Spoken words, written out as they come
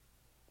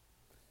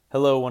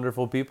Hello,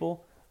 wonderful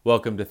people.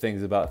 Welcome to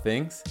Things About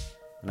Things.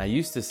 And I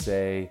used to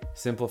say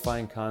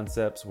simplifying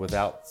concepts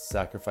without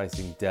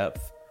sacrificing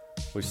depth,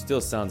 which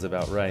still sounds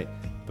about right,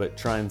 but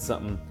trying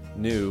something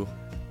new.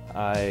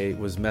 I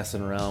was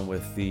messing around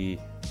with the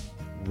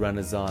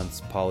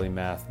Renaissance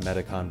Polymath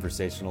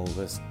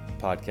Meta-Conversationalist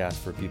podcast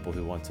for people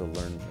who want to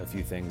learn a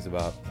few things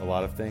about a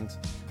lot of things.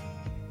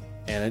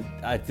 And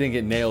I think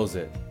it nails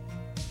it,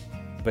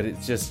 but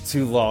it's just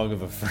too long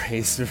of a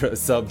phrase for a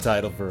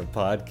subtitle for a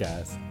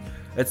podcast.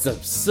 It's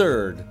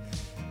absurd,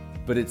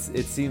 but it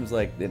seems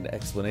like an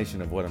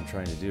explanation of what I'm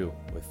trying to do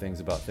with Things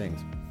About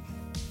Things.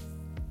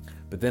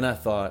 But then I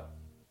thought,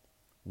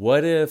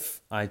 what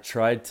if I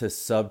tried to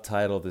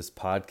subtitle this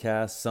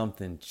podcast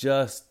something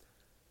just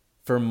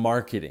for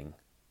marketing?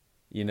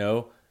 You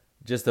know,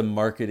 just a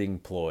marketing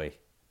ploy.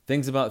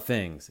 Things About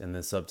Things in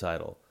the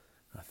subtitle.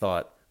 I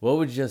thought, what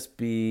would just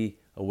be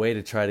a way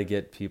to try to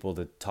get people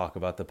to talk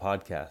about the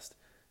podcast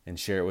and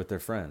share it with their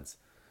friends?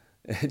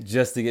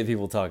 Just to get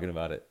people talking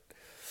about it.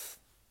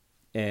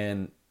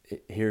 And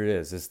here it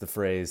is. It's the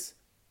phrase,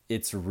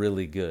 "It's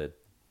really good."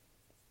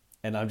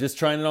 And I'm just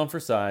trying it on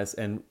for size.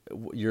 And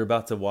you're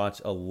about to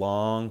watch a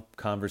long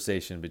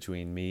conversation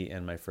between me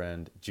and my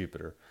friend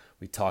Jupiter.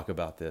 We talk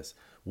about this.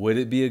 Would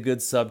it be a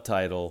good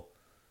subtitle?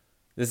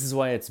 This is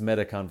why it's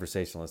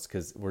meta-conversationalist,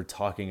 because we're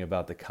talking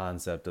about the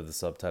concept of the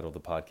subtitle of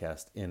the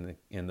podcast in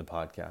the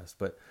podcast.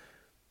 But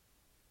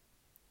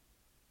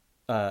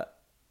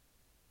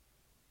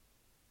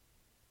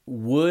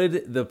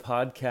would the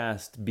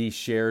podcast be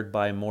shared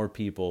by more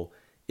people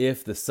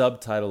if the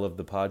subtitle of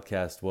the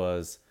podcast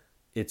was,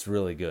 "It's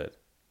really good"?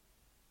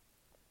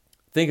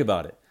 Think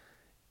about it.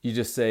 You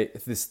just say,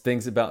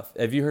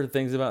 have you heard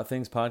Things About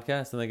Things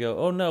podcast? And they go,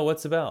 "Oh no,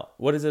 what's about?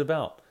 What is it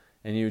about?"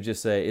 And you would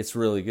just say, "It's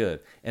really good."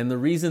 And the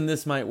reason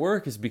this might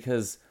work is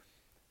because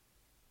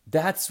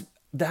that's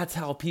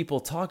how people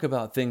talk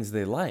about things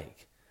they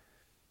like.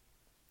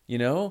 You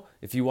know,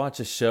 if you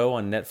watch a show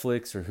on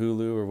Netflix or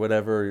Hulu or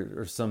whatever,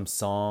 or some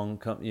song,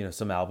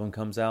 some album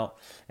comes out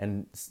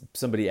and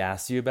somebody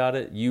asks you about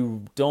it,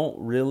 you don't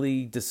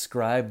really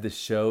describe the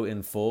show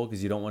in full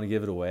because you don't want to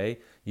give it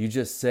away. You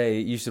just say,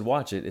 "You should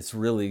watch it. It's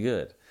really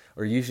good."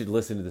 Or, "You should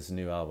listen to this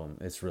new album.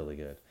 It's really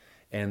good."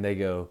 And they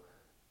go,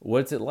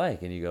 "What's it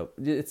like?" And you go,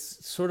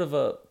 "It's sort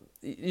of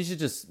you should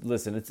just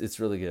listen. It's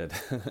really good."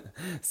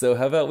 So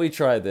how about we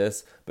try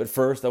this? But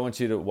first, I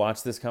want you to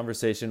watch this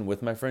conversation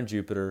with my friend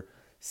Jupiter.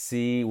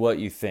 See what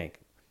you think.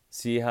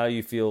 See how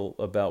you feel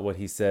about what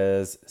he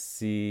says.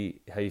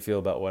 See how you feel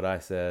about what I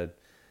said.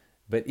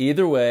 But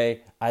either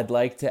way, I'd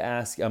like to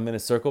ask, I'm going to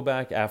circle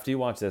back after you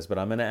watch this, but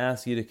I'm going to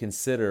ask you to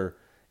consider,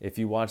 if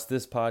you watch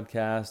this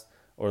podcast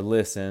or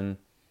listen,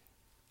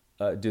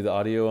 do the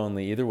audio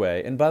only either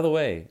way. And by the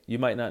way, you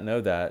might not know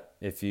that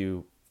if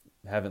you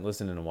haven't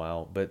listened in a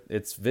while, but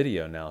it's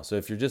video now. So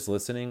if you're just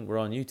listening, we're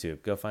on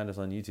YouTube. Go find us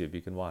on YouTube.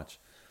 You can watch.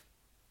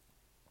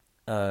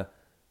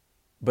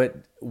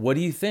 But what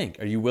do you think?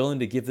 Are you willing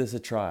to give this a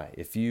try?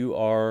 If you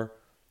are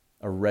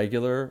a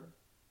regular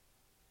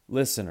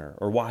listener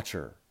or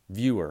watcher,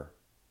 viewer,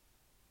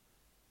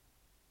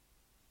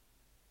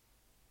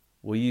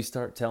 will you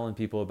start telling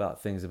people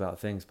about Things About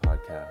Things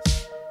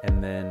podcast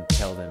and then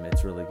tell them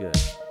it's really good?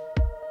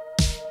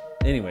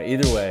 Anyway,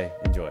 either way,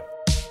 enjoy.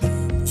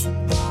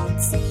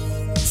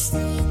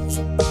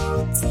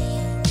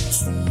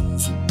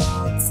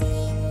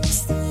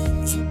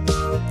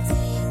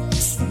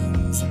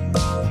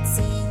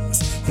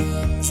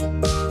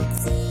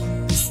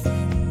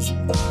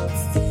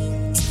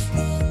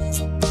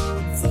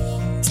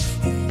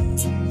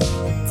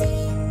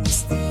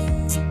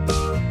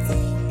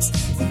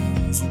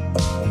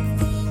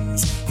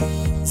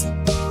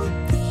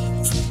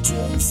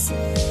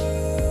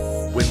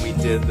 When we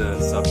did the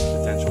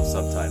potential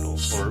subtitle,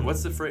 or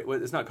what's the phrase?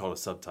 It's not called a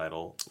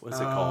subtitle. What's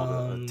it called?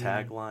 A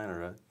tagline,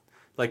 or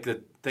like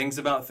the Things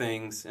About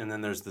Things, and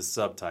then there's the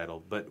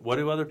subtitle. But what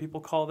do other people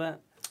call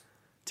that?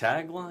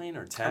 Tagline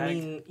or tag? I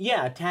mean,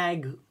 yeah,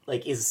 tag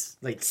is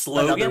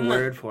slogan? Another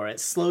word for it.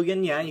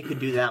 Slogan, yeah, you could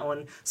do that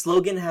one.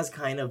 Slogan has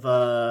kind of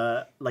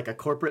a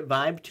corporate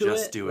vibe to it.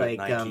 Just do it,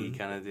 Nike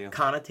kind of deal.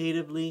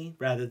 Connotatively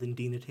rather than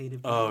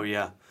denotatively. Oh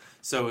yeah.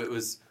 So it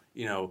was,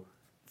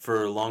 for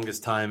the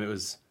longest time it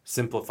was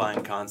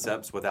simplifying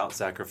concepts without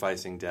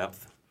sacrificing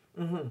depth.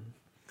 Mm-hmm.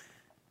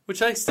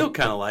 Which I still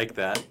kind of like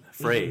that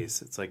phrase.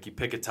 Mm-hmm. It's like you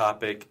pick a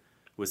topic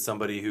with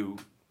somebody who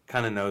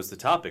kind of knows the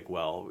topic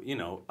well.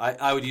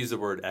 I would use the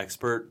word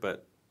expert,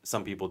 but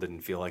some people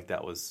didn't feel like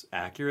that was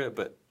accurate,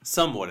 but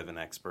somewhat of an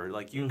expert.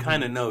 Like you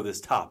kind of know this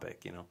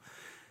topic,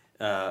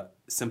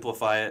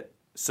 simplify it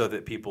so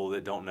that people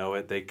that don't know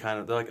it,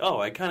 they're like, "Oh,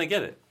 I kind of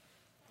get it."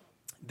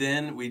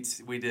 Then we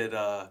did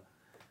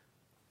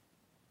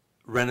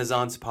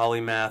Renaissance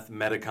Polymath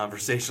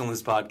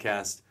Meta-Conversationalist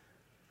podcast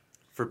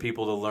for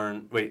people to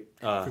learn.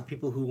 For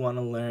people who want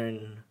to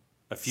learn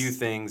a few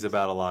things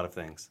about a lot of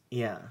things.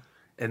 Yeah.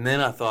 And then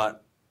I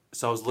thought,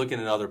 so I was looking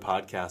at other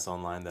podcasts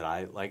online that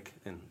I like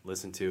and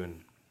listen to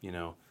and,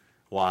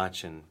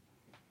 watch, and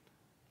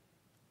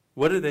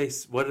what are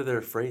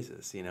their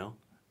phrases,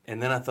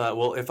 And then I thought,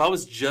 well, if I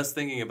was just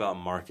thinking about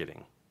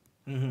marketing,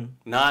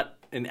 not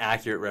an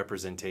accurate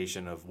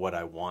representation of what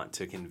I want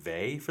to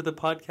convey for the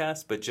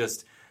podcast, but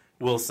just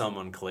will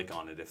someone click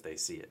on it if they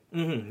see it?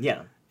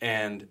 Yeah.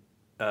 And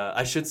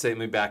I should say, let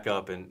me back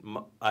up. And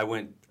I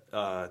went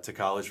to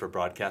college for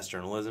broadcast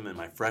journalism. And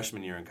my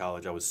freshman year in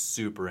college, I was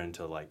super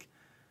into like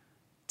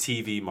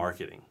TV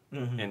marketing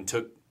and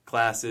took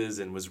classes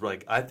and was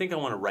like, I think I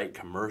want to write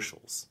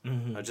commercials.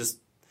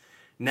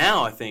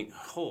 Now I think,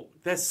 oh,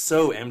 that's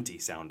so empty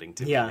sounding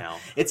to me now.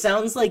 It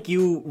sounds like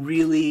you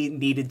really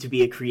needed to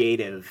be a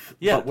creative,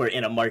 Yeah. but we're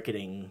in a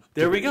marketing.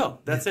 There we go.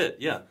 That's it.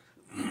 Yeah.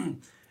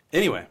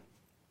 Anyway,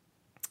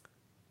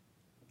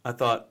 I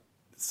thought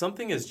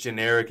something as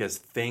generic as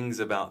things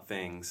about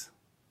things,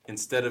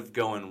 instead of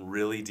going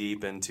really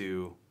deep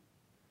into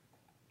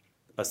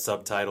a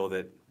subtitle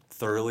that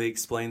thoroughly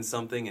explains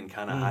something and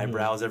kind of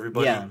eyebrows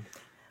everybody, Yeah.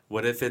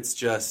 what if it's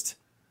just,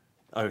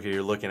 okay,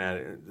 you're looking at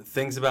it,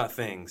 things about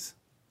things,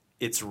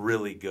 it's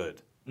really good.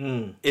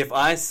 If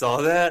I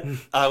saw that,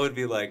 I would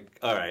be like,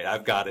 all right,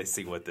 I've got to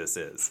see what this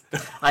is.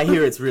 I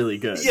hear it's really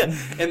good. Yeah,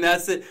 and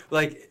that's it.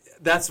 Like,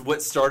 that's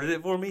what started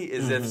it for me,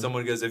 is if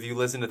someone goes, if you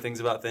listen to things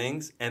about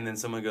things, and then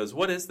someone goes,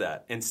 what is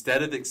that?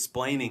 Instead of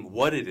explaining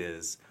what it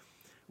is,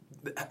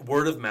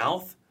 word of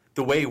mouth,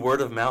 the way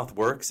word of mouth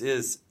works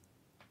is,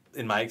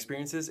 in my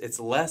experiences, it's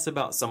less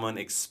about someone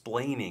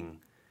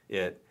explaining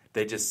it.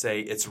 They just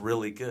say it's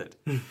really good.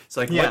 It's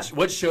like,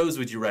 what shows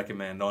would you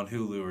recommend on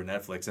Hulu or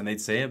Netflix? And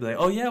they'd say it, like,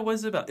 oh yeah, what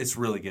is it about? It's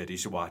really good. You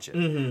should watch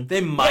it. They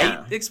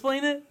might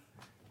explain it,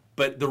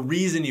 but the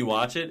reason you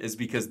watch it is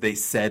because they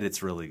said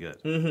it's really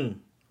good.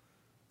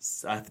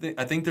 So I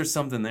think there's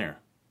something there.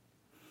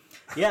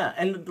 Yeah,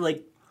 and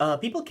like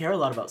people care a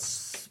lot about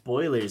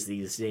spoilers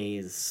these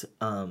days.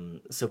 So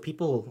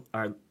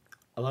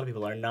a lot of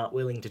people are not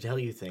willing to tell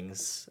you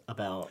things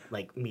about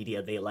like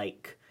media they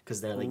like. Because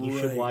they're like, you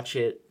should watch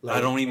it. Like,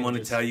 I don't even want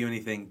to tell you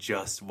anything.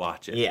 Just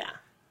watch it. Yeah.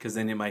 Because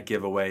then it might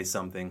give away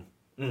something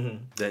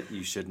that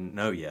you shouldn't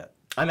know yet.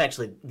 I'm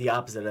actually the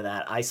opposite of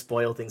that. I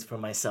spoil things for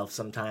myself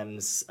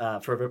sometimes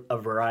for a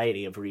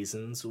variety of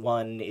reasons.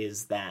 One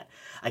is that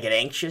I get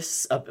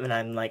anxious and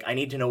I'm like, I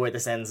need to know where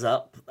this ends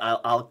up.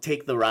 I'll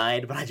take the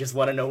ride, but I just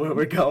want to know where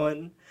we're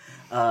going.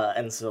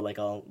 And so like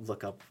I'll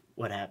look up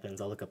what happens.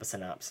 I'll look up a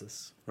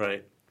synopsis.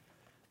 Right.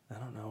 I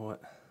don't know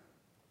what...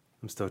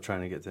 I'm still trying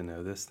to get to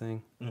know this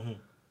thing. And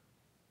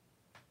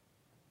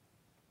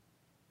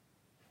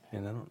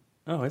I don't...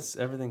 Oh,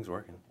 everything's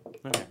working.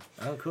 Okay.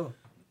 Oh, cool.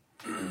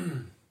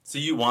 So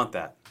you want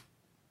that?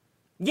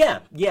 Yeah.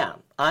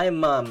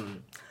 I'm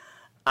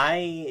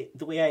the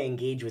way I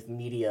engage with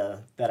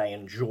media that I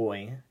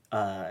enjoy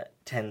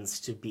tends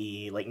to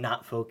be like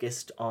not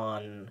focused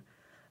on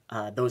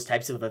those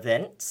types of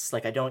events.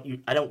 Like I don't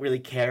really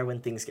care when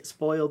things get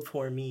spoiled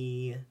for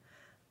me.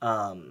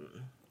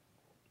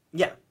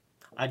 Yeah.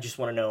 I just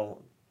want to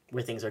know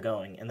where things are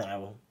going, and then I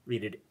will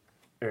read it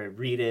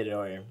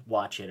or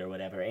watch it or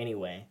whatever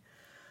anyway.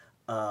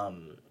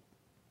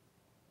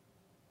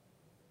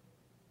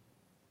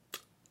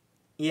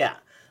 Yeah.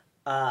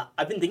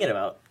 I've been thinking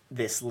about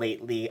this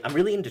lately. I'm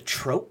really into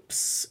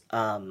tropes.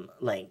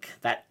 Like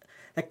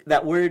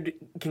that word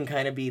can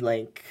kind of be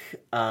like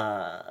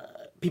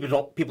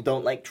people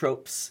don't like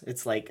tropes.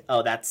 It's like,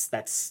 oh,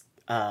 that's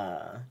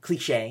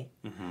cliche.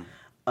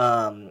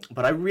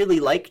 But I really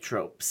like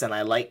tropes, and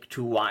I like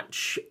to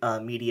watch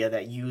media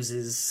that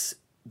uses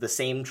the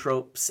same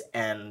tropes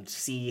and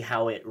see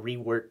how it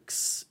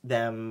reworks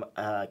them,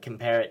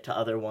 compare it to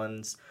other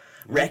ones,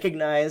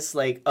 recognize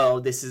like, oh,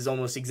 this is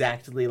almost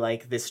exactly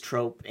like this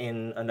trope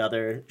in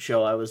another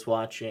show I was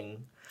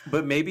watching.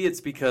 But maybe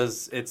it's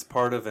because it's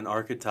part of an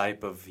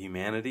archetype of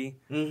humanity.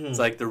 It's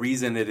like the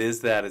reason it is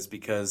that is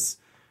because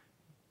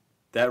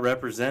that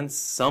represents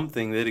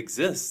something that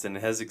exists and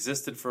has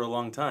existed for a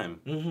long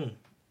time.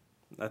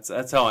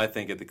 That's how I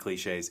think of the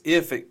cliches.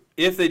 If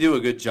they do a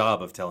good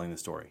job of telling the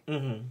story,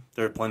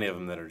 there are plenty of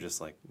them that are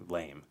just like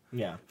lame.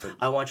 Yeah,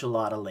 I watch a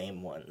lot of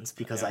lame ones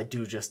because I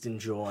do just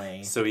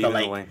enjoy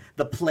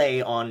the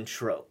play on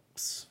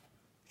tropes.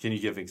 Can you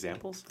give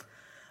examples?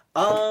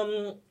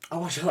 I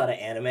watch a lot of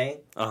anime.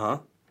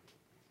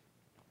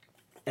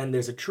 And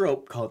there's a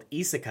trope called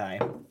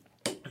isekai.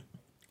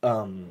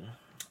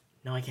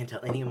 No, I can't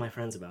tell any of my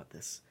friends about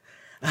this.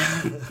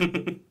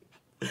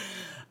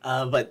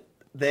 But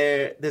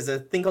there's a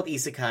thing called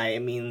isekai.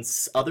 It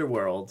means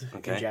otherworld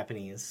in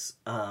Japanese.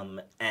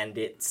 And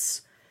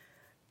it's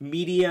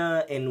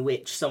media in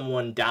which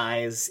someone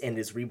dies and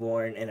is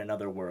reborn in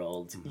another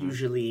world,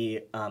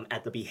 usually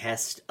at the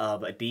behest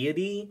of a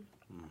deity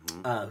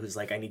who's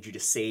like, I need you to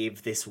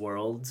save this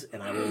world,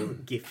 and I will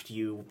gift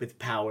you with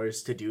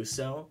powers to do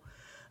so.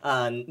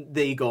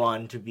 They go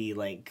on to be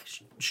like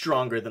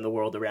stronger than the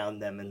world around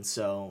them, and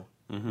so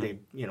they,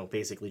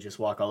 basically just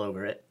walk all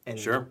over it.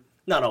 And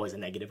not always a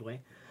negative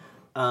way.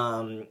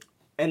 And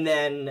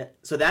then,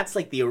 so that's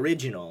like the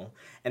original,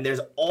 and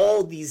there's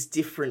all these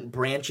different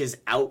branches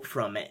out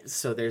from it.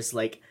 So there's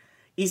like,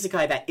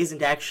 isekai that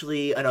isn't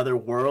actually another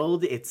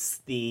world. It's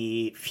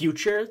the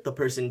future. The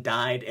person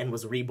died and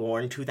was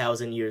reborn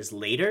 2,000 years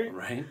later.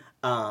 Right.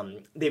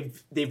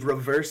 They've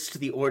reversed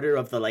the order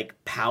of the like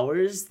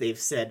powers. They've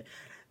said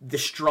the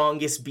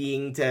strongest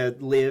being to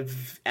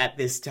live at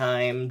this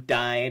time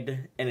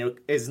died and it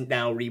is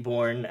now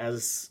reborn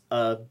as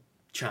a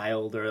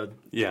child or a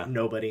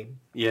nobody.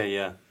 Yeah,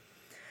 yeah.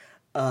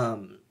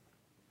 You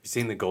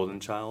seen The Golden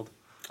Child?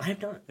 I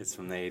have not. It's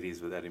from the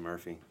 80s with Eddie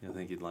Murphy. I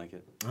think you'd like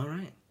it. All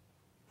right.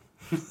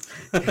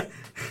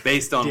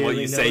 Based on what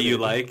Dearly you say you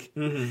noted. like.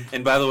 Mm-hmm.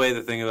 And by the way,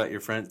 the thing about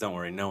your friends, don't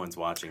worry, no one's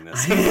watching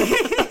this.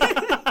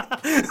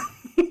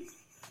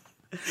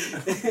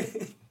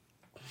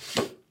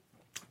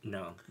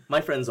 No.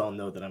 My friends all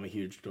know that I'm a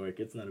huge dork.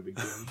 It's not a big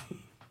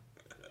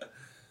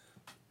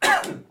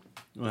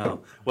deal.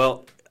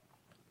 Well,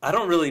 I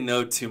don't really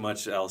know too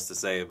much else to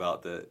say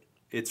about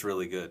it's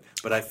really good,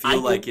 but I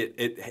feel like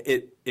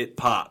it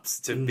pops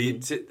to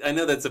be. I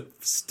know that's a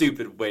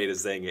stupid way to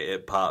saying it.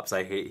 It pops.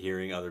 I hate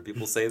hearing other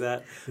people say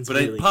that, but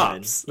really it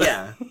pops. Good.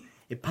 Yeah,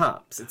 it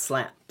pops. It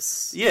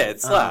slaps. Yeah,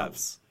 it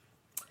slaps.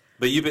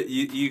 But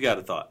you got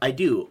a thought? I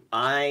do.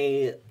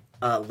 I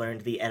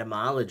learned the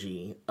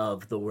etymology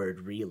of the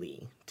word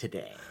 "really"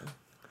 today.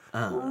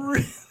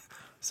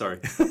 Sorry.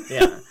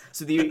 Yeah.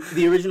 So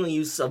the original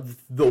use of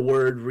the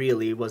word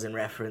 "really" was in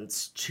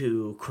reference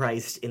to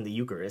Christ in the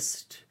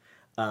Eucharist.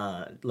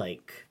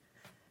 Like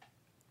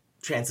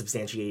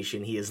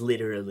transubstantiation, he is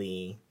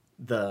literally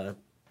the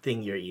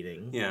thing you're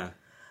eating. Yeah.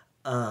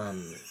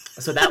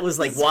 So that was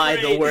like why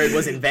the word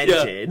was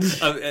invented.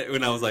 Yeah.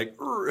 When I was like,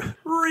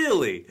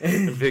 really?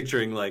 I'm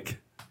picturing like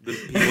the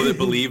people that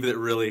believe that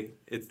really,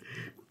 it's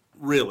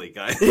really,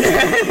 guys.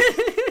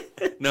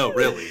 No,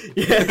 really.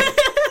 Yeah.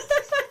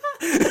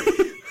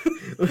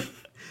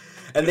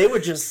 And they were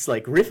just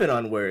like riffing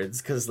on words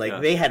because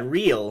like they had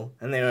real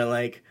and they were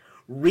like,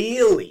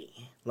 really?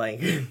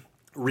 Like,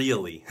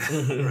 really,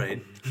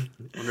 right?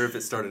 Wonder if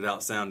it started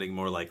out sounding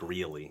more like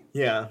really.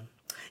 Yeah,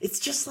 it's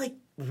just like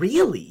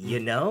really, you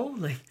know,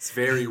 like it's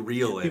very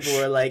real-ish. People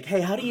were like,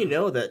 "Hey, how do you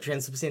know that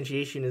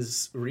transubstantiation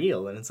is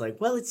real?" And it's like,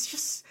 well,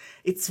 it's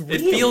real. It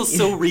feels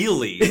so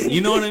really.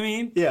 You know what I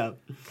mean? Yeah,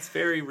 it's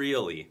very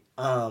really.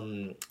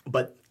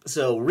 But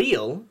so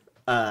real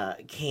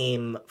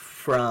came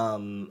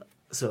from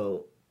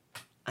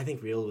I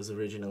think real was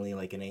originally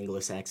like an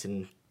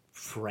Anglo-Saxon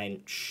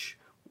French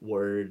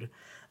word.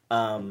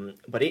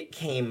 But it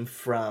came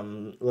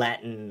from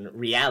Latin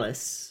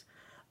realis,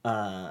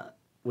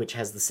 which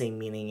has the same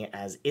meaning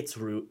as its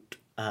root,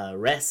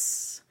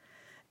 res,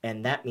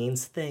 and that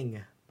means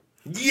thing.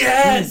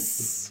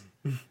 Yes!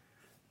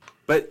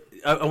 But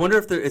I wonder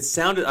if it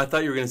sounded, I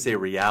thought you were going to say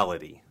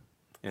reality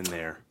in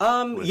there.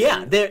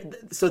 Yeah,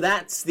 so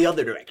that's the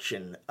other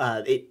direction.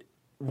 It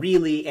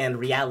really and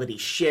reality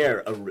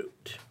share a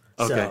root.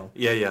 Okay, So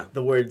yeah.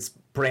 the words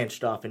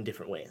branched off in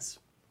different ways.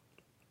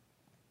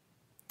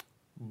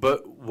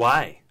 But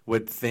why?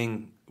 What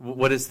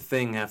does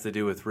thing have to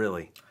do with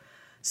really?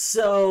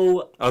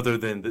 So Other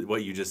than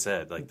what you just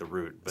said, like the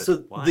root. But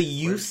so why? the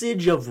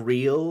usage of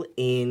real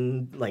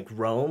in like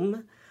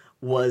Rome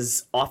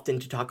was often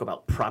to talk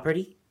about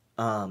property.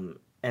 And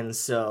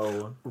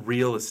so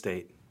Real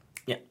estate.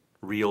 yeah,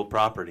 Real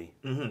property.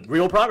 mm-hmm.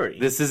 Real property.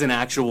 This is an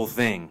actual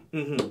thing.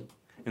 Mm-hmm.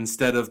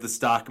 Instead of the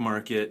stock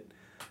market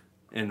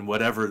and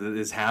whatever that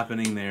is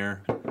happening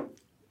there.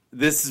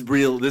 This is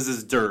real. This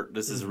is dirt.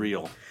 This is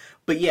real.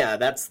 But yeah,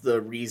 that's the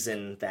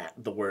reason that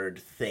the word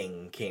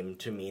thing came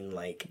to mean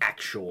like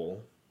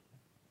actual.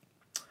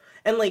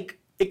 And like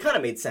it kind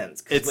of made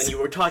sense because when you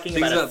were talking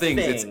about a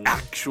things, thing, it's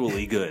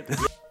actually good.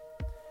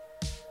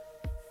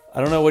 I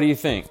don't know. What do you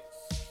think?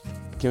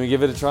 Can we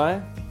give it a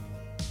try?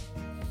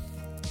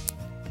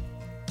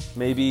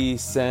 Maybe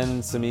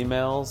send some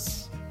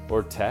emails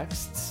or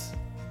texts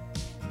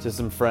to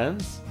some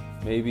friends.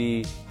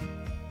 Maybe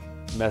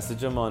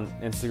message them on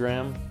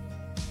Instagram.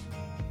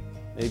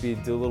 Maybe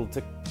do a little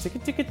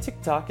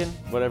TikToking,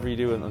 whatever you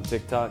do on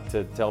TikTok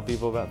to tell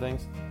people about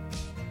things.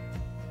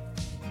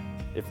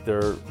 If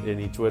there are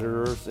any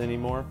Twitterers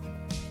anymore.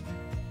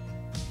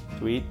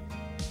 Tweet.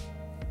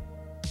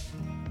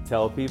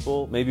 Tell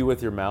people, maybe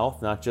with your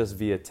mouth, not just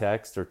via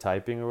text or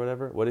typing or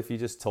whatever. What if you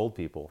just told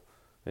people?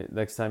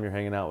 Next time you're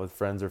hanging out with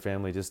friends or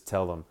family, just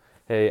tell them,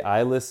 hey,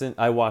 I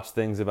watch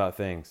things about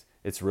things.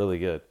 It's really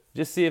good.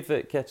 Just see if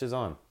it catches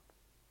on.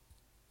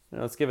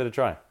 Let's give it a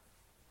try.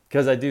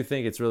 Because I do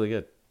think it's really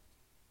good.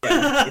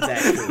 yeah, it's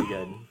actually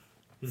good.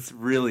 It's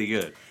really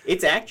good.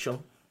 It's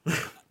actual.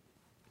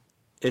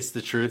 It's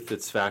the truth.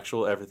 It's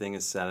factual. Everything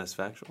is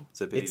satisfactual.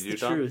 It's the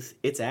truth.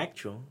 It's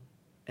actual.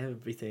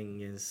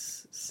 Everything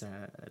is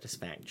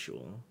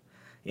satisfactual.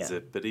 Yeah.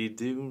 Zippity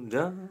doo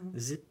dah.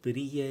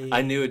 Zippity yay.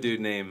 I knew a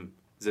dude named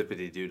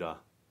Zippity doo dah.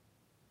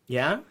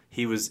 Yeah?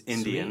 He was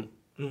Indian.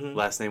 Mm-hmm.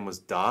 Last name was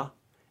Da,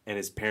 and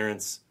his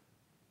parents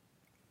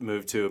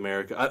moved to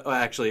America.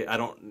 Actually, I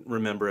don't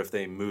remember if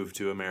they moved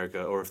to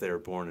America or if they were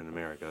born in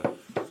America,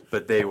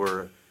 but they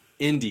were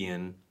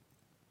Indian,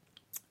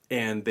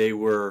 and they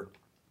were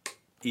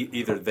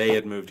either they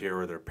had moved here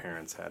or their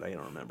parents had. I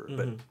don't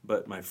remember.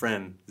 But my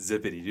friend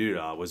Zippity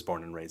Doodah was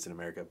born and raised in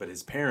America, but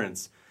his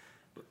parents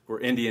were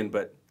Indian,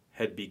 but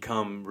had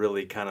become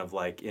really kind of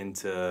like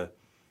into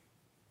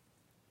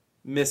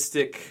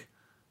mystic,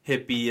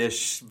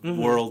 hippie-ish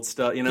world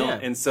stuff, you know? Yeah.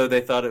 And so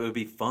they thought it would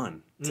be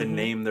fun to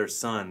name their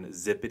son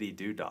Zippity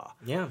Doodah.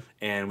 Yeah.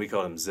 And we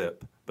called him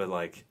Zip. But,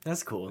 like...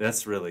 That's cool.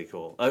 That's really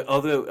cool.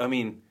 Although, I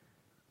mean...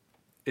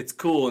 It's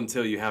cool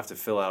until you have to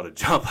fill out a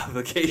job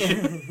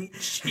application.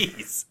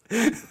 Jeez.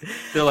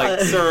 They're like,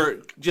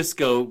 sir, just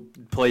go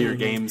play your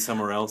game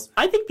somewhere else.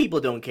 I think people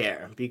don't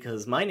care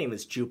because my name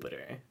is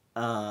Jupiter.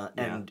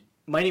 And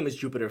my name is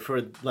Jupiter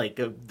for, like,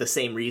 the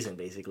same reason,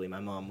 basically. My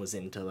mom was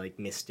into, like,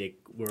 mystic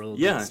world.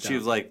 Yeah, and stuff. she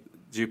was like,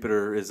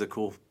 Jupiter is a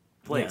cool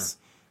place.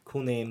 Yeah.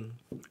 Cool name.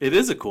 It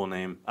is a cool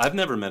name. I've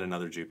never met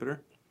another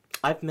Jupiter.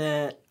 I've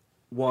met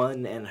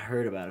one and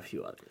heard about a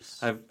few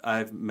others.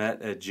 I've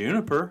met a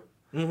Juniper.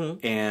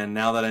 And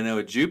now that I know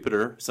a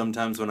Jupiter,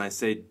 sometimes when I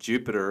say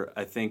Jupiter,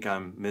 I think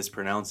I'm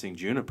mispronouncing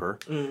Juniper.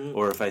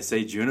 Or if I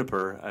say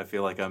Juniper, I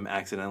feel like I'm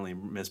accidentally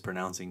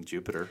mispronouncing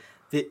Jupiter.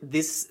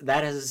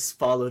 That has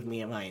followed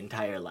me my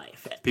entire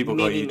life. People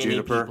call you many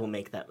Juniper? People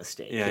make that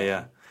mistake.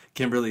 Yeah.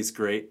 Kimberly's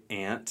great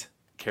aunt,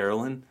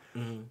 Carolyn,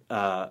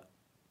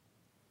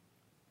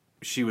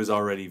 she was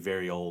already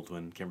very old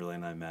when Kimberly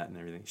and I met and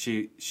everything.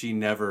 She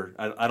never,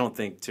 I don't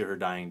think to her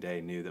dying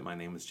day, knew that my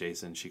name was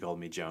Jason. She called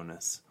me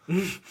Jonas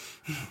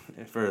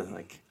for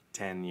like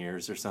 10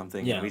 years or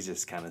something. Yeah. And we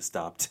just kind of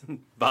stopped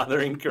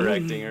bothering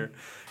correcting her.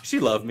 She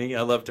loved me.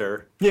 I loved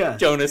her. Yeah.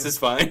 Jonas is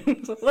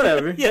fine.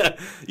 Whatever. Yeah.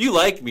 You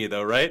like me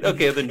though, right?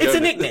 Okay, then Jonas. It's a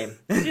nickname.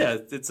 Yeah,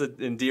 it's an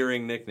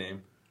endearing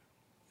nickname.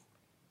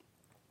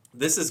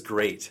 This is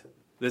great.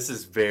 This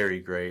is very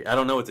great. I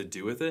don't know what to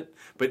do with it,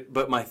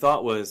 but my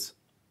thought was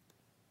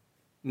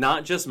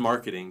not just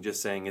marketing,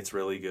 just saying it's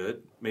really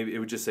good. Maybe it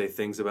would just say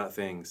things about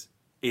things.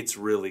 It's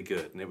really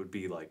good, and it would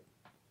be like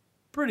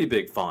pretty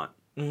big font.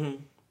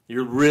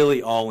 You're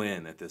really all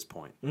in at this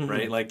point,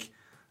 right? Like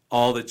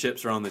all the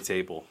chips are on the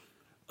table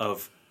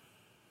of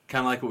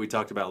kind of like what we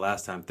talked about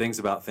last time, things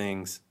about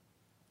things,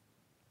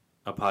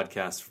 a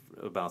podcast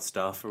about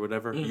stuff or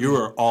whatever. You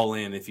are all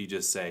in if you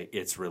just say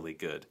it's really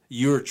good.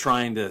 You're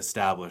trying to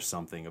establish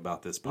something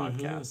about this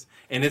podcast.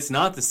 And it's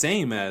not the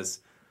same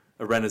as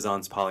a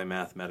Renaissance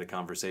Polymath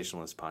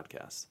Meta-Conversationalist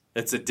podcast.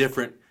 It's a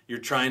different, you're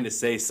trying to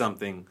say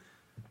something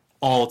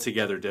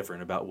altogether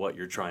different about what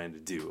you're trying to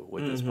do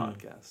with this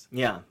podcast.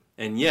 Yeah.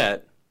 And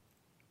yet,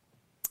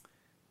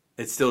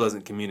 it still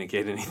doesn't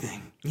communicate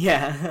anything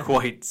Yeah.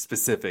 quite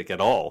specific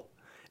at all.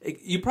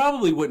 You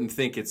probably wouldn't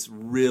think it's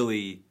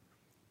really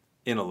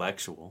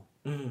intellectual,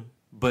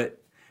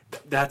 but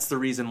that's the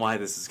reason why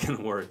this is going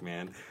to work,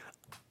 man.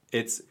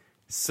 It's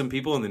some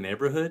people in the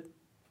neighborhood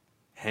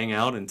hang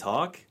out and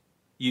talk.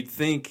 You'd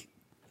think,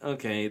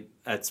 okay,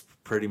 that's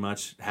pretty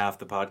much half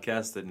the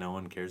podcast that no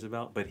one cares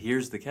about. But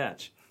here's the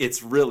catch.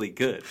 It's really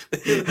good.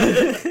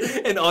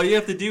 And all you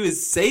have to do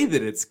is say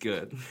that it's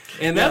good.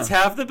 And that's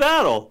half the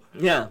battle.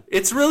 Yeah.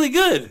 It's really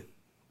good.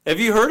 Have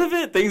you heard of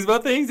it? Things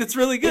about things? It's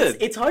really good.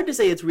 It's hard to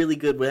say it's really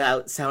good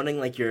without sounding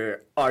like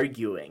you're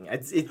arguing.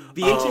 It'd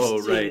be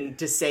interesting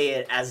to say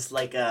it as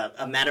like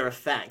a matter of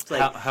fact.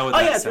 Like, How would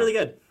that it's sound? really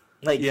good.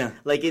 Like, Yeah.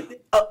 like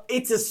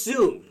it's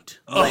assumed.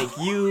 Like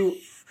you,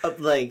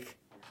 like.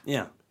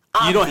 Yeah.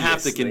 You don't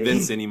have to Obviously.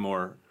 convince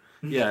anymore.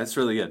 Yeah, it's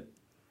really good.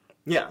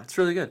 Yeah. It's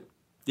really good.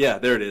 Yeah,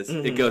 there it is.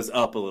 It goes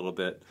up a little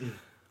bit.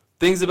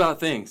 Things about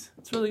things.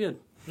 It's really good.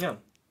 Yeah.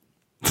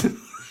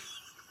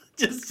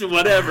 Just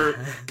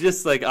whatever.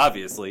 Just like,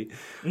 obviously,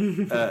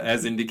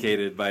 as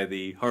indicated by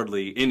the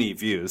hardly any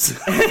views.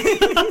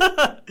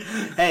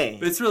 Hey.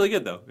 But it's really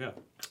good, though. Yeah.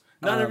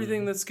 Not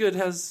everything that's good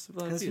has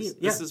views.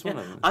 Yeah, This is one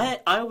of them.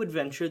 I would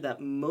venture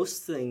that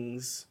most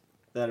things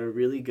that are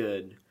really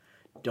good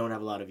don't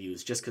have a lot of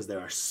views just because there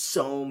are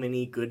so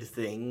many good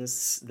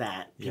things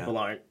that people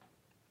aren't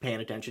paying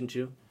attention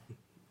to.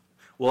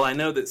 Well, I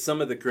know that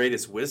some of the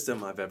greatest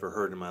wisdom I've ever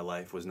heard in my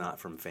life was not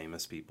from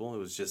famous people. It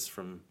was just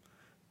from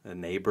a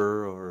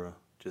neighbor or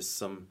just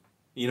some...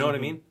 You know what I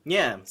mean?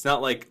 Yeah. It's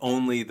not like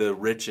only the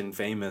rich and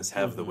famous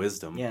have the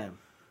wisdom. Yeah.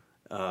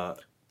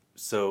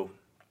 So,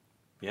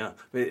 yeah,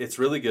 it's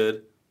really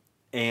good.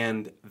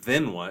 And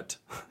then what?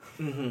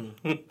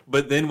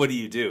 But then what do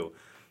you do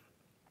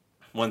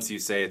once you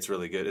say it's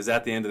really good? Is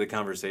that the end of the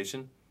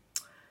conversation?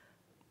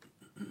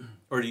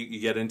 Or do you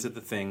get into the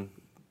thing,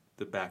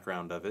 the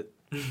background of it?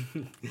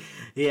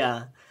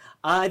 Yeah.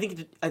 I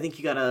think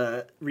you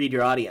gotta read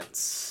your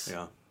audience.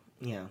 Yeah.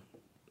 Yeah.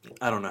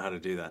 I don't know how to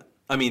do that.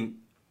 I mean,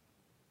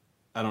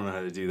 I don't know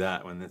how to do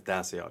that when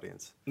that's the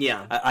audience.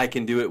 Yeah. I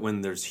can do it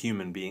when there are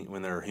human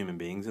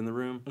beings in the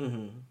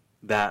room.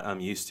 That I'm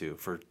used to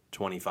for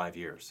 25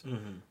 years.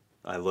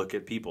 I look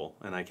at people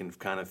and I can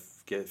kind of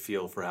get a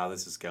feel for how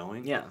this is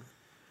going. Yeah.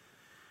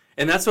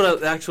 And that's one of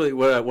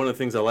the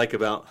things I like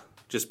about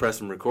just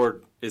press and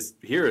record is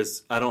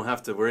I don't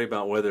have to worry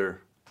about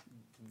whether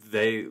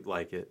they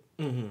like it.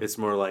 It's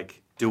more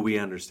like, do we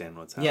understand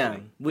what's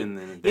happening? Yeah, and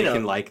then they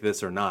can like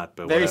this or not,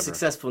 but very whatever.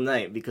 successful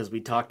night because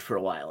we talked for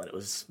a while and it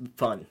was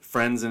fun.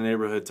 Friends in the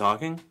neighborhood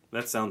talking?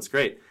 That sounds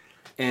great.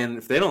 And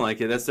if they don't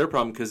like it, that's their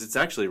problem because it's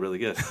actually really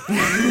good.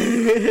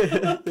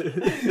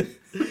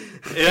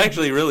 It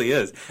actually really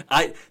is.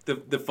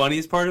 The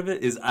funniest part of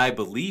it is I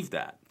believe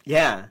that.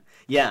 Yeah.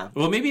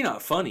 Well, maybe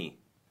not funny.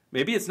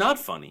 Maybe it's not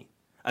funny.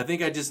 I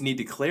think I just need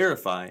to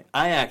clarify.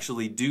 I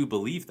actually do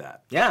believe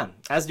that. Yeah,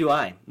 as do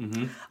I.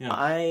 Mm-hmm.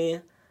 Yeah.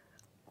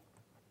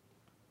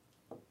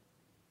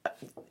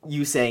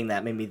 You saying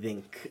that made me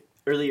think.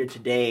 Earlier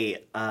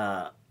today,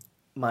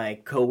 my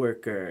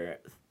coworker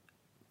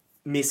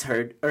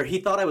misheard, or he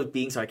thought I was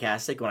being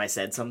sarcastic when I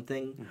said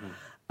something,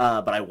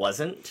 but I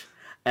wasn't.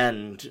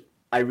 And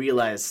I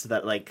realized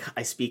that, like,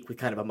 I speak with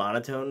kind of a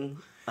monotone.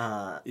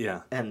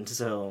 Yeah. And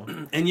so...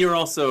 And you're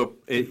also...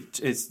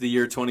 It's the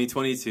year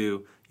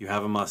 2022. You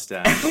have a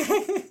mustache.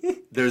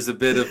 There's a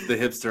bit of the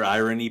hipster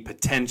irony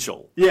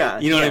potential. Yeah.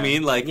 You know what I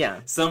mean? Like,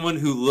 yeah. Someone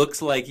who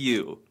looks like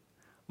you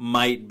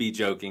might be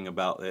joking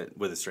about it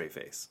with a straight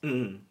face.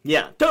 Mm-hmm.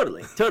 Yeah,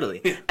 totally.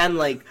 And,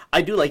 like,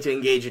 I do like to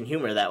engage in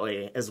humor that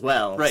way as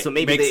well. Right. So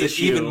maybe Makes the it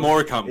issue even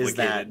more is complicated.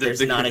 that there's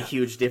not a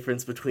huge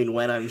difference between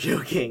when I'm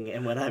joking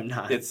and when I'm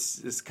not.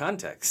 It's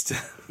context.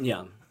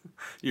 Yeah.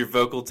 Your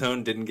vocal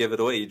tone didn't give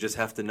it away. You just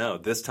have to know.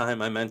 This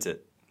time I meant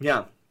it.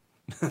 Yeah.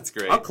 That's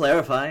great. I'll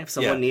clarify if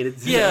someone needed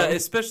to. Yeah, know.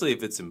 especially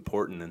if it's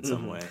important in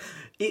some way.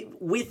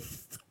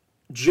 With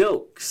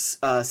jokes,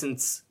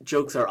 since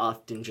jokes are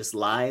often just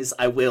lies,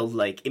 I will,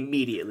 like,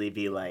 immediately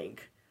be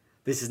like,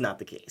 this is not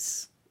the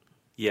case.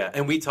 Yeah,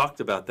 and we talked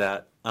about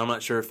that. I'm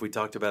not sure if we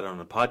talked about it on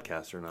a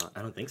podcast or not.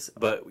 I don't think so.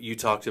 But you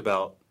talked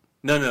about...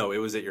 No, it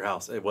was at your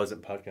house. It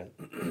wasn't podcast.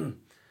 It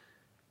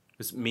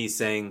was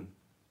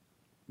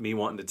me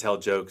wanting to tell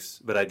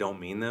jokes, but I don't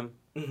mean them.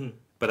 Mm-hmm.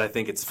 But I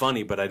think it's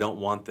funny, but I don't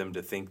want them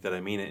to think that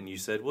I mean it. And you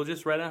said, well,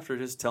 just right after,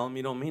 just tell them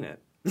you don't mean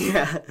it.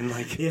 Yeah. And,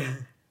 like, yeah.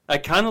 I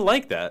kind of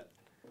like that.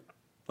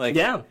 Like,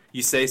 yeah.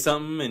 You say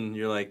something and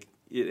you're like,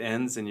 it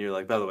ends and you're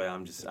like, by the way,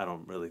 I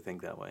don't really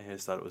think that way. I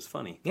just thought it was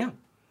funny. Yeah.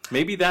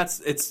 Maybe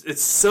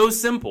it's so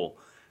simple.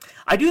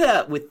 I do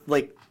that with,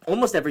 like,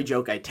 almost every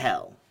joke I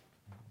tell.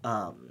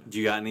 Do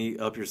you got any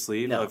up your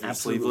sleeve? No, If you're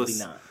absolutely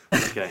sleeveless?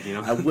 not. Okay, you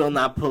know. I will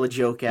not pull a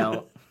joke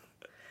out.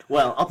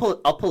 Well,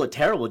 I'll pull a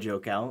terrible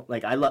joke out.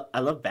 Like, I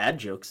love bad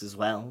jokes as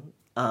well.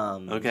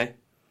 Okay.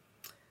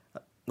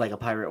 Like, a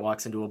pirate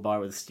walks into a bar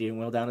with a steering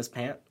wheel down his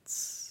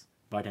pants.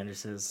 Bartender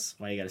says,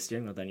 why you got a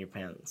steering wheel down your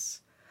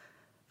pants?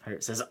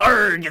 Pirate says,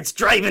 arg, it's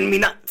driving me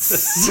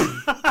nuts.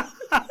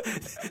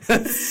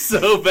 That's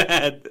so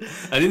bad.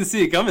 I didn't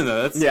see it coming,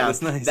 though.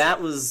 That's nice.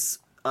 That was...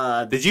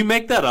 Did you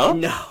make that up?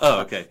 No.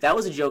 Oh, okay. That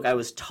was a joke I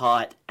was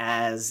taught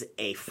as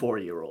a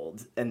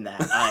 4-year-old, and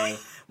that I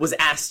was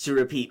asked to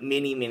repeat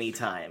many, many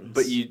times.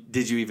 But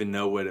did you even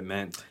know what it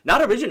meant?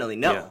 Not originally,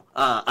 no. Yeah.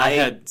 I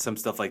had some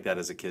stuff like that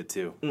as a kid,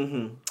 too.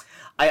 Mm-hmm.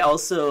 I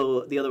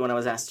also, the other one I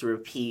was asked to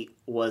repeat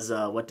was,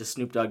 what does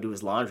Snoop Dogg do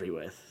his laundry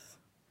with?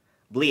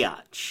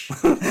 Bleach.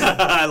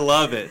 I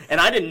love it.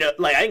 And I didn't know,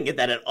 like, I didn't get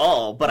that at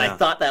all, but I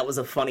thought that was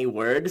a funny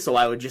word, so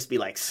I would just be,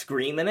 like,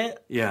 screaming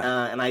it.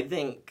 Yeah. And I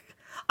think...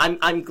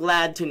 I'm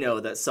glad to know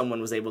that someone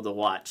was able to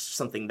watch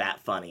something that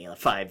funny, a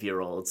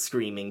 5-year-old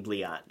screaming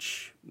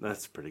bleach.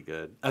 That's pretty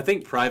good. I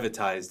think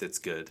privatized, it's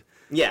good.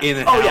 Yeah. In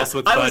a house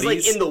with buddies. I was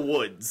like in the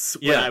woods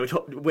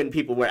when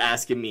people were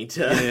asking me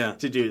to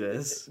to do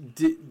this.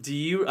 Do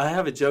you? I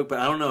have a joke, but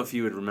I don't know if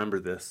you would remember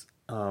this,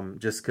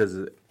 just because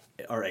of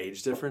our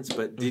age difference.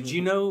 But did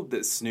you know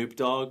that Snoop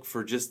Dogg,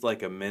 for just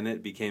like a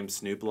minute, became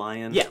Snoop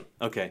Lion? Yeah.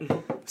 Okay.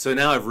 So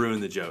now I've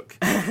ruined the joke,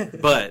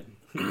 but.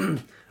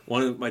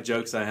 One of my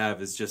jokes I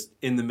have is just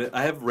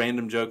I have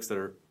random jokes that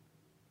are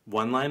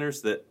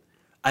one-liners that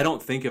I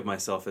don't think of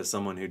myself as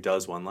someone who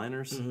does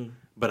one-liners,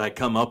 but I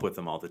come up with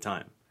them all the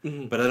time.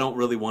 Mm-hmm. But I don't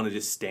really want to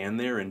just stand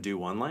there and do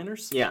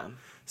one-liners. Yeah.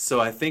 So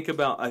I think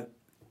about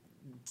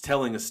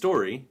telling a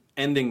story,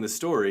 ending the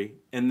story,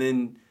 and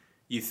then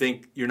you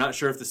think you're not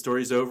sure if the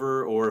story's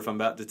over or if I'm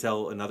about to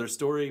tell another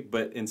story,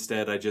 but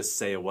instead I just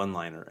say a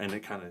one-liner, and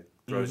it kind of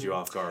throws you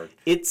off guard.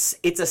 It's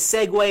a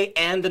segue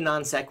and a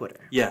non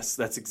sequitur. Yes,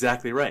 that's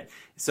exactly right.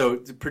 So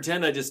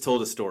pretend I just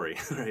told a story,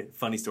 right?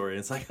 Funny story, and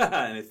it's like,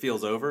 and it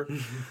feels over,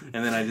 and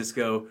then I just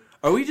go,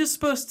 "Are we just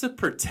supposed to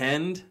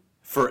pretend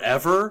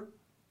forever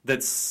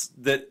that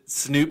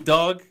Snoop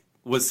Dogg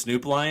was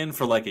Snoop Lion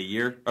for like a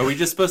year? Are we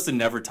just supposed to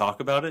never talk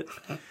about it?"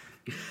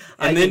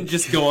 And then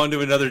just go on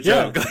to another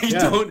joke. Yeah, like, yeah.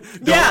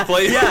 Don't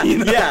play. Yeah, you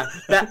know? yeah.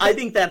 I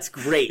think that's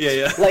great.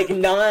 Yeah. Like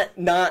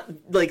not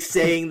like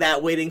saying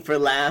that, waiting for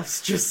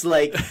laughs. Just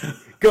like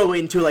go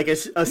into like a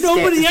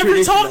nobody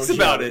ever talks joke.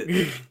 about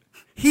it.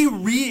 He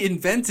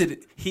reinvented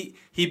it.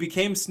 He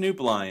became Snoop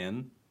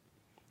Lion,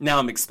 Now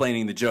I'm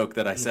explaining the joke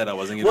that I said I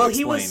wasn't going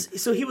to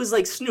explain. He was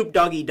like Snoop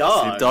Doggy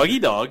Dogg. Snoop Doggy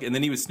Dogg, and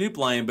then he was Snoop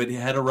Lion, but he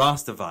had a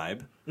Rasta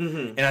vibe.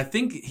 Mm-hmm. And I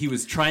think he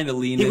was trying to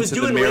lean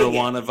into the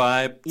marijuana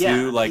vibe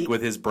too,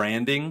 with his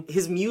branding.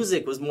 His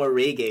music was more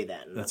reggae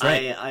then. That's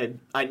right.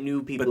 I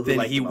knew people who liked him.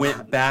 But then he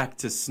went back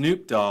to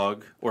Snoop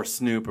Dogg or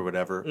Snoop or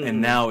whatever,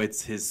 and now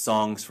it's his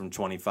songs from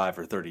 25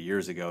 or 30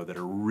 years ago that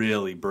are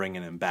really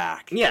bringing him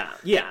back. Yeah,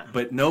 yeah.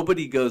 But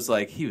nobody goes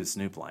like, he was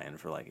Snoop Lion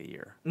for like a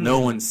year. No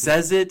one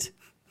says it.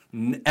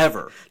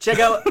 Ever. Check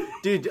out,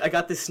 dude, I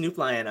got this Snoop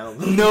Lion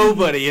album.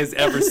 Nobody has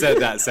ever said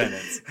that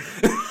sentence.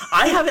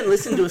 I haven't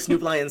listened to a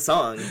Snoop Lion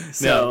song,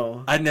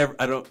 so. No, I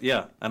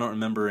don't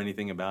remember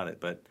anything about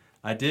it, but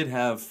I did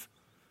have,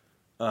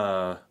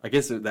 I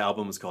guess the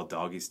album was called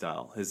Doggy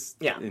Style. In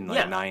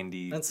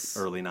 90s,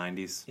 early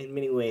 90s. In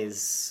many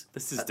ways,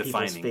 this is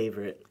defining. People's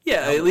favorite.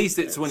 Yeah, at least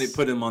it's when it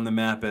put him on the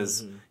map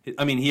as,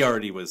 I mean, he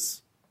already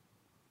was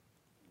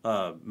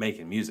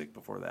making music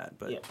before that,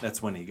 but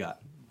that's when he got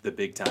the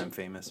big time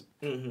famous.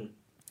 Mm-hmm.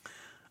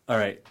 All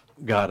right,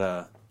 got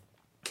a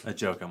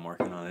joke I'm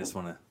working on. I just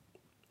want to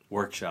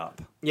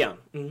workshop. Yeah.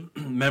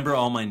 Mm-hmm. Remember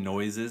all my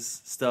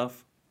noises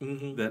stuff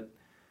that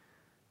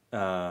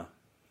I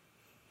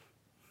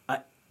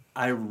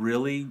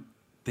really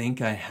think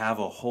I have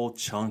a whole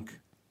chunk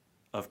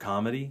of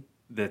comedy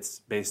that's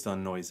based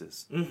on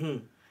noises.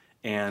 Mm-hmm.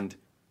 And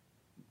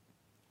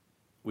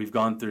we've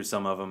gone through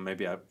some of them.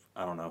 Maybe I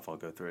don't know if I'll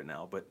go through it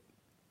now, but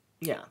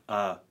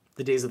yeah.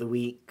 The days of the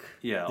week.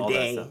 Yeah, the all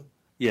day. that stuff.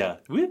 Yeah.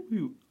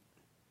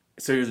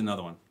 So here's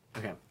another one.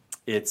 Okay.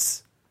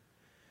 It's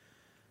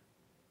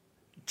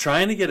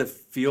trying to get a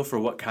feel for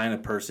what kind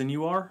of person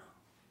you are.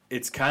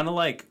 It's kind of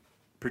like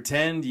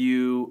pretend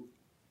you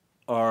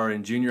are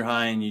in junior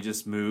high and you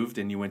just moved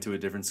and you went to a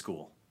different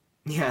school.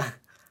 Yeah.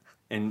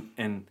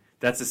 And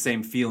that's the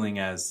same feeling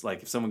as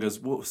like if someone goes,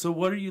 well, so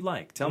what are you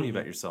like? Tell me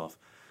about yourself.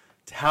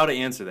 How to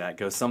answer that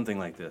goes something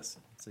like this.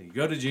 So you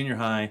go to junior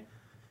high.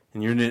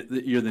 And you're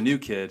the new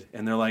kid,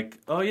 and they're like,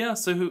 "Oh yeah,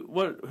 so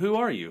who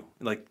are you?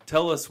 Like,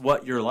 tell us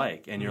what you're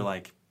like." And you're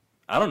like,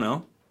 "I don't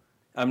know,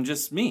 I'm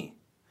just me."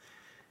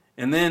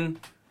 And then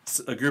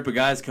a group of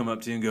guys come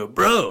up to you and go,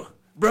 "Bro,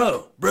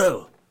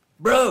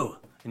 bro,"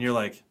 and you're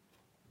like,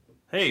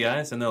 "Hey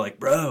guys," and they're like,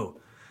 "Bro,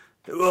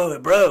 whoa,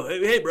 bro,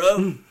 hey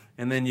bro,"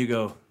 and then you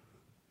go,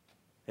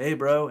 "Hey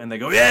bro," and they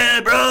go,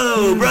 "Yeah,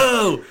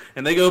 bro,"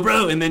 and they go,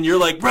 "Bro," and then you're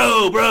like,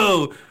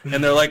 "Bro,"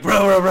 and they're like,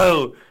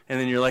 "Bro," and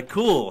then you're like,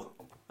 "Cool.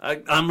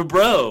 I'm a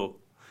bro."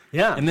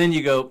 Yeah. And then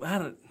you go,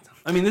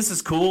 I mean, this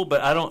is cool,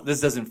 but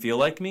this doesn't feel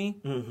like me.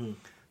 Mm-hmm.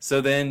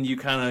 So then you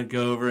kind of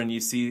go over and you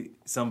see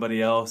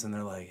somebody else and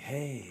they're like,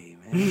 "Hey,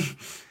 man."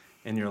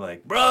 And you're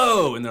like,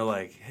 "Bro." And they're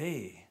like,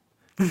 "Hey."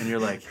 And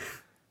you're like,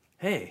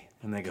 "Hey."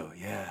 And they go,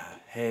 "Yeah,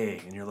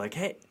 hey." And you're like,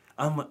 "Hey,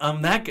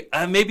 I'm that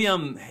guy. Maybe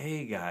I'm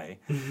hey guy."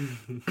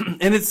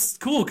 And it's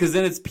cool because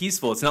then it's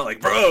peaceful. It's not like,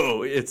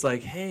 "Bro." It's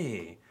like,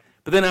 "Hey."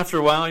 But then after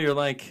a while, you're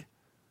like,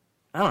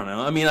 I don't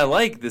know. I mean, I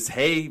like this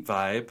hey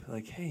vibe.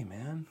 Like, hey,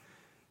 man.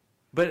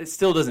 But it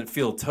still doesn't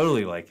feel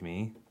totally like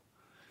me.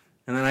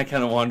 And then I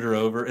kind of wander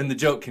over. And the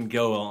joke can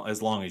go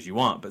as long as you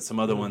want. But some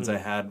other ones I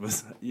had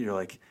was, you're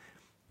like,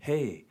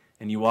 hey.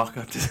 And you walk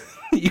up to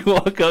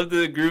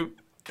the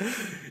group.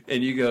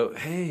 And you go,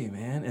 hey,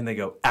 man. And they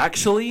go,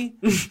 actually?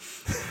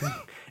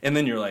 And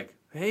then you're like,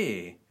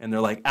 hey. And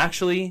they're like,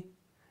 actually?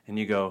 And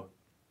you go,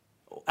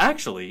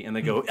 actually, and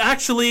they go,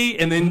 actually,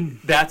 and then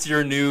that's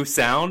your new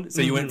sound.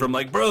 So you went from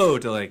like bro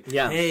to like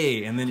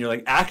hey, and then you're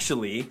like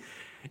actually,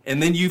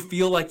 and then you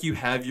feel like you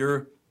have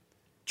your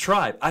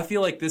tribe. I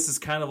feel like this is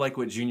kind of like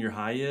what junior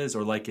high is,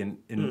 or like in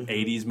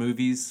 80s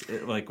movies,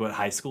 like what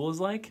high school is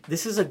like.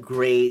 This is a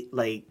great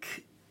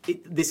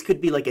this could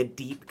be like a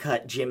deep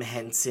cut Jim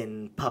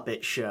Henson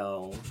puppet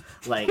show,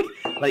 right?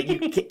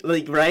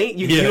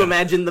 You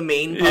imagine the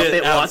main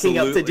puppet walking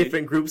up to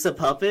different groups of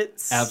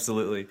puppets.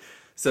 Absolutely.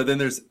 So then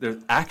there's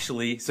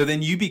actually, so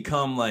then you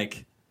become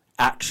like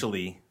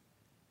actually,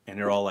 and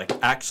you're all like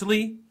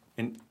actually,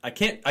 and I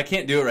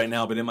can't do it right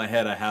now, but in my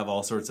head I have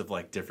all sorts of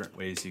like different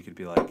ways you could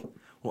be like,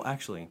 well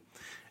actually,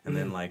 and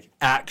then like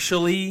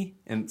actually,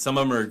 and some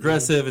of them are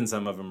aggressive and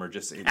some of them are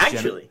just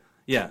actually.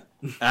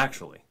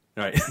 Actually,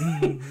 right.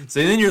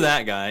 So then you're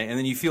that guy, and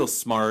then you feel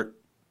smart,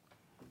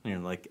 and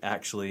you're like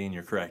actually, and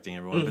you're correcting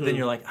everyone, but then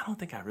you're like, I don't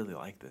think I really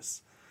like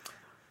this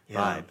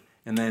vibe.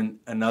 And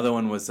then another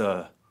one was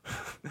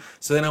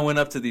so then I went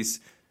up to this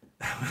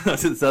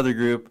other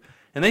group,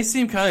 and they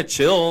seemed kind of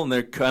chill, and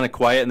they're kind of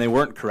quiet, and they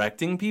weren't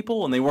correcting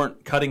people, and they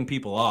weren't cutting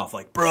people off,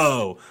 like,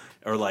 bro,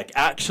 or like,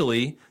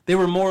 actually. They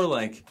were more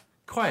like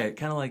quiet,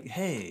 kind of like,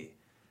 hey,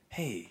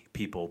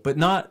 people, but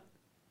not,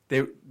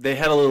 they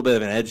had a little bit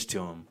of an edge to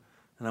them.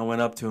 And I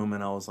went up to them,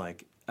 and I was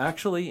like,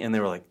 actually, and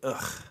they were like,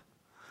 ugh.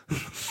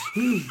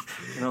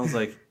 And I was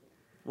like,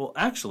 well,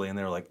 actually, and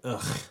they were like,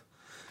 ugh.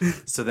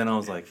 So then I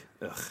was like,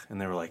 ugh. And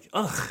they were like,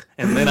 ugh.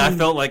 And then I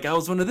felt like I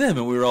was one of them.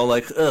 And we were all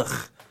like,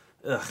 ugh.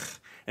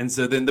 And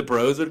so then the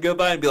bros would go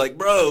by and be like,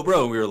 bro.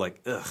 And we were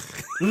like, ugh.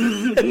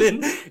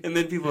 and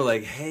then people were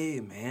like, hey,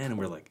 man. And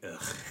we were like,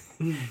 ugh.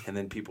 And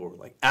then people were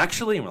like,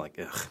 actually. And we're like,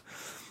 ugh.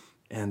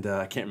 And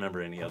I can't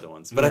remember any other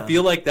ones, but I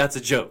feel like that's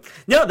a joke.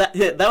 No,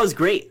 that was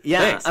great. Yeah,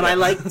 Thanks. and I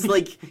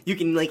liked you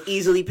can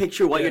easily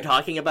picture what you're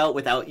talking about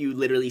without you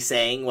literally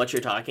saying what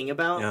you're talking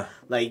about. Yeah.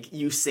 Like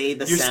you say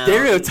the You're sound.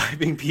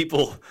 stereotyping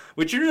people,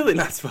 which you're really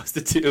not supposed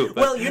to do. But.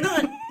 Well, you're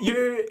not.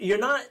 You're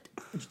not.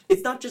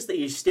 It's not just that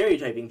you're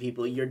stereotyping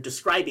people. You're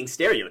describing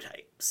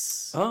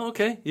stereotypes. Oh,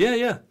 okay.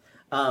 Yeah.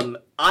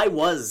 I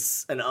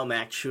was an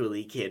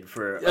actually kid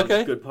for a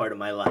good part of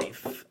my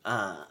life.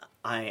 I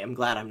am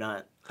glad I'm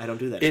not. I don't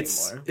do that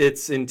anymore.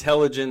 It's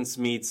intelligence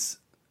meets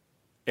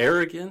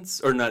arrogance,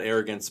 or not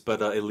arrogance, but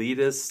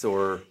elitist,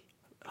 or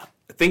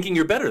thinking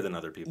you're better than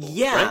other people.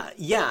 Yeah, right?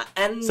 yeah,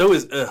 and so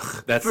is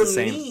that's for the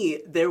same. me.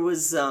 There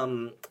was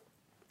a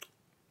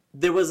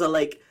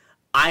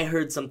I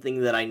heard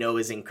something that I know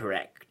is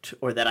incorrect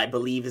or that I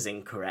believe is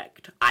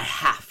incorrect. I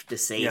have to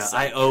say something.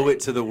 I owe it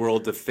to the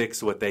world to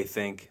fix what they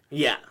think.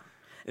 Yeah.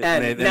 And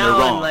And they're now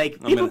wrong. I'm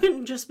like, people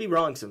can just be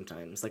wrong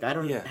sometimes. Like I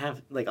don't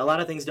have a lot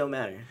of things don't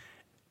matter.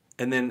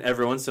 And then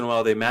every once in a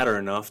while they matter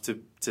enough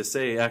to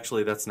say,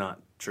 actually, that's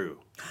not true.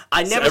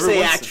 I never every say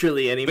once-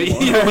 actually anymore.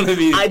 But you don't want to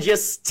be. I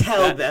just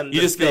tell them You the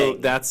just thing. go,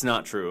 that's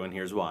not true, and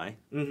here's why.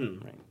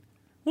 Mm-hmm. Right.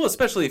 Well,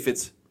 especially if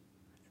it's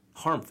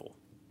harmful,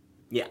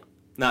 Yeah.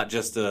 not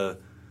just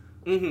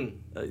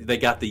they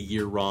got the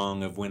year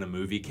wrong of when a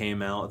movie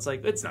came out. It's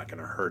like, it's not going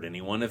to hurt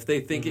anyone if they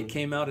think it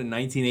came out in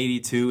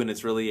 1982 and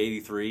it's really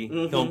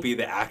 83. Don't be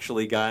the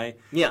actually guy.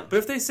 Yeah. But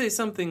if they say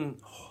something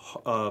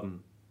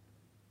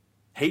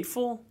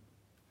hateful,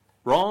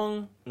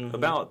 wrong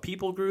about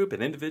people group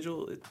and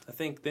individual, I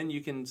think then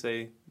you can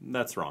say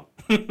that's wrong.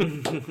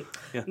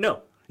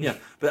 No. Yeah,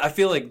 but I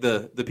feel like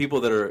the people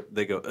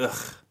they go,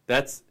 ugh,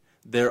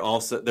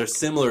 they're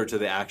similar to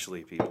the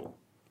actually people.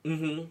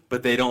 Mm-hmm.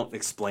 But they don't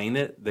explain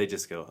it. They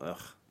just go,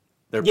 ugh.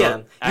 They're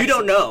Yeah. You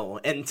don't know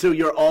until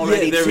you're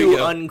already there we too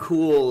go.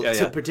 uncool Yeah,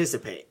 to yeah.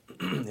 participate.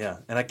 Yeah,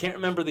 and I can't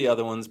remember the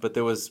other ones, but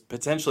there was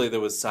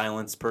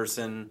silence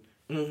person.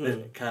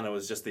 That kind of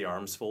was just the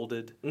arms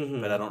folded,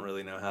 but I don't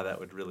really know how that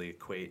would really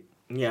equate.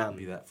 Yeah.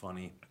 Be that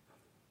funny.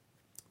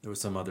 There was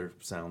some other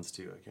sounds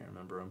too. I can't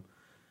remember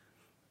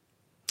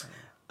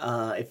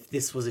them. If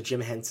this was a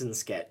Jim Henson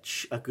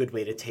sketch, a good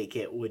way to take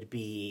it would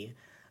be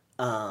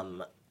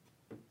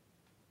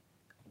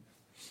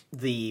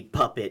the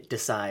puppet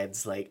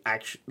decides no,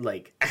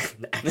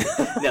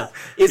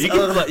 is You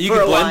can for blend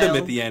a them while.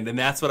 at the end, and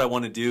that's what I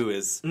want to do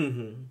is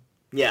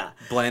Yeah.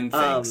 blend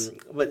things.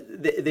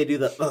 But they do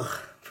the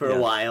ugh for a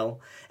while,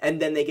 and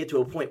then they get to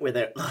a point where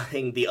they're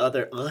ughing the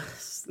other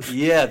ughs.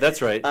 Yeah,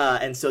 that's right.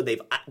 And so they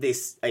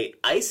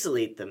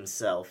isolate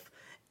themselves,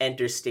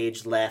 enter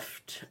stage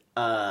left,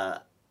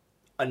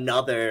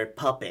 another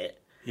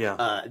puppet.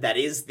 Yeah. That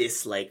is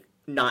this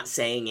not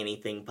saying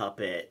anything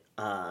puppet,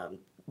 and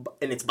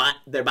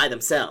they're by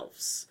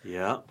themselves.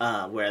 Yeah.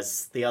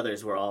 Whereas the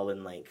others were all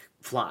in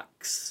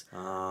flocks,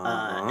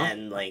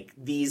 and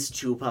these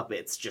two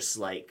puppets just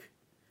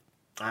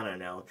I don't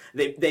know.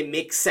 They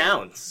make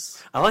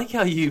sounds. I like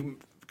how you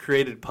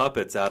created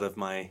puppets out of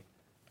my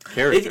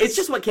characters. It's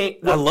just what came.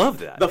 I love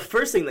that. The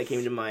first thing that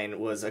came to mind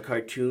was a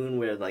cartoon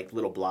where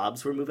little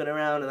blobs were moving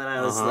around, and then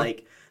I was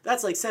like,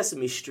 "That's like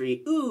Sesame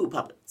Street." Ooh,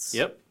 puppets.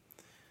 Yep.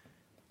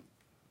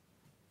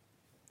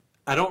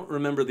 I don't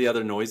remember the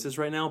other noises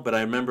right now, but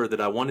I remember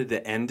that I wanted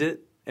to end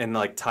it and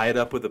tie it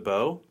up with a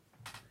bow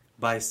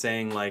by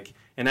saying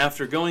and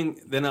after going,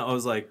 then I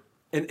was like,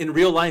 in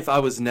real life, I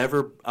was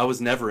never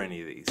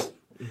any of these,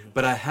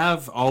 but I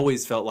have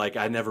always felt like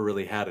I never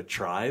really had a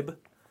tribe,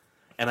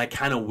 and I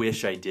kind of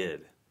wish I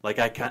did.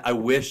 I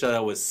wish that I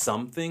was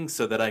something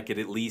so that I could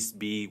at least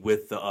be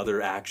with the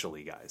other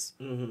actually guys.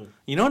 Mm-hmm.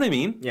 You know what I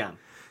mean? Yeah.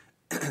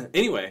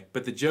 Anyway,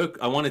 but the joke,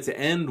 I wanted to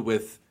end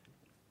with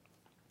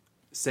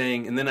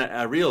saying, and then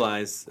I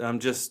realized I'm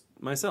just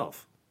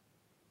myself.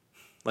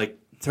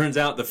 Turns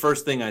out the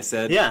first thing I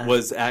said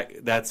was,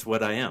 that's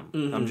what I am.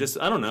 Mm-hmm. I'm just,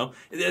 I don't know.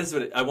 That's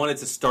what I wanted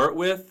to start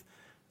with.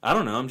 I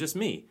don't know, I'm just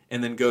me.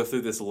 And then go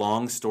through this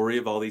long story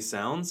of all these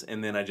sounds,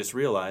 and then I just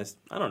realized,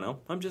 I don't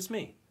know, I'm just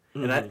me.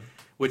 Mm-hmm. And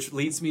which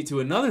leads me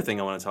to another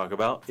thing I want to talk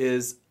about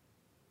is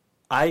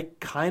I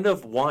kind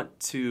of want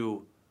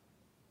to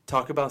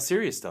talk about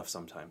serious stuff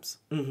sometimes.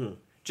 Mm-hmm.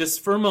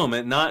 Just for a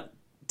moment, not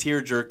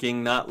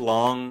tear-jerking, not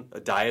long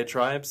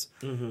diatribes,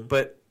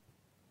 but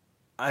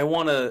I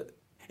want to,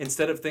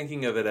 instead of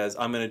thinking of it as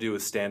I'm going to do a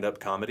stand-up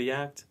comedy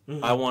act,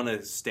 I want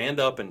to stand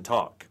up and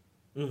talk.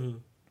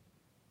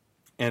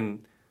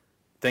 And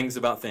things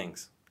about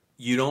things.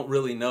 You don't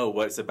really know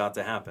what's about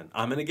to happen.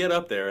 I'm going to get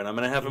up there and I'm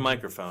going to have a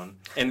microphone.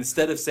 And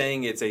instead of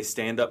saying it's a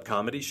stand-up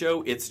comedy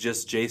show, it's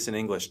just Jason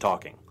English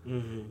talking.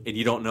 And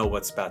you don't know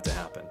what's about to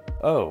happen.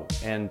 Oh,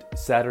 and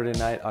Saturday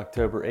night,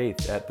 October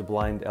 8th at the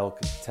Blind Elk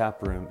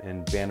Tap Room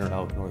in Banner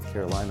Elk, North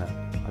Carolina,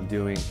 I'm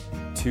doing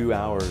 2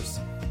 hours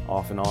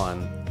off and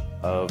on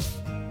of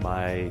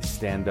my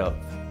stand-up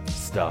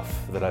stuff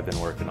that I've been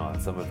working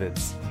on. Some of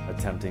it's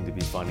attempting to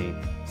be funny.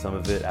 Some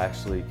of it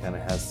actually kind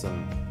of has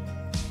some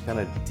kind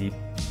of deep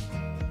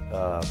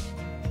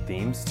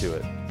themes to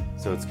it.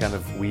 So it's kind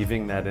of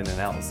weaving that in and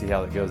out and see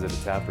how it goes at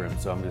a tap room.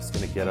 So I'm just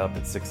going to get up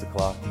at 6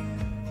 o'clock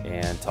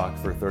and talk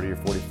for 30 or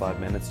 45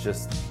 minutes,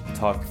 just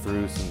talk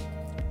through some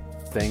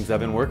things I've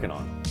been working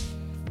on.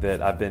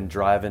 That I've been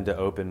driving to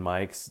open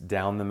mics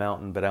down the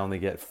mountain, but I only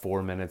get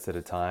 4 minutes at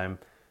a time.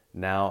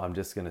 Now I'm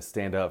just going to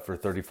stand up for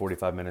 30,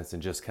 45 minutes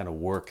and just kind of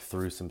work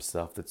through some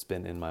stuff that's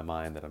been in my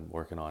mind that I'm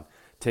working on.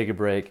 Take a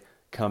break,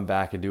 come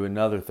back and do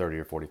another 30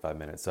 or 45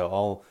 minutes. So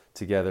all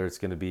together, it's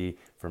going to be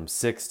from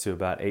 6 to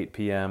about 8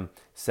 p.m.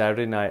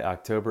 Saturday night,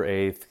 October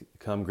 8th.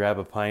 Come grab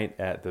a pint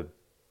at the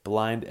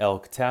Blind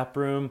Elk Tap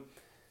Room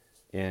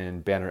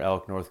in Banner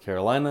Elk, North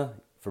Carolina.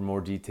 For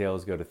more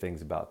details, go to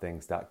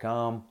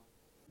thingsaboutthings.com.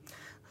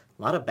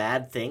 A lot of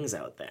bad things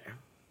out there.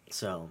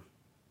 So,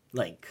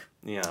 like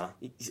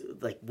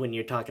when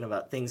you're talking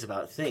about things,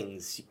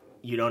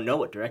 you don't know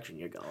what direction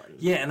you're going.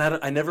 Yeah, and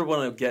I never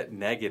want to get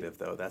negative,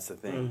 though. That's the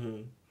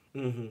thing.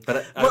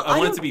 But I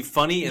want it to be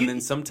funny and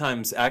then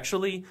sometimes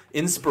actually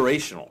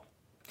inspirational.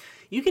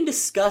 You can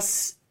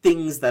discuss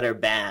things that are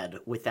bad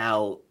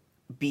without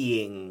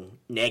being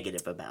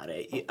negative about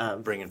it.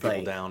 Bringing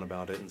people down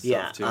about it and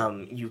stuff,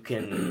 too. You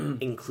can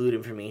include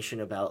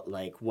information about,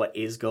 like, what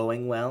is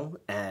going well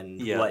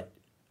and what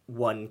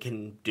one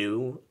can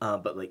do,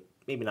 but, like,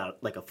 maybe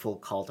not, like, a full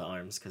call to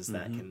arms, because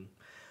that can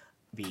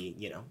be,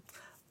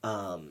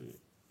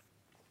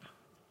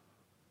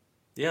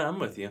 Yeah, I'm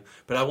with you.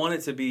 But I want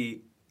it to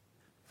be...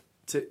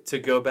 To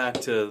go back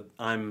to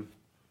I'm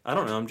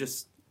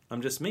just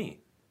me.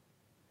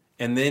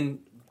 And then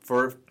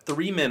for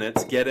 3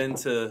 minutes get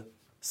into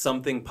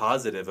something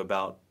positive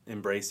about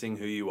embracing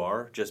who you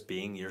are, just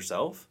being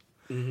yourself.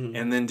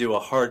 And then do a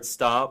hard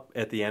stop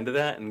at the end of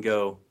that and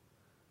go,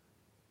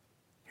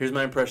 here's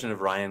my impression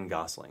of Ryan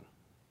Gosling.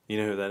 You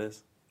know who that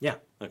is? Yeah.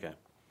 Okay.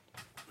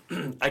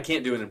 I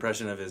can't do an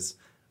impression of his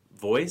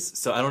voice,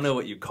 so I don't know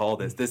what you call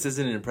this. This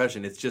isn't an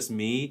impression, it's just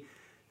me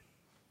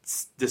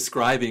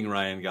describing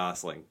Ryan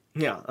Gosling.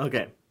 Yeah,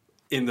 okay.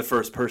 In the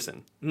first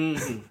person.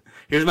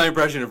 Here's my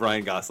impression of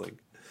Ryan Gosling.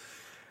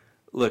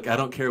 Look, I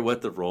don't care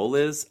what the role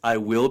is. I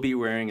will be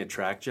wearing a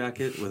track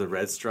jacket with a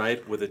red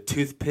stripe with a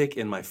toothpick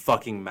in my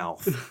fucking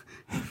mouth.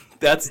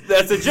 That's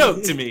a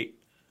joke to me.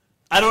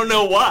 I don't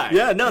know why.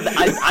 Yeah, no,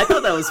 I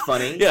thought that was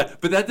funny. Yeah,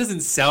 but that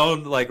doesn't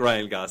sound like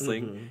Ryan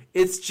Gosling.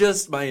 It's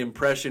just my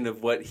impression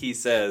of what he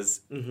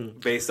says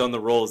based on the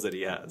roles that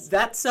he has.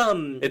 That's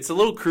It's a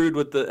little crude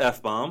with the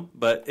F-bomb,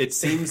 but it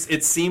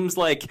seems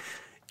like,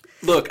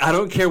 look, I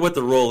don't care what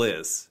the role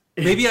is.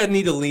 Maybe I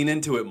need to lean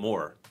into it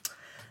more.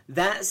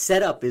 That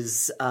setup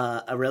is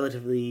a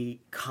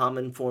relatively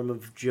common form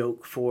of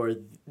joke for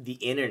the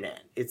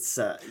internet. It's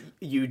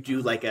you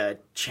do like a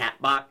chat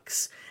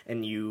box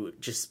and you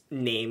just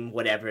name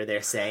whatever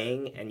they're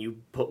saying and you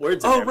put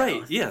words in their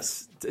mouth.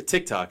 Yes.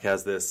 TikTok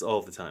has this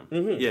all the time.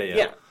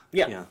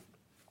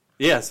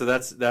 Yeah, so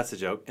that's a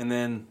joke. And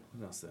then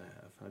what else did I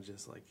have?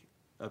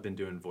 I've been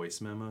doing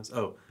voice memos.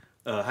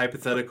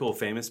 Hypothetical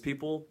famous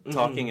people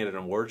talking at an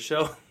award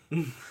show.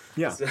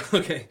 Yeah.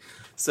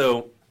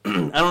 So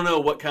I don't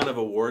know what kind of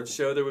awards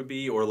show there would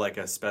be or like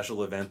a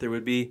special event there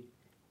would be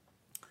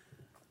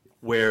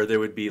where there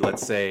would be,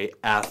 let's say,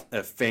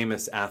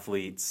 famous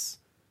athletes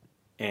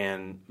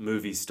and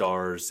movie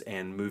stars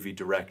and movie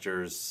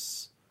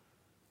directors.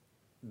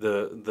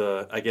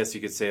 I guess you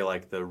could say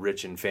like the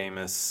rich and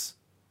famous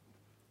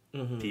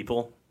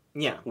people.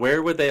 Yeah.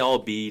 Where would they all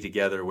be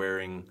together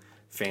wearing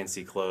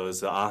fancy clothes,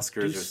 the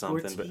Oscars Do or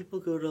something? sports people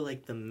go to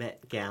like the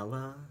Met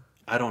Gala?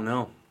 I don't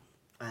know.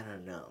 I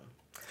don't know.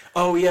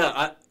 Oh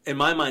yeah, in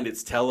my mind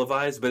it's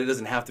televised, but it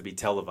doesn't have to be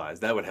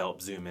televised. That would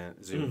help zoom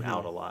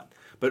out a lot.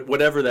 But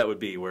whatever that would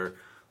be, where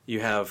you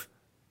have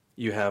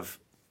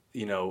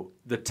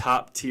the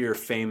top tier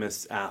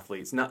famous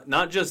athletes,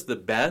 not just the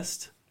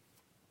best,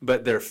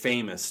 but they're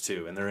famous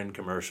too, and they're in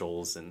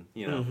commercials, and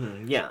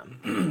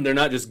they're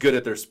not just good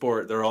at their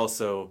sport; they're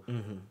also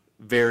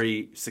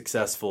very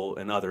successful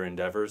in other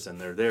endeavors,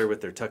 and they're there with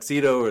their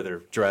tuxedo or their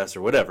dress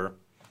or whatever.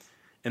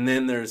 And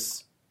then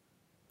there's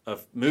a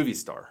movie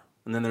star.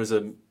 And then there's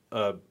a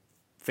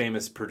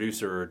famous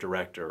producer or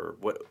director or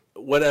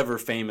whatever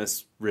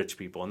famous rich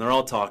people. And they're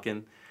all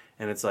talking.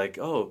 And it's like,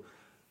 and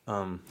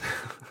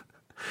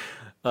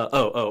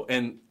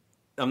I'm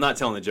not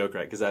telling the joke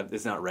right because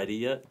it's not ready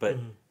yet. But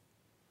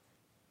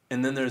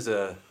and then there's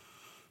hold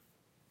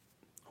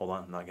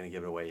on, I'm not going to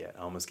give it away yet.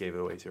 I almost gave it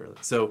away too early.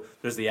 So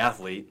there's the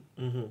athlete.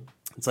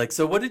 It's like,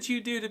 so what did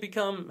you do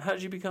how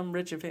did you become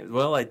rich and famous?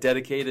 Well, I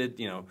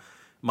dedicated,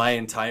 my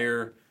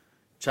entire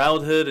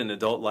childhood and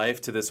adult life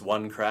to this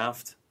one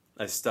craft.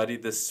 I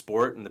studied this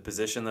sport and the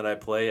position that I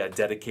play. I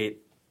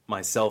dedicate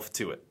myself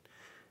to it.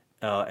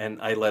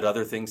 And I let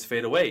other things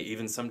fade away,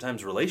 even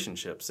sometimes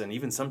relationships and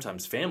even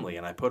sometimes family.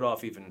 And I put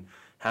off even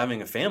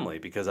having a family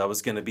because I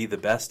was going to be the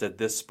best at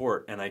this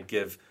sport. And I'd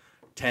give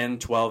 10,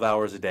 12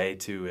 hours a day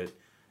to it.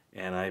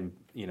 And I,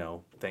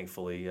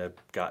 thankfully I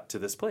got to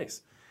this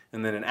place.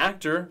 And then an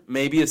actor,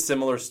 maybe a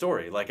similar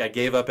story. Like I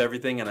gave up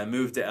everything and I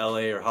moved to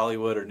LA or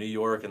Hollywood or New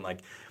York and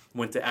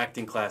went to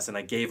acting class and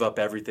I gave up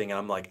everything and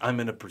I'm like, I'm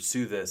going to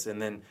pursue this.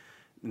 And then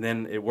And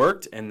then it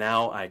worked, and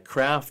now I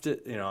craft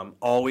it. You know, I'm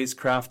always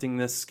crafting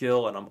this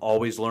skill, and I'm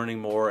always learning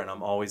more, and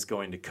I'm always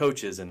going to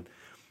coaches, and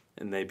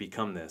they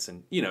become this.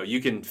 And, you know, you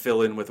can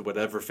fill in with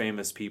whatever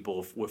famous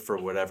people for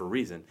whatever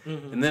reason.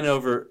 Mm-hmm. And then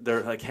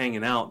they're like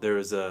hanging out,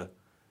 there's a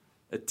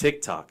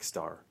TikTok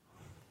star.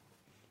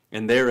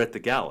 And they're at the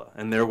gala,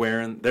 and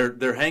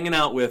they're hanging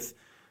out with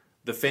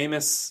the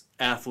famous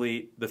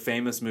athlete, the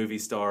famous movie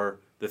star,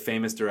 the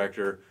famous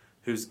director,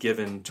 who's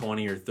given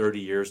 20 or 30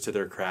 years to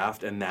their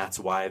craft, and that's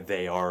why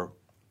they are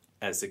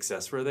as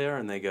successful as they are.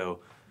 And they go,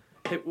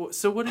 "Hey,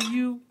 so what do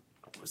you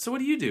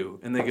do?"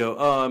 And they go,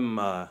 "Oh, I'm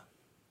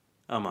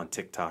on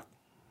TikTok."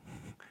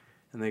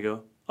 And they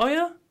go, "Oh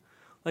yeah,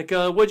 like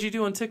what'd you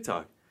do on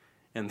TikTok?"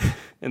 And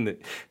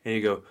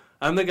you go,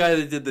 "I'm the guy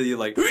that did the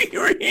like," and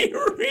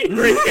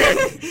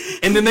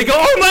then they go,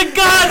 "Oh my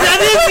God,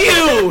 that is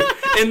you!"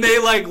 And they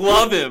like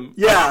love him.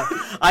 Yeah,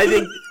 I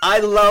think I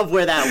love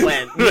where that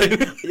went.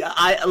 Right.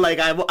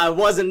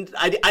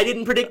 I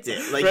didn't predict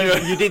it. Like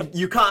Right.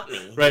 you caught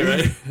me.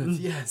 Right.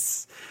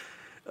 Yes.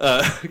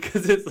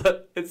 Because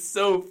it's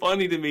so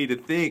funny to me to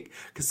think,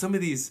 because some of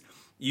these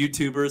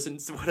YouTubers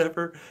and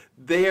whatever,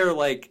 they are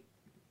like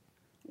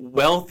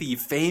wealthy,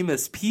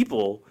 famous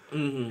people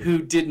who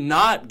did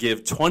not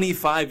give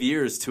 25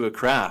 years to a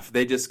craft.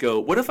 They just go,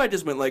 what if I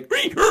just went like,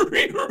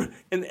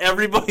 and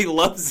everybody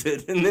loves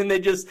it. And then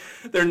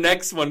their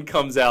next one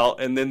comes out,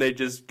 and then they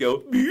just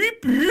go,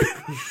 and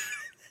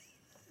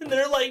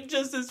they're like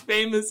just as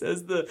famous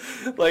as the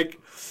like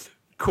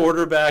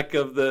quarterback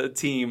of the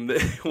team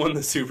that won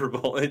the Super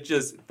Bowl. It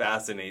just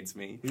fascinates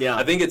me. Yeah.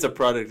 I think it's a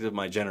product of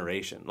my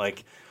generation.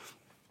 Like,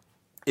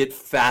 it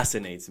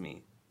fascinates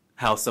me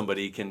how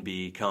somebody can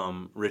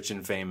become rich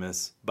and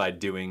famous by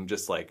doing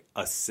just like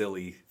a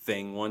silly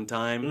thing one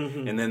time,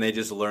 and then they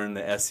just learn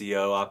the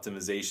SEO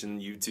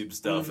optimization, YouTube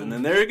stuff, and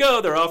then there you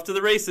go, they're off to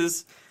the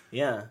races.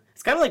 Yeah,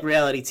 it's kind of like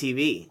reality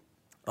TV.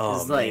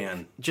 Oh, It's like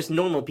man. just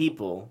normal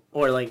people,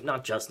 or like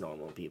not just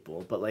normal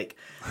people, but like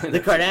the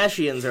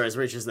Kardashians are as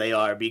rich as they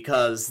are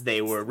because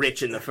they were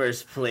rich in the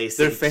first place.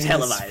 They're and famous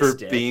televised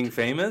for it. being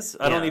famous?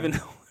 I don't Yeah. even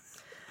know.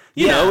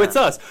 You know, Yeah. it's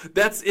us.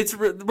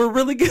 We're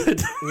really good.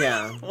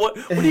 Yeah. What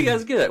are you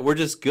guys good at? We're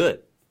just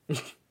good.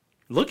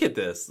 Look at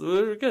this.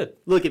 We're good.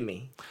 Look at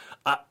me.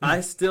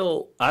 I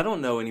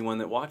don't know anyone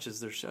that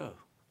watches their show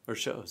or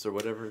shows or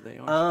whatever they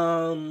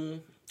are.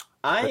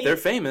 But they're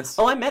famous.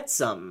 I met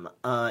some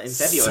in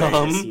February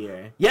Some? this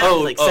year.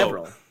 Yeah,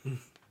 several.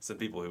 Some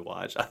people who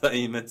watch. I thought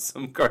you meant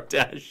some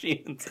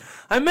Kardashians.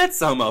 I met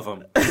some of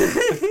them.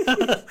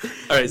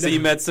 All right, so you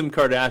met some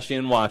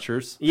Kardashian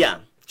watchers. Yeah,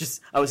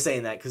 just I was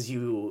saying that because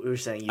you were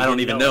saying I don't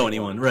even know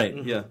anyone. Right?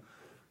 Yeah.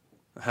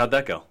 How'd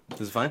that go?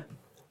 Was it fine?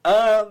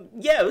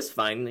 Yeah, it was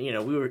fine. You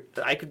know,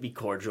 I could be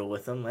cordial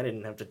with them. I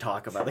didn't have to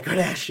talk about the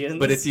Kardashians.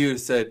 But if you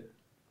said,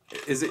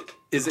 is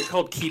it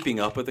called Keeping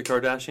Up with the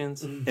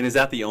Kardashians? And is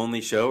that the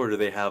only show, or do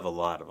they have a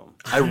lot of them?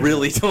 I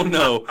really don't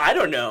know. I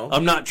don't know.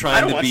 I'm not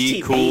trying to watch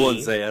be TV. cool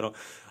and say I don't.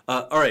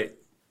 All right.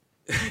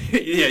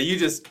 Yeah, you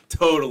just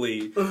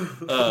totally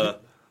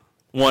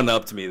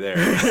one-upped me there.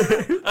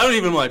 I don't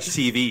even watch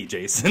TV,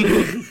 Jason.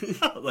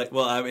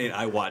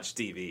 I watch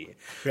TV,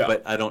 Yeah.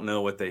 but I don't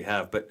know what they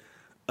have. But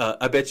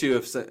I bet you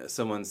if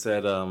someone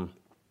said,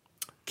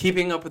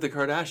 Keeping Up with the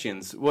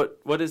Kardashians,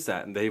 what is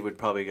that? And they would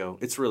probably go,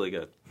 it's really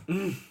good.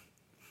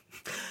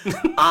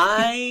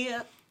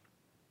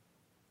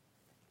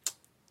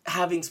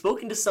 Having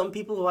spoken to some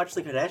people who watch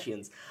the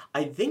Kardashians,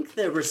 I think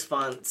their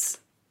response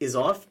is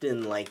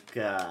often like,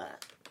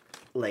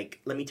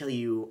 let me tell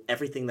you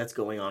everything that's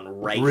going on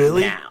right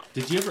Really? now.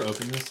 Did you ever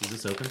open this?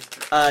 Is this open?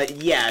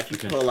 Yeah, if you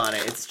Okay. pull on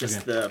it, it's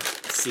just Okay. the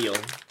seal.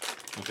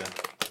 Okay.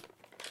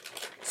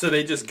 So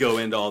they just go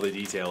into all the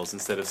details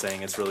instead of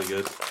saying it's really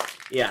good.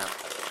 Yeah.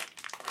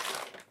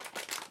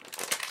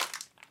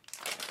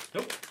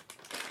 Nope.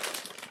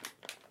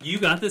 You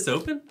got this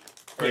open?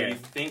 Or Yeah. you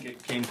think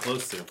it came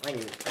close to.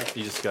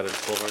 You just got it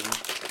full hard.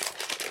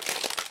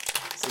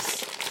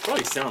 This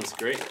probably sounds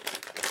great.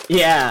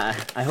 Yeah,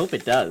 I hope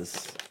it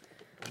does.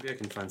 Maybe I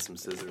can find some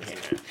scissors.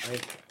 I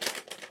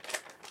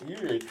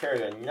usually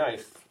carry a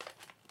knife.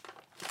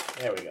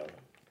 There we go.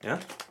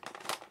 Yeah?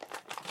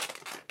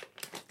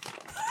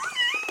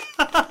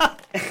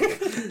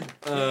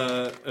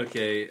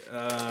 Okay.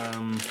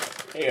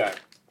 Here you are.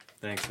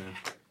 Thanks,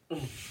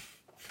 man.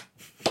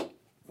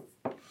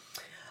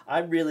 I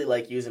really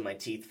like using my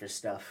teeth for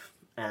stuff,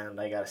 and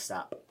I gotta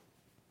stop.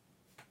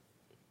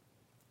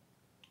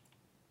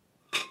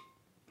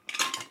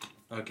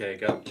 Okay,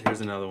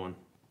 here's another one.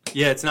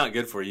 Yeah, it's not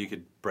good for you. You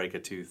could break a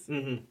tooth.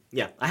 Mm-hmm.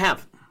 Yeah, I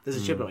have.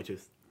 There's a chip in my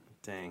tooth.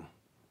 Dang.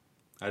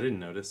 I didn't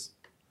notice.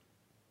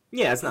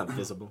 Yeah, it's not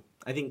visible.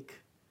 I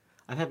think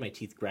I've had my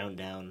teeth ground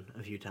down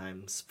a few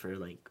times for,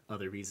 like,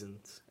 other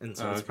reasons, and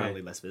so it's okay.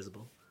 probably less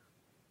visible.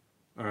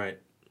 All right.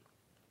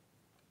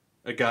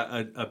 I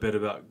got a bit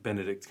about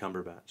Benedict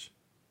Cumberbatch.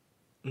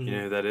 You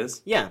know who that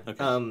is? Yeah,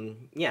 Okay.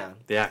 yeah.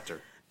 The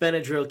actor.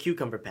 Benadryl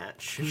cucumber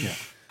patch. Yeah.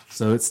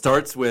 So it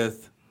starts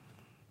with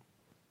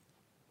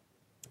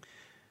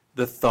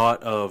the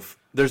thought of,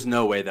 there's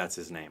no way that's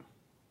his name.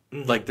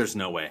 Like, there's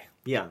no way,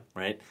 Yeah.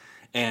 right?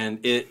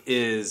 And it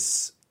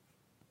is.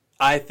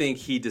 I think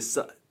he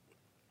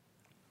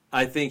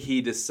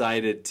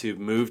decided to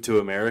move to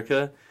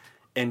America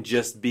and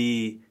just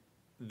be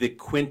the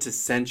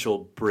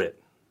quintessential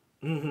Brit.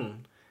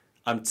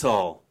 I'm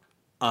tall,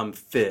 I'm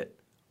fit,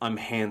 I'm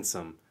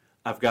handsome,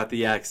 I've got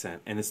the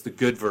accent, and it's the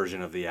good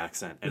version of the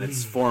accent, and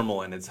it's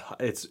formal, and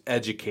it's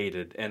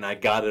educated, and I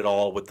got it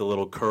all with the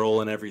little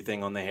curl and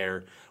everything on the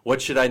hair.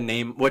 What should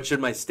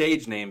my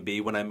stage name be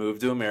when I move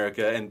to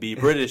America and be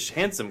British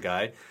handsome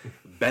guy?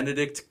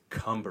 Benedict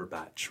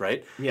Cumberbatch,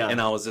 right? Yeah.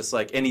 And I was just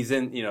like, and he's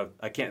in,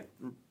 I can't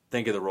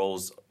think of the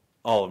roles,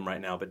 all of them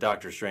right now, but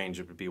Doctor Strange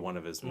would be one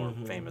of his more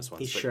famous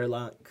ones. He's But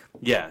Sherlock.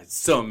 yeah,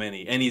 so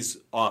many. And he's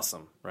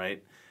awesome,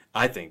 right?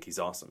 I think he's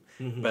awesome.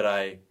 But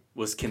I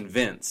was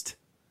convinced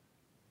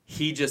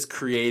he just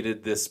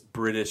created this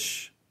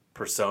British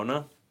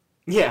persona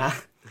Yeah.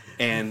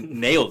 and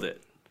nailed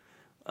it.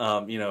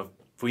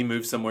 If we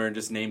moved somewhere and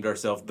just named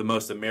ourselves the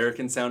most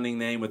American sounding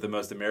name with the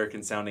most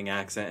American sounding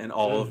accent and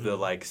all of the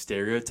like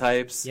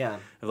stereotypes. Yeah.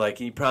 Like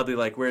he probably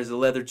like wears a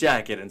leather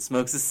jacket and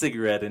smokes a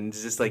cigarette and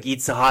just like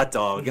eats a hot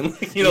dog and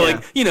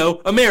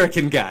like,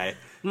 American guy.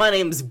 My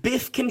name's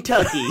Biff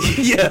Kentucky.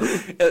 Yeah.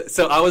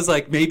 So I was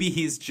like, maybe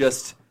he's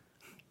just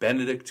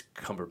Benedict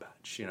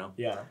Cumberbatch,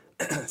 Yeah.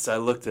 So I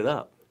looked it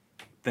up,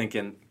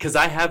 thinking, because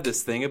I have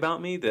this thing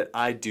about me that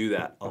I do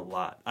that a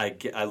lot.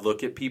 I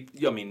look at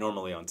people, I mean,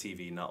 normally on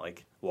TV, not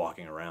like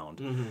walking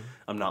around.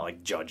 I'm not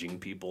like judging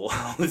people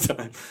all the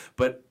time.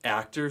 But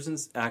actors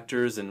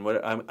and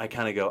what I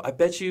kind of go, I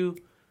bet you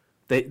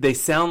they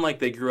sound like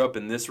they grew up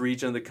in this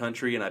region of the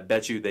country, and I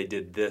bet you they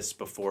did this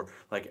before.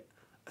 Like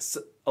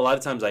a lot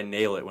of times I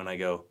nail it when I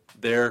go,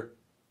 they're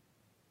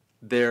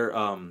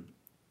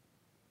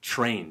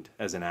trained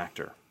as an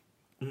actor,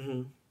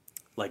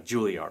 like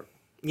Juilliard.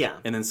 Yeah.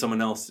 And then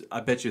someone else,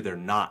 I bet you they're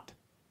not.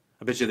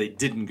 I bet you they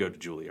didn't go to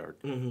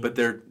Juilliard, but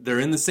they're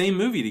in the same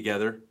movie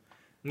together,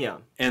 Yeah.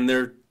 and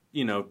they're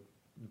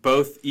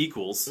both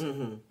equals.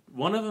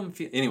 One of them,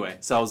 anyway.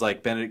 So I was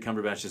like, Benedict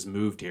Cumberbatch just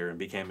moved here and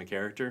became a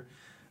character.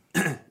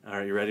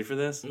 Are you ready for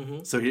this?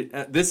 So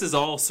this is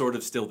all sort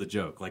of still the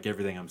joke, like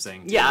everything I'm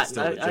saying. Yeah, is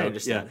still the joke. I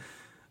understand.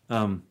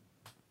 Yeah.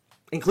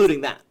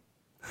 Including that.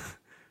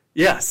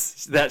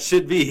 Yes, that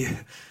should be.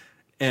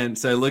 And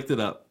so I looked it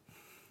up.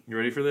 You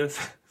ready for this?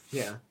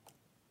 Yeah.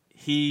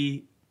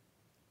 He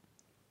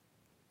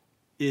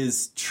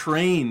is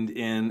trained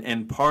in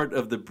and part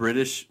of the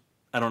British,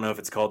 I don't know if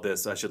it's called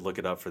this, I should look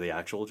it up for the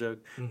actual joke,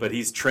 but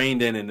he's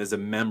trained in and is a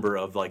member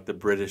of like the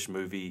British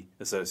Movie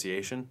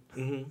Association.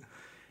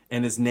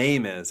 And his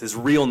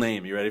real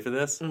name, you ready for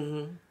this?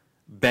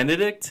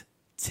 Benedict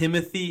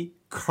Timothy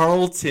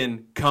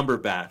Carlton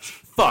Cumberbatch.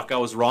 Fuck, I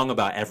was wrong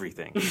about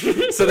everything.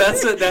 So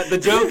the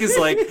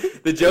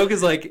joke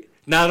is like,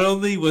 not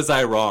only was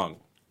I wrong,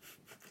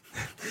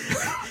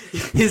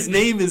 his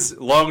name is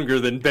longer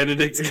than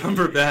Benedict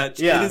Cumberbatch.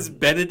 Yeah. It is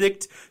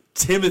Benedict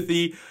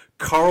Timothy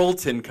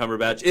Carlton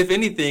Cumberbatch. If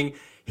anything,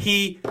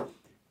 he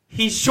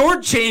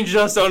shortchanged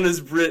us on his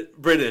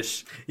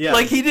British. Yeah.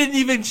 Like, he didn't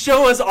even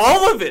show us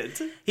all of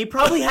it. He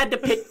probably had to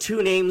pick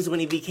two names when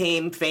he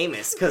became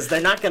famous, because they're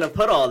not going to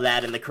put all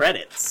that in the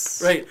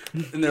credits. Right.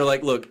 And they're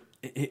like, look,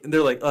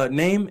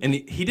 name? And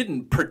he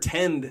didn't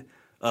pretend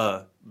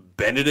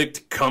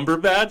Benedict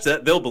Cumberbatch.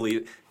 That they'll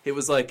believe. It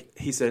was like,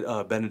 he said,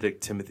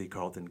 Benedict Timothy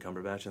Carlton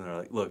Cumberbatch. And they're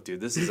like, look, dude,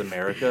 this is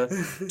America.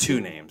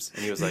 2 names.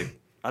 And he was like,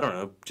 I don't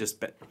know,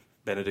 just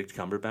Benedict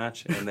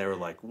Cumberbatch. And they were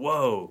like,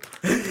 whoa.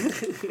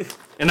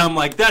 And I'm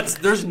like,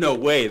 there's no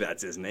way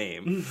that's his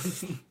name.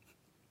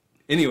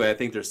 Anyway, I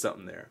think there's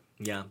something there.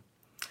 Yeah.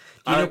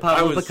 Do you know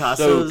Pablo I was Picasso's?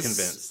 so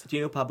convinced. Do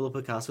you know Pablo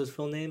Picasso's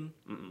full name?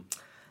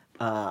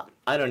 I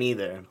don't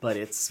either, but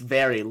it's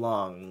very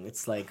long.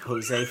 It's like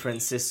Jose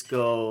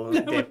Francisco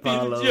de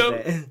Paulo.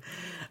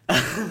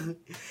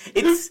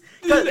 It's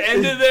Just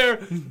ended there.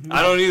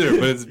 I don't either,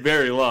 but it's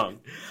very long.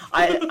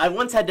 I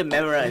once had to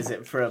memorize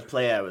it for a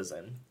play I was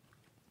in.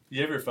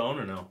 You have your phone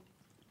or no?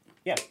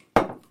 Yeah.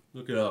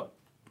 Look it up.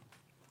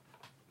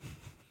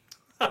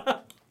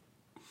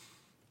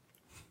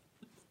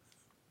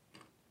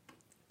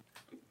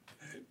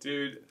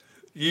 Dude,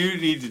 you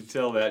need to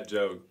tell that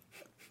joke.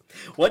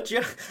 What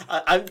joke?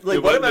 What have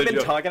wasn't I a been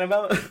joke. talking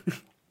about?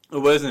 It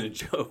wasn't a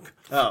joke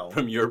Oh.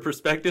 from your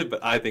perspective,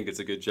 but I think it's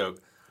a good joke.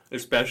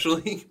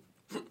 Especially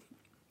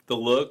the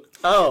look,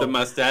 Oh. the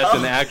mustache,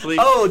 and the actually.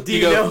 Oh, do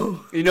you go,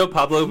 know? You know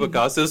Pablo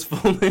Picasso's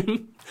full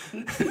name?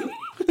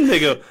 They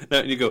go, no,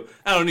 and you go,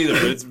 I don't either,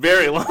 but it's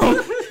very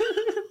long.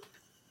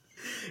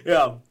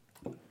 Yeah.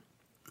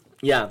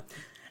 Yeah.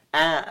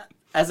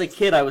 As a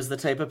kid, I was the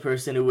type of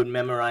person who would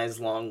memorize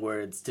long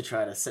words to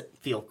try to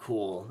feel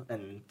cool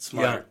and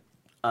smart.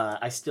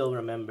 I still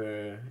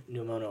remember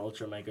pneumonia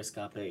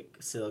ultramicroscopic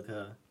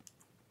silica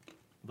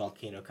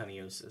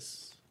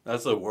volcanoconiosis.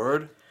 That's a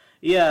word?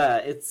 Yeah,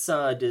 it's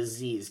a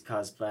disease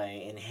caused by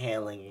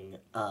inhaling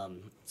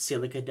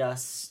silica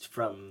dust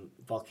from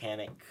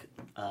volcanic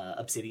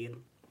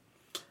obsidian.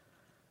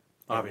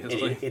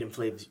 Obviously. It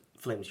inflames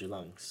your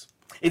lungs.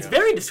 It's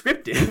very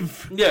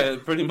descriptive. Yeah,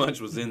 it pretty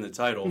much was in the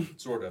title,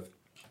 sort of.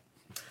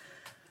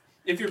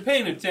 If you're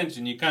paying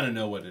attention, you kind of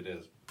know what it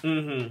is.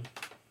 Mm-hmm.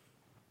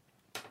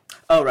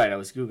 Oh, right. I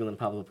was Googling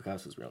Pablo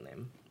Picasso's real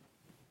name.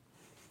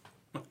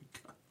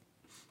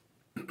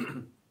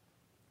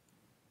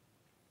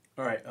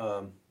 All right.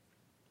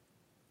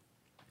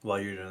 While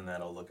you're doing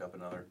that, I'll look up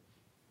another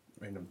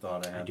random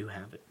thought I I had. do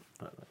have it.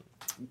 But,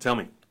 Tell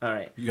me. all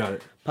right. You got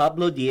it.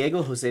 Pablo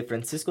Diego José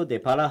Francisco de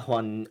Paula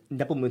Juan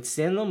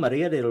Nepomuceno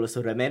María de los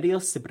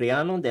Remedios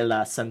Cipriano de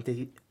la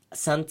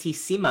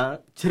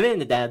Santísima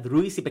Trinidad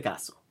Ruiz y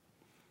Picasso.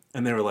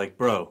 And they were like,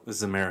 bro, this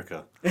is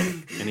America.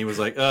 And he was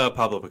like,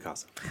 Pablo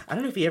Picasso. I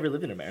don't know if he ever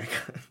lived in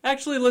America.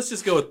 Actually, let's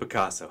just go with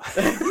Picasso.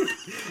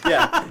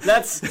 Yeah,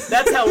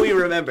 that's how we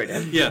remembered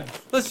him. Yeah,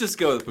 let's just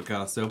go with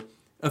Picasso.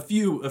 A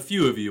few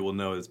of you will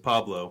know it's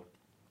Pablo.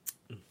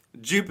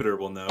 Jupiter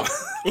will know.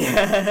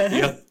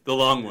 Yeah, the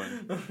long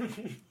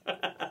one.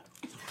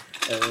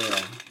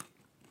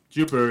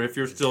 Jupiter, if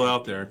you're still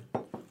out there,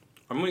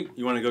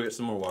 you want to go get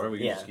some more water? We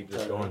can just keep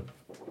this going.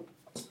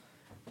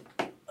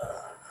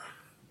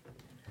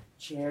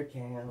 Chair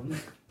cam.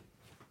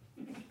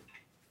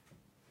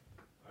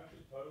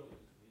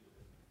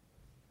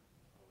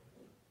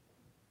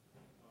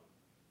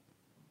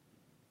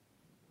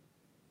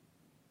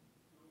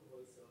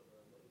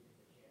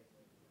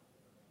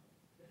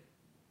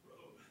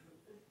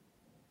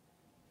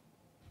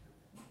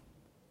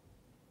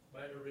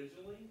 But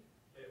originally,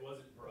 it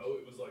wasn't bro,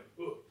 it was like,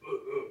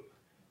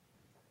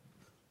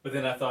 But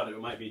then I thought it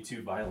might be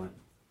too violent.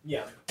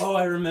 Yeah. Oh,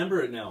 I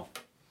remember it now.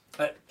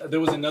 There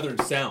was another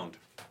sound.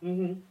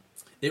 Mm-hmm.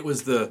 It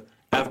was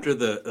after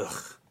the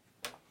ugh.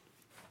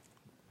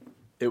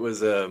 It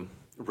was a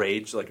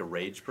rage, like a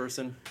rage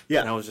person. Yeah.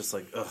 And I was just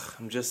like, ugh,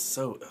 I'm just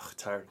so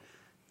tired.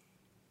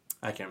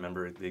 I can't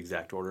remember the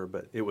exact order,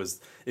 but it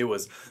was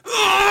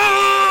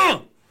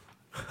 "Ah!"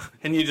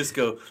 And you just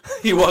go,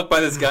 you walk by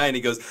this guy and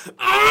he goes,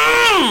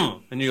 "Ah!"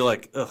 And you're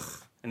like,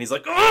 ugh. And he's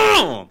like,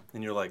 "Ah!"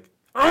 And you're like,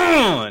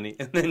 "Ah!" And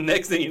then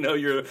next thing you know,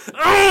 you're a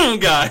 "Ah!"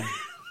 guy.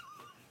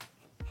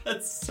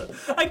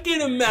 I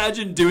can't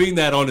imagine doing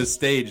that on a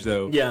stage,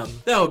 though. Yeah.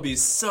 That would be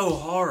so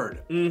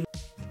hard.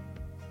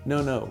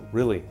 No,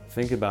 really,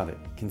 think about it.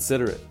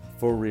 Consider it,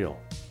 for real.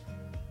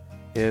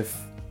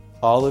 If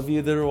all of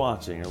you that are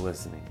watching or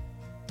listening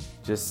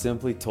just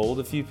simply told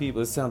a few people,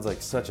 this sounds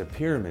like such a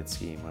pyramid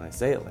scheme when I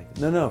say it like,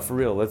 no, for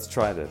real, let's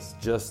try this.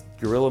 Just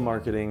guerrilla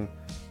marketing,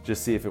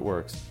 just see if it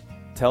works.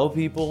 Tell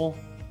people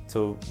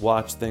to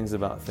watch things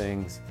about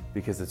things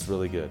because it's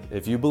really good.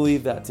 If you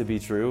believe that to be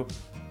true,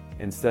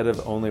 instead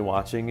of only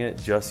watching it,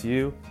 just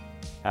you,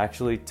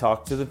 actually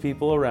talk to the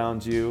people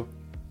around you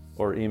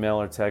or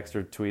email or text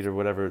or tweet or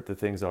whatever the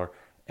things are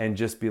and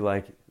just be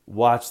like,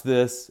 watch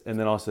this. And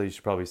then also you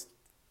should probably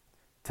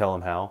tell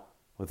them how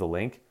with a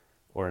link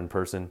or in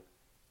person,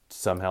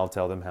 somehow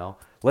tell them how.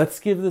 Let's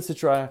give this a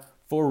try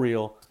for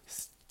real.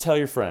 Tell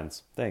your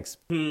friends. Thanks.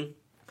 You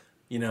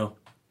know,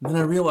 then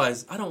I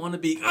realized I don't want to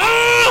be,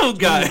 oh,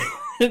 guy.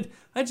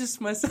 I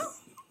just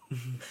myself.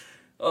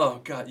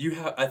 Oh, God.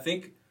 I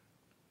think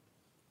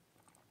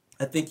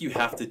you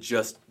have to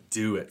just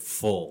do it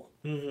full.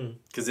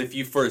 Because if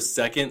you for a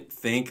second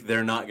think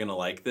they're not going to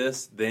like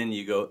this, then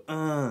you go,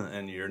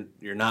 and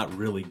you're not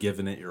really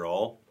giving it your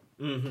all.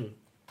 Mm-hmm.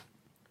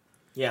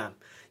 Yeah.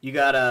 You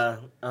gotta,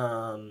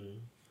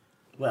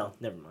 well,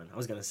 never mind. I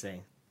was gonna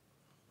say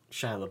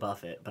Shia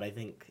LaBeouf it, but I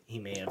think he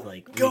may have,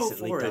 like,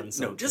 recently done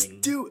something. No,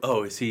 just do.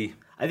 Oh, is he?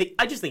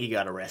 I just think he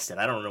got arrested.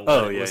 I don't know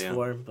what it was yeah.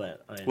 for,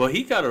 but... Well,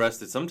 he got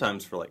arrested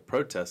sometimes for, like,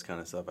 protest kind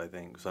of stuff, I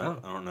think.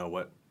 So I don't know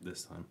what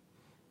this time.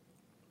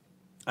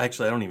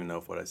 Actually, I don't even know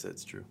if what I said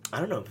is true. I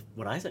don't know if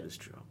what I said is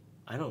true.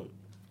 I don't,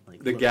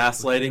 like... The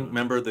gaslighting,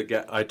 remember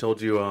I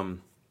told you,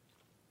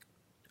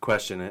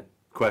 question it.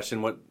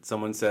 Question what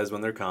someone says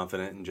when they're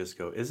confident and just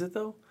go, is it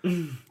though?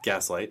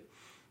 Gaslight.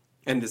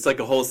 And it's like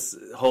a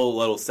whole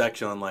little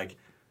section on, like,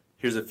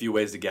 here's a few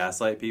ways to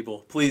gaslight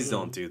people. Please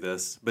don't do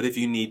this. But if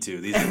you need to,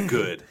 these are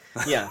good.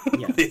 Yeah.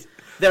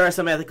 There are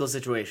some ethical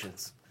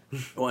situations.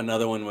 Well,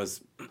 another one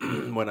was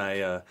when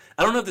I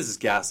don't know if this is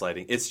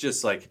gaslighting. It's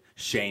just like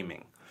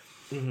shaming.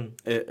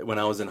 When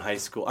I was in high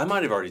school, I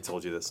might have already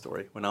told you this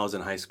story. When I was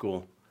in high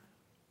school,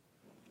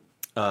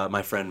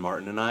 my friend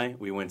Martin and I,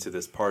 we went to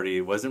this party.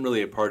 It wasn't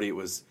really a party. It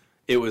was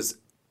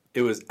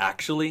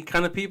actually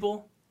kind of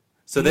people.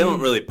 So they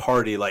don't really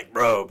party like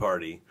bro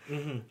party.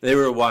 They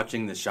were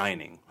watching The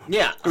Shining.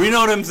 Yeah. You know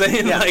what I'm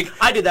saying? Yeah. Like,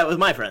 I did that with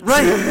my friends.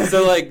 right.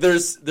 So like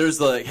there's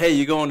like, hey,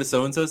 you going to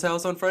so and so's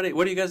house on Friday?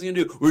 What are you guys gonna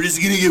do? We're just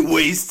gonna get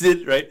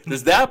wasted, right?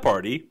 There's that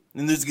party,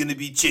 and there's gonna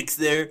be chicks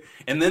there,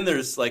 and then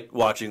there's like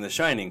watching The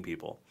Shining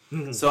people.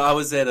 So I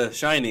was at a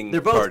Shining. They're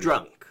both party.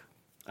 drunk.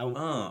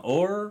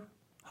 Or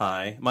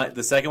high.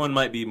 The second one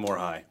might be more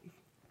high.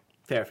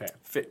 Fair.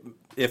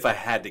 If I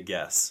had to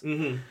guess.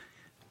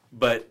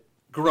 But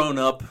grown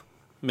up,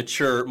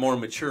 more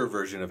mature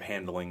version of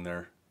handling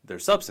their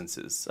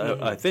substances,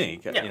 I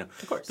think. Yeah,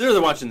 of course.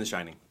 They're watching The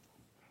Shining.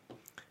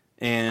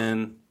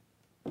 And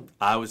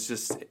I was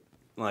just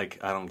like,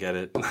 I don't get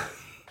it.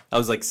 I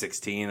was like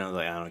 16. I was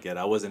like, I don't get it.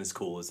 I wasn't as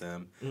cool as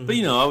them. But,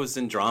 you know, I was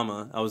in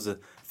drama.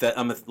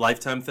 I'm a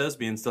lifetime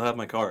thespian, still have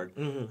my card.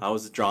 I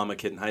was a drama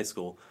kid in high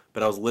school,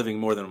 but I was living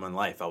more than one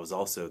life. I was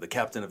also the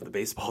captain of the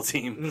baseball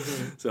team.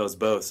 So I was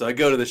both. So I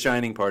go to the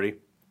Shining party,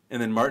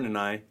 and then Martin and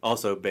I,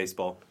 also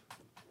baseball,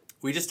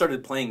 we just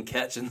started playing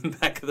catch in the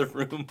back of the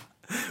room.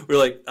 We're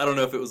like, I don't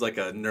know if it was like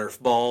a Nerf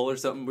ball or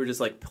something. We're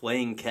just like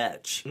playing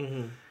catch.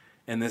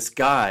 And this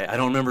guy, I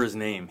don't remember his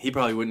name. He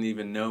probably wouldn't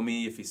even know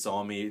me if he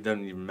saw me. He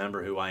doesn't even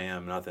remember who I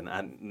am. Nothing.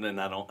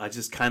 I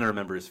just kind of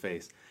remember his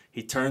face.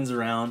 He turns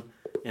around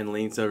and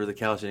leans over the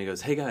couch and he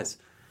goes, "Hey guys,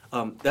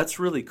 that's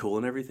really cool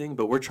and everything,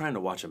 but we're trying to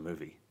watch a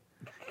movie."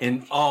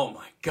 And oh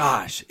my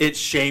gosh, it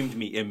shamed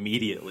me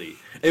immediately.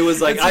 It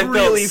was like It's I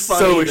really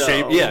felt funny, so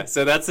ashamed. though. Yeah,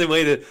 so that's the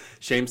way to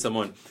shame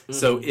someone.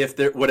 So if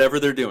they're whatever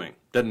they're doing,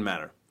 doesn't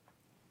matter.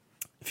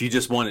 If you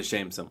just want to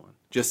shame someone,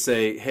 just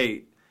say,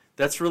 "Hey,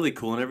 that's really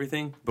cool and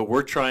everything, but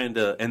we're trying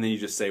to," and then you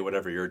just say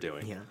whatever you're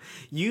doing. Yeah.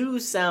 You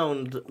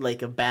sound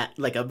like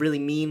a really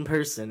mean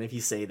person if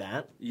you say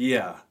that.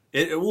 Yeah,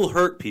 it will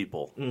hurt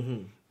people.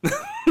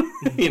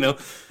 You know,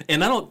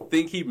 and I don't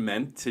think he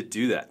meant to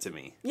do that to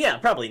me, Yeah,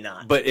 probably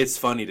not. but it's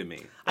funny to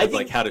me. I Like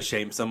think- how to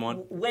shame someone.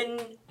 When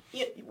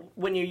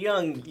you're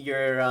young,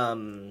 you're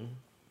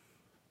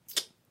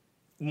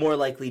more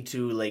likely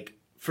to like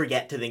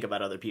forget to think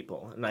about other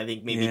people, and I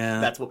think maybe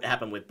Yeah. that's what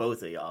happened with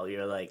both of y'all.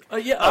 You're like,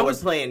 Yeah, I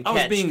was playing I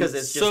was catch being because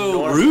it's just so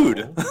normal. rude.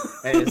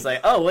 And it's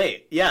like, oh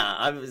wait, yeah,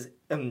 I was.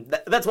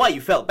 That's why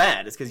you felt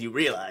bad. It's because you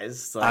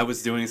realized like, I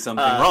was doing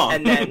something wrong.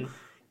 and then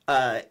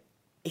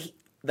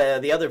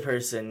the other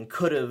person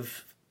could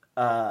have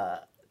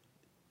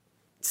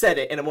said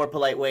it in a more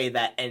polite way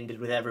that ended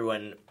with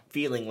everyone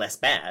feeling less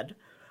bad,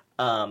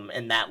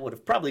 and that would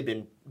have probably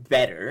been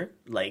better,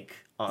 like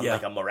on Yeah.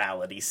 like a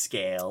morality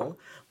scale.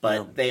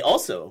 But they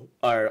also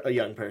are a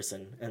young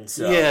person, and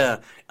so Yeah,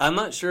 I'm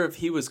not sure if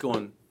he was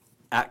going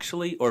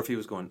actually or if he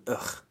was going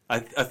ugh. I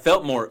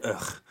felt more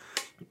ugh.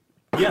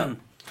 yeah,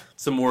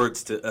 Some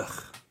words to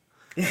ugh.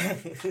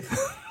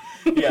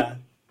 yeah.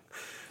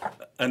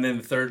 And then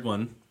the third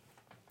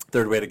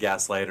way to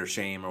gaslight or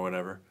shame or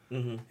whatever,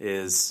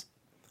 is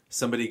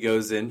somebody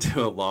goes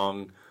into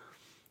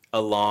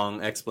a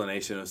long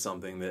explanation of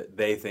something that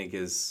they think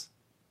is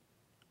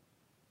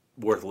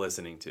worth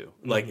listening to.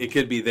 Like it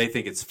could be they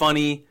think it's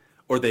funny,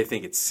 or they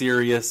think it's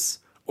serious,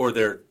 or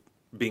they're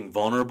being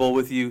vulnerable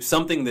with you.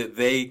 Something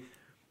that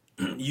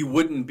you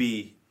wouldn't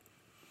be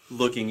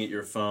looking at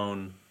your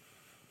phone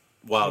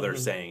while they're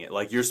saying it.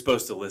 Like you're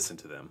supposed to listen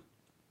to them.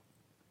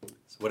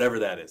 So whatever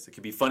that is. It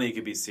could be funny, it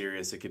could be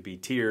serious, it could be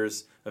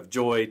tears of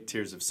joy,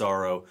 tears of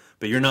sorrow,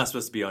 but you're not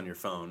supposed to be on your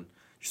phone.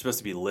 You're supposed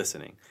to be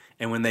listening.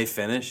 And when they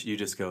finish, you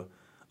just go,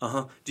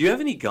 "Uh-huh. Do you have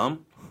any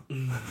gum?"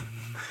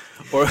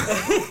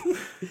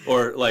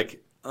 or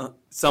like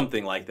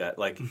something like that.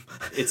 Like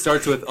it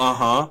starts with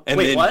 "uh-huh." And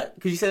Wait, then, what?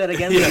 Could you say that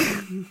again?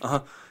 Yeah.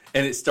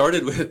 And it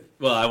started with,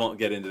 well, I won't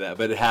get into that,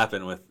 but it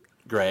happened with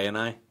Gray and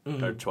I,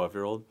 our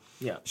 12-year-old.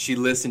 Yeah. She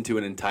listened to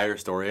an entire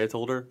story I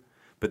told her,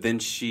 but then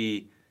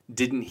she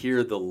didn't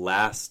hear the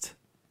last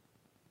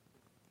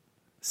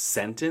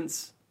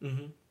sentence.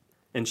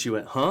 And she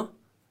went, "Huh?"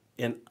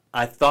 And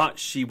I thought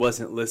she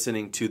wasn't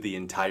listening to the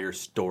entire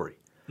story.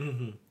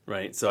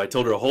 Right? So I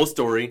told her a whole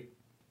story.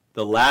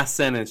 The last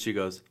sentence, she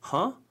goes,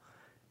 "Huh?"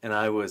 And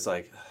I was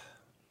like,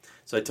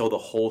 so I told the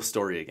whole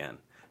story again.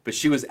 But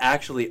she was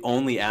actually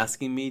only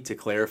asking me to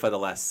clarify the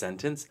last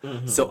sentence.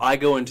 So I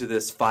go into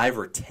this 5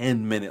 or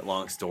 10 minute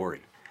long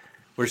story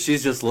where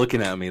she's just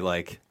looking at me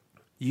like,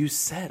 "You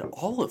said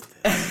all of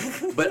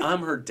this." But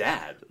I'm her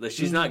dad. Like,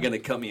 she's not going to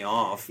cut me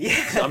off.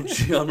 Yeah.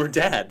 I'm her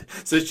dad.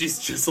 So she's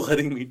just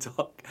letting me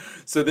talk.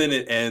 So then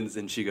it ends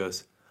and she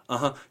goes,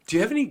 "Uh-huh. Do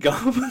you have any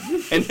gum?"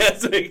 And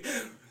that's like,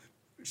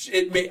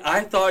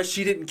 I thought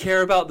she didn't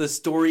care about the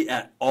story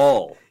at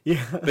all.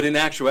 Yeah. But in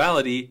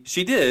actuality,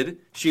 she did.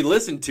 She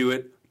listened to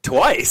it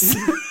twice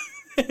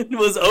and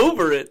was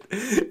over it.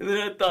 And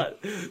then I thought,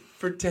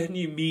 pretend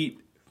you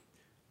meet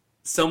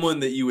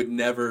someone that you would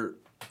never,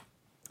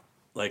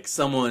 like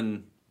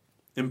someone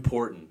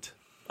important.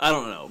 I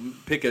don't know.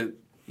 Pick a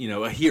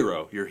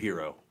hero, your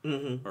hero.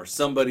 Or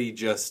somebody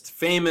just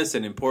famous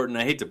and important.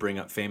 I hate to bring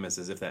up famous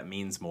as if that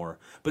means more.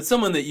 But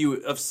someone that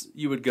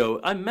you would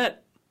go, "I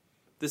met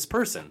this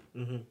person,"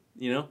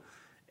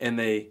 and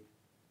they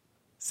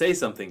say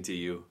something to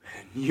you,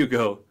 and you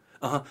go,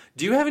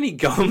 "Do you have any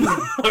gum?"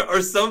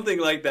 or something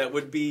like that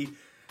would be.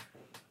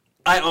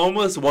 I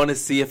almost want to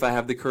see if I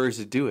have the courage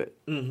to do it.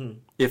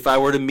 If I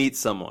were to meet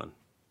someone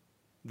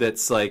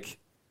that's like,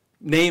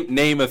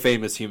 name a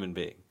famous human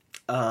being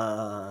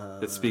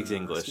that speaks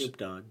English. Snoop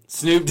Dogg.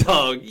 Snoop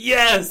Dogg.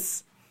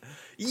 Yes,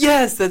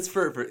 that's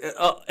perfect.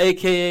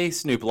 AKA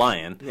Snoop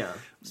Lion. Yeah.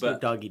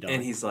 Snoop Doggy Dogg.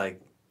 And he's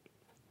like,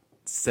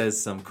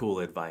 says some cool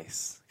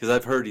advice, because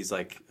I've heard he's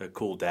like a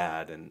cool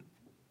dad and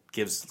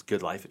gives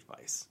good life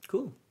advice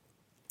cool.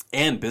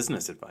 and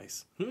business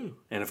advice,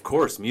 and of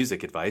course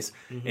music advice.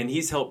 And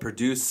he's helped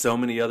produce so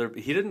many other.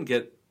 He didn't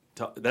get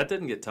that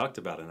didn't get talked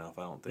about enough,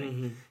 I don't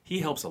think. He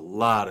helps a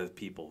lot of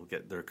people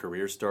get their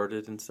career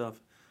started and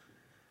stuff.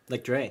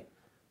 Like Dre.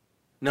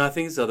 No, I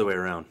think it's the other way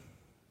around.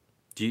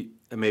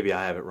 Maybe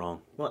I have it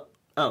wrong. What?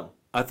 Oh.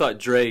 I thought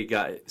Dre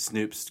got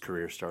Snoop's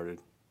career started.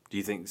 Do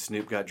you think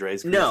Snoop got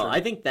Dre's career No, started?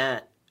 I think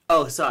that...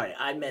 Oh, sorry.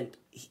 I meant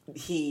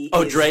he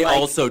Oh, is Dre like-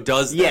 also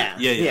does that.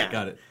 Yeah, Yeah, yeah.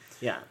 got it.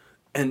 Yeah.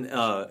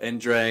 And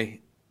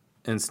Dre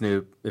and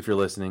Snoop, if you're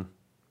listening,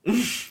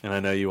 and I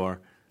know you are,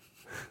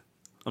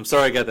 I'm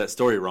sorry I got that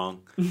story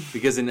wrong,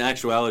 because in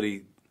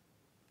actuality,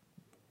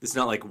 it's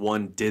not like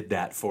one did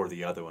that for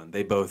the other one.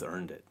 They both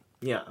earned it.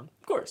 Yeah, of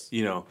course.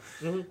 You know,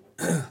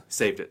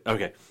 saved it.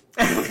 Okay.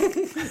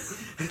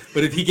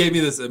 But if he gave me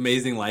this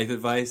amazing life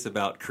advice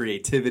about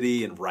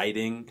creativity and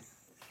writing,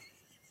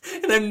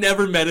 and I've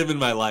never met him in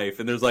my life,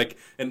 and there's like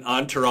an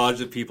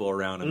entourage of people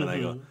around him, and I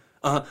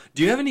go,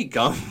 do you have any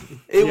gum?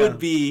 It Yeah. would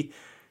be,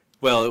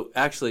 well,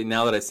 actually,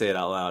 now that I say it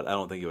out loud, I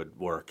don't think it would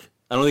work.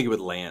 I don't think it would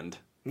land.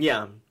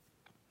 Yeah.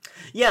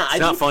 Yeah, It's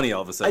not funny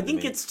all of a I sudden. think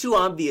to me. it's too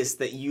obvious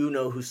that you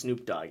know who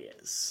Snoop Dogg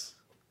is.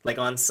 Like,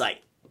 on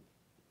sight.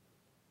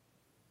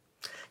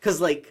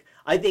 Because, like,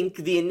 I think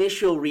the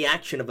initial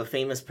reaction of a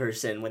famous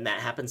person when that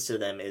happens to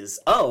them is,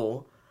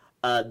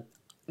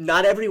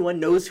 not everyone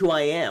knows who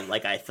I am,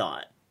 like I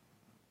thought.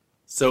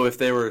 So if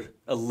they were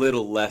a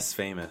little less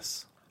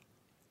famous,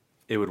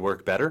 it would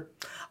work better?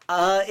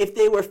 If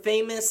they were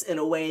famous in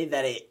a way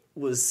that it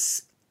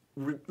was,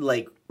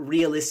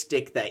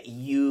 realistic that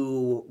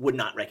you would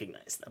not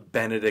recognize them.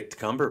 Benedict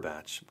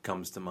Cumberbatch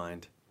comes to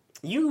mind.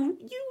 You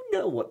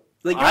know what...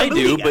 Like, you're a I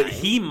movie do, guy. but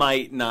he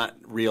might not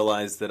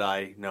realize that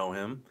I know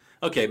him.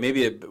 Okay,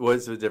 maybe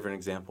what's a different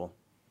example?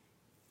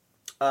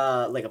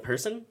 Like a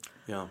person?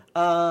 Yeah.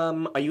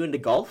 Are you into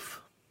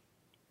golf?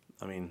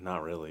 I mean,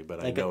 not really,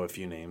 but Like I know a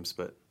few names,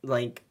 but...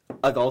 Like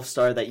a golf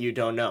star that you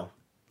don't know.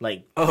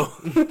 Like, Oh,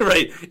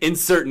 right.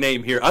 Insert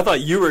name here. I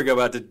thought you were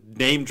about to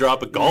name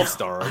drop a golf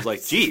star. I was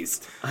like,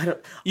 geez. I don't...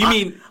 You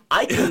mean...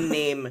 I can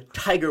name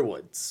Tiger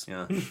Woods.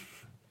 Yeah.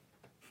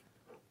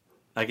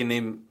 I can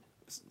name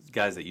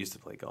guys that used to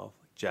play golf.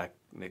 Like Jack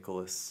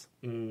Nicklaus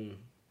and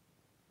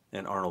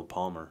Arnold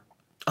Palmer.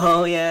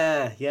 Oh,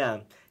 yeah, yeah.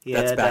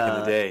 That's back in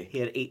the day. He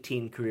had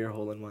 18 career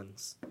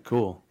hole-in-ones.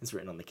 Cool. It's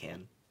written on the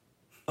can.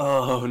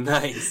 Oh,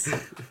 nice.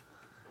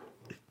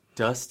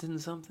 Dustin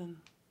something?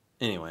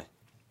 Anyway.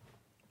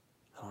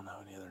 I don't know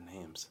any other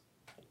names.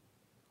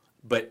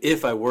 But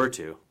if I were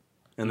to,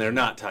 and they're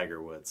not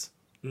Tiger Woods,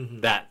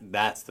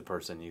 that's the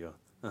person you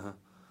go, uh-huh.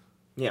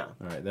 Yeah.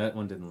 All right, that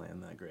one didn't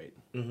land that great.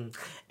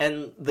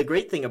 And the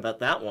great thing about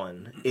that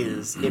one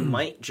is it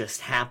might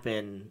just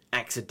happen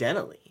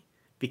accidentally.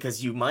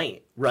 Because you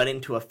might run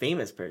into a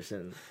famous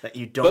person that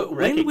you don't But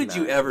recognize. when would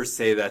you ever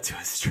say that to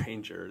a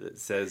stranger that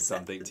says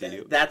something to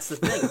you? That's the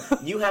thing.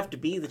 You have to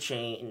be the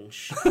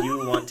change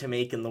you want to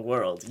make in the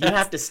world. You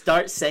have to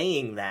start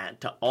saying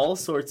that to all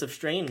sorts of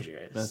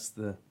strangers.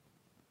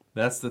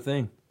 That's the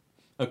thing.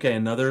 Okay,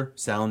 another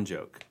sound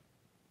joke.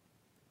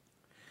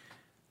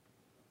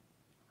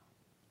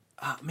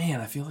 Man,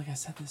 I feel like I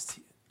said this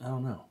to you. I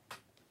don't know.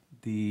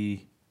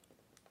 The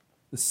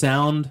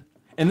sound,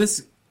 and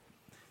this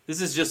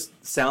is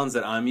just sounds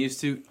that I'm used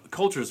to.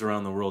 Cultures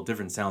around the world,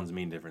 different sounds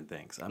mean different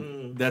things.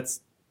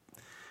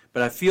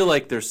 But I feel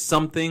like there's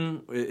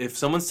something, if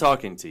someone's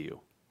talking to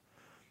you,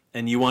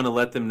 and you want to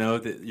let them know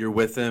that you're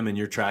with them and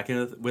you're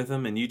tracking with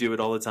them, and you do it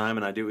all the time,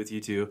 and I do it with you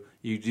too.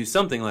 You do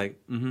something like,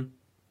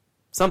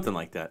 something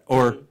like that,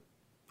 or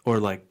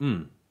like,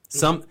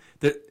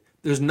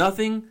 There's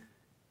nothing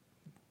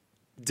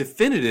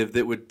definitive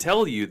that would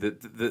tell you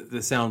that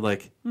the sound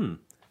like,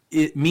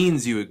 it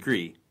means you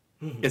agree.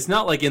 It's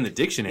not like in the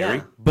dictionary,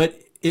 Yeah. but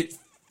it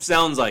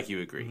sounds like you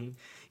agree.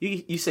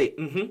 You say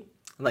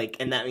like,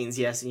 and that means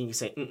yes, and you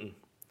say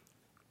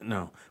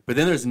No, but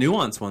then there's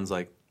nuanced ones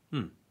like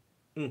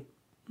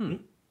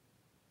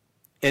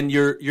and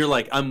you're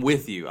like, I'm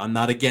with you, I'm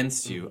not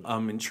against you,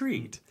 I'm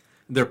intrigued.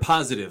 They're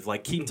positive,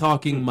 like keep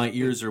talking, my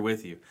ears are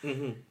with you.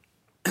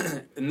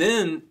 And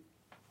then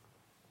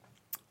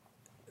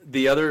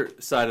the other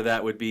side of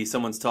that would be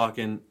someone's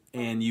talking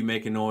and you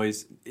make a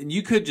noise, and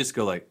you could just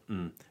go like,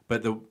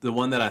 But the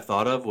one that I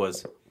thought of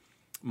was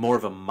more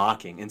of a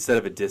mocking instead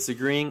of a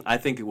disagreeing. I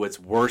think what's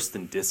worse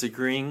than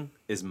disagreeing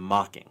is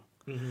mocking.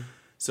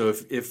 So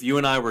if you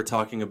and I were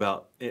talking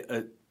about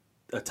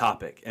a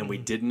topic and we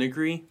didn't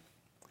agree,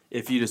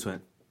 if you just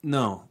went,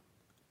 no,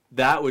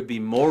 that would be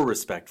more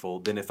respectful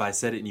than if I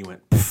said it and you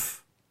went,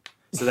 pff.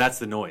 So that's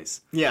the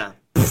noise. yeah.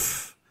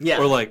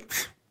 Or like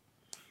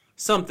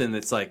something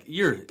that's like,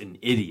 you're an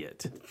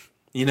idiot.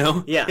 You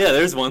know? Yeah. Yeah,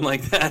 there's one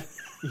like that.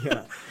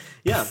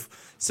 Yeah.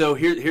 So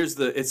here's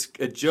it's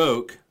a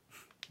joke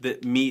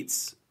that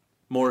meets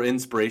more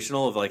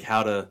inspirational of like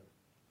how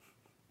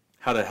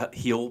to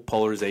heal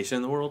polarization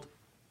in the world.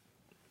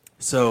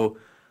 So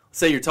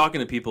say you're talking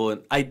to people,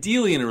 and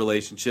ideally in a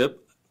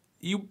relationship,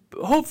 you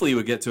hopefully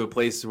would get to a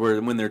place where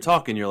when they're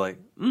talking, you're like,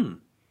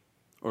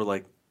 or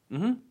like,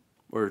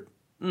 or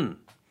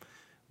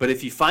But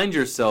if you find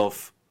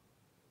yourself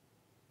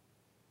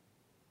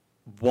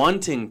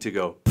wanting to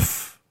go,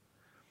 pff,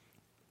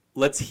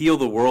 let's heal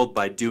the world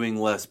by doing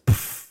less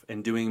pff,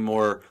 and doing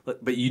more,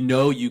 but you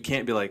know you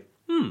can't be like,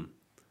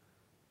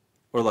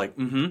 or like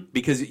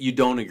because you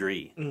don't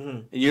agree.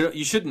 And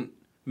you shouldn't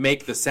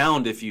make the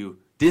sound if you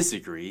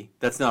disagree.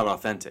 That's not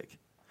authentic.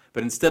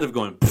 But instead of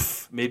going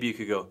pff, maybe you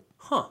could go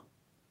huh.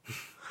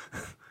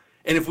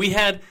 And if we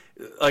had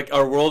like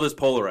our world is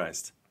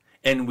polarized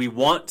and we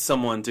want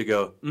someone to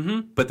go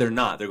but they're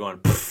not. They're going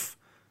pff.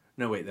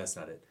 No, wait, that's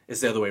not it.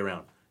 It's the other way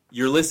around.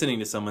 You're listening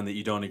to someone that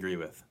you don't agree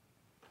with.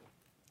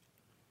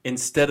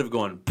 Instead of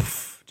going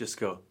pff, just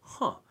go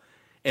huh.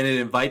 And it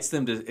invites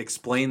them to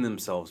explain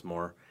themselves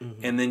more.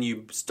 And then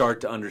you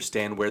start to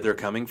understand where they're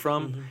coming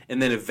from. And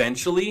then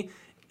eventually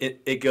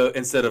it go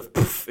instead of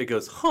poof, it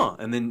goes huh.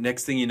 And then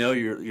next thing you know,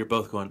 you're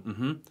both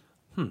going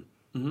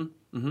And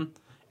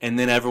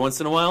then every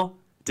once in a while,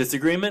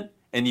 disagreement,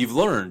 and you've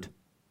learned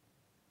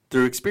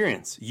through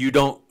experience. You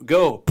don't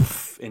go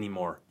poof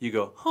anymore. You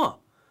go huh.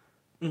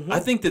 I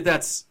think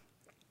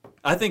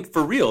I think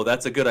for real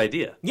that's a good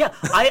idea. Yeah,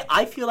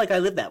 I feel like I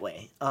live that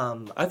way.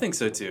 I think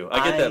so too.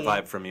 I get that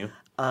vibe from you.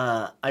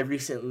 I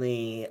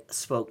recently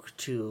spoke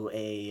to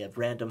a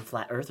random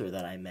flat earther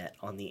that I met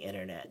on the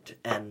internet,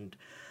 and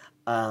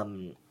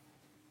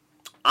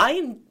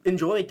I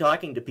enjoy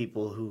talking to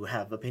people who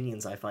have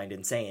opinions I find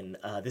insane.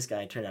 This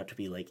guy turned out to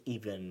be like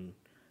even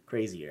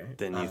crazier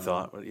Than you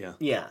thought, yeah.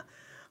 Yeah,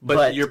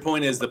 But your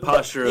point is the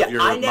posture of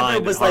your I mind never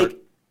and was heart. like,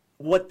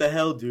 "What the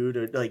hell, dude?"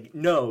 Or like,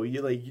 "No,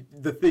 you like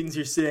the things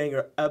you're saying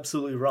are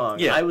absolutely wrong."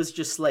 Yeah. I was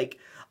just like,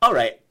 "All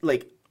right,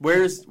 like."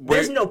 There's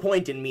no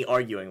point in me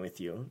arguing with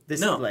you.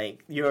 This No. is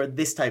like you're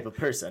this type of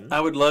person.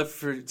 I would love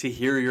to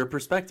hear your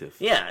perspective.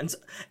 Yeah, and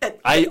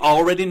I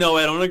already know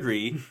I don't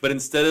agree, but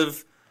instead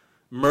of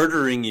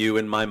murdering you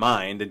in my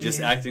mind and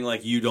just acting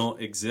like you don't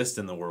exist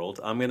in the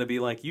world, I'm going to be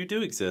like, you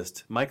do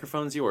exist.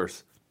 Microphone's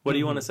yours. What do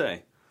you want to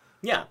say?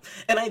 yeah,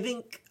 and I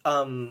think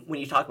when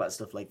you talk about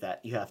stuff like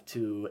that, you have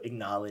to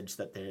acknowledge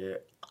that they're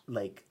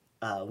like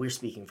we're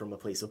speaking from a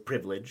place of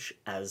privilege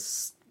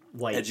as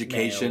white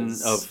Education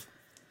males.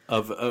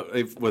 of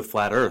with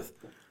flat Earth.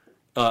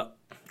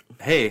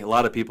 Hey, a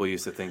lot of people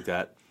used to think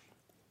that.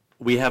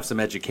 We have some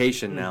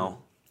education now.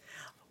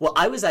 Well,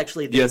 I was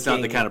actually thinking, Yeah, it's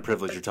not the kind of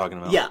privilege you're talking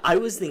about. Yeah, I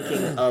was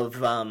thinking of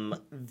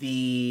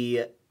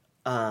the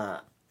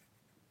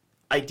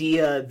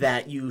idea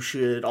that you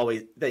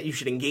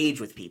should engage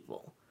with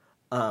people.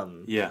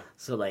 Yeah.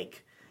 So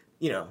like,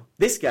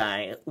 this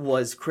guy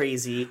was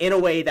crazy in a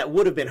way that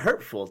would have been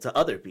hurtful to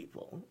other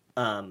people.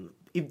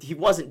 He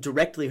wasn't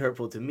directly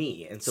hurtful to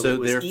me, and so it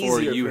was therefore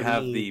easier you for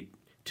have me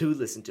to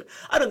listen to.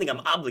 I don't think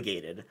I'm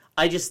obligated.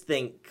 I just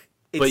think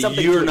it's But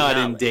something you're to not in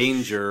acknowledge.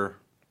 danger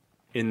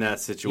in that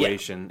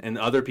situation, and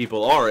other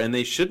people are, and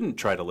they shouldn't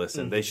try to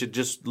listen. They should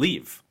just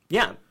leave.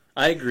 Yeah.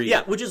 I agree.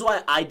 Yeah, which is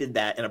why I did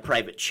that in a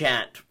private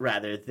chat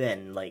rather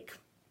than like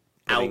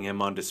Putting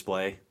him on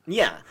display.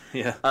 Yeah.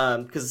 Yeah.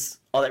 Because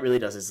all that really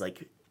does is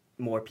like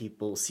more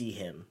people see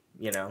him,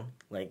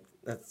 like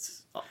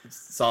that's all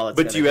it's But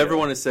gonna do you ever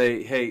want to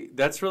say, hey,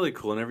 that's really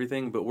cool and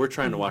everything, but we're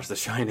trying to watch The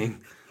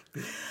Shining?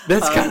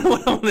 That's kind of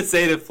what I want to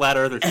say to Flat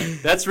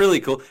Earthers. That's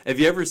really cool. Have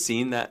you ever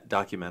seen that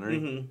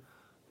documentary?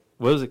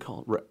 What was it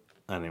called?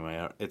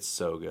 Anyway, it's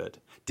so good.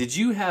 Did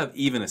you have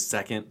even a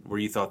second where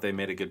you thought they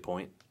made a good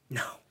point?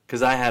 No.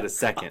 Because I had a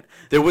second.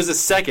 There was a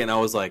second I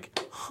was like,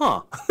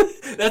 huh.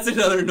 That's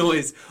another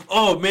noise.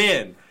 Oh,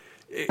 man.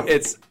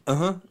 It's,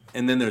 and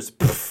then there's,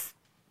 poof.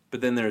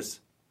 But then there's,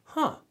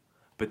 huh.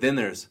 But then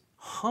there's,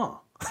 huh.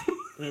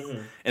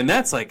 And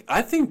that's like,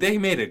 I think they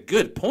made a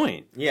good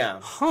point. Yeah.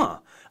 Huh.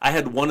 I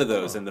had one of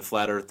those in the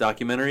Flat Earth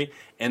documentary,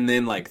 and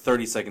then like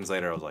 30 seconds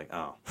later, I was like,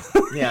 oh.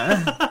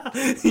 Yeah.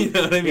 You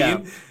know what I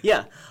mean?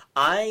 Yeah.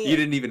 You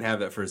didn't even have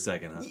that for a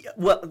second, huh?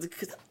 Well,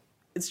 'cause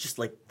it's just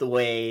like the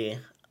way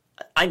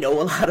I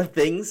know a lot of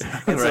things,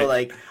 and so Right.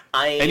 like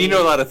And you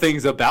know a lot of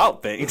things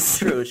about things. It's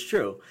true. It's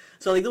true.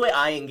 So like the way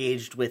I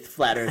engaged with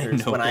flat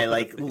earthers when I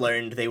like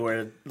learned they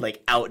were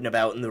like out and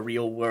about in the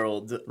real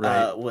world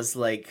Right. was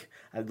like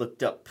I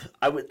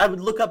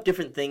would look up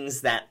different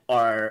things that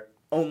are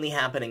only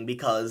happening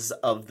because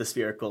of the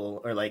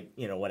spherical or like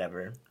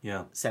whatever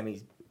Yeah. it's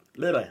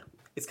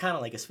kind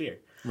of like a sphere.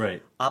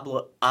 Right.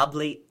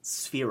 Oblate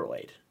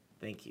spheroid.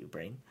 Thank you,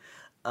 brain.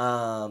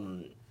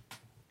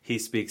 He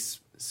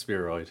speaks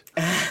spheroid.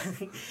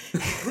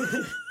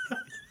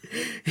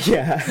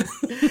 Yeah.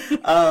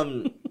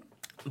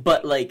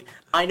 But like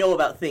I know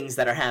about things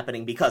that are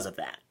happening because of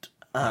that.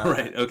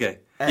 Right. Okay.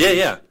 And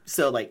Yeah.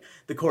 So like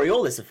the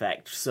Coriolis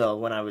effect. So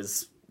when I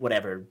was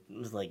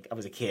I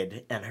was a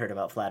kid and heard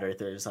about flat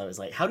earthers, I was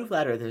like, how do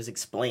flat earthers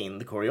explain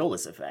the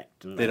Coriolis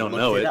effect? And They I don't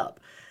looked know it. up.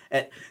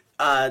 And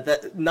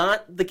that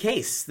not the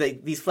case.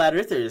 These flat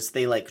earthers,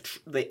 there's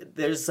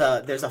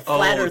a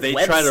flat Earth they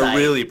website. try to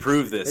really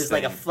prove this. There's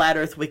like a flat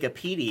Earth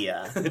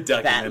Wikipedia that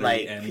Documentary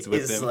like ends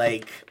with is them.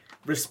 like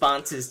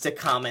responses to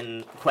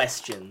common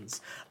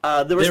questions.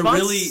 The They're response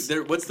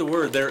really. What's the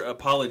word? They're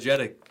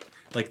apologetic.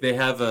 Like they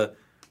have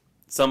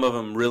some of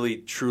them really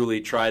truly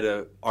try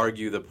to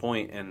argue the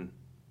point and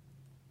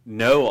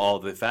know all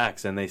the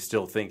facts, and they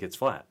still think it's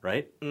flat,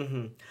 right?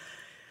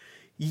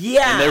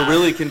 yeah. And they're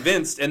really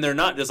convinced, and they're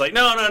not just like,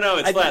 no,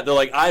 it's flat. They're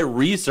like, I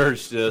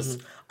researched this.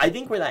 I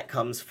think where that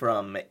comes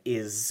from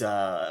is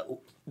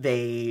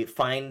they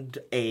find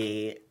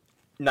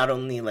not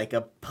only like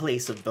a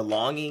place of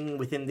belonging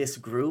within this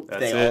group, That's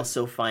they it.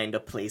 also find a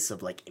place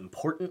of like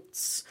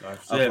importance,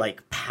 That's of it.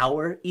 like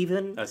power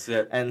even. That's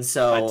it. And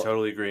so I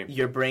totally agree.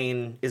 your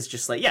brain is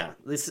just like, yeah,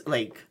 this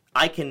like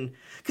I can,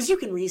 because you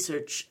can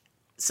research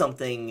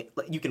something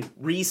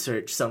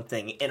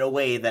in a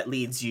way that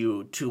leads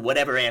you to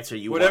whatever answer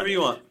you Whatever want.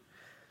 you want.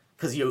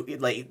 Because you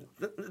like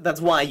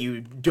that's why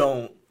you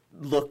don't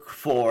look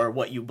for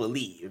what you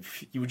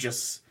believe. You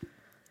just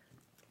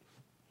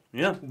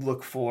Yeah.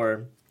 look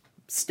for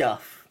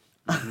stuff.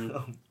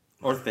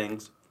 Or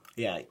things.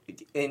 Yeah,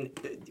 in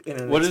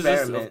an What is this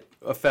experiment.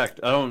 effect?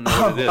 I don't know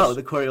what it is. Oh,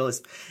 the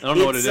Coriolis. I don't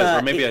know what it is. Or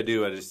It's, maybe it- I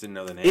do. I just didn't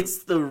know the name.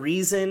 It's the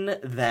reason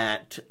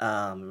that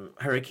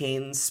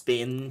hurricanes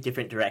spin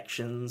different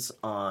directions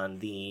on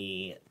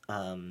the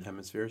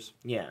Hemispheres.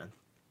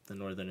 the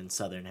northern and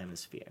southern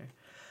hemisphere.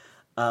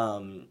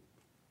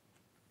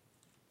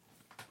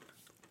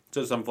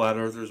 So some flat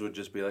earthers would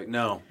just be like,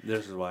 no,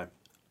 this is why.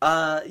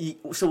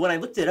 So when I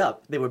looked it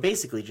up, they were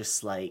basically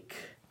just like,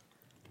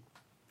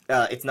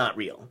 it's not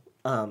real.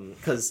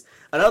 Because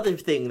another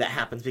thing that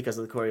happens because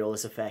of the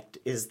Coriolis effect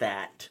is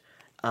that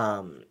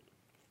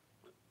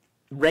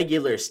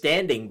regular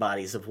standing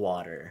bodies of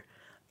water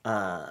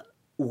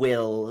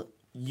will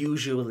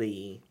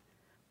usually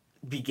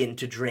begin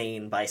to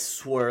drain by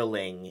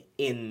swirling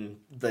in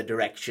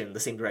the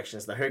same direction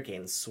as the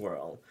hurricanes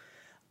swirl.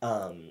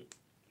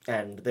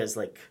 And there's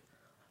like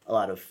a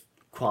lot of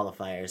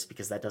qualifiers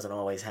because that doesn't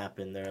always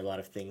happen. There are a lot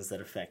of things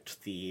that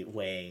affect the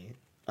way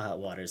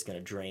water is going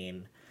to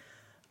drain.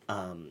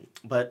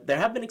 But there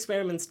have been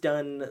experiments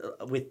done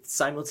with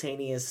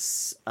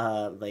simultaneous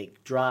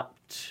like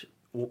dropped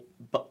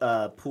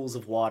pools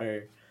of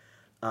water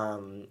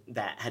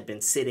that had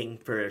been sitting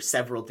for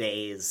several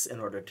days in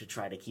order to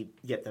try to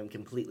get them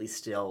completely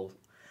still.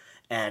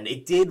 And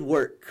it did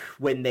work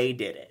when they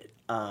did it.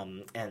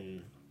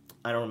 And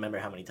I don't remember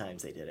how many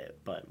times they did it,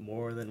 but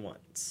more than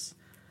once.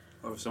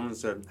 Or if someone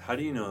said, how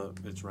do you know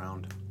it's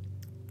round?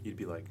 You'd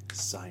be like,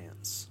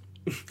 science.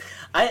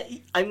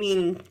 I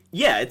mean,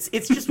 yeah, it's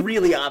just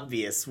really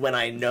obvious when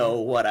I know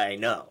what I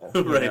know.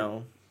 You Right.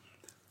 know?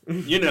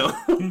 You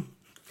know.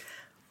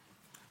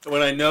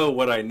 When I know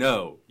what I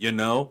know, you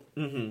know?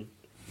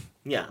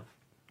 Yeah.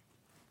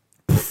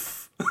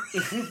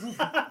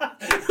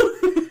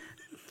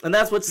 And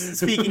that's what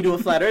speaking to a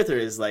flat earther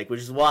is like,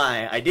 which is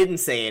why I didn't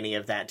say any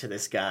of that to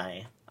this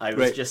guy. I was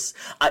Right. just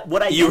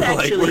what I You did were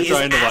like, actually "We're is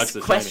trying to watch ask The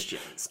Shining."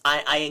 questions.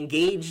 I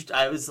engaged.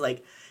 I was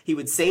like, he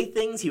would say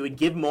things, he would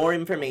give more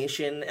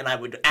information, and I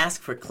would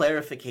ask for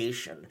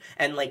clarification,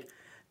 and like,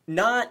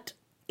 not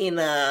in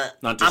a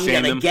Not to I'm shame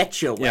gonna them.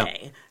 get your Yeah.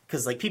 way,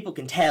 because like people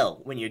can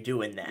tell when you're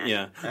doing that.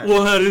 Yeah.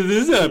 Well, how did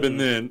this happen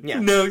then? Yeah.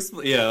 No,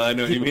 yeah, I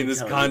know what you People mean. can This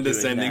tell when you're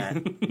doing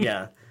condescending. that.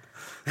 Yeah.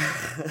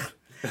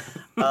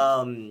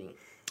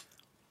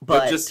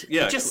 But just-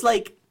 just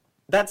like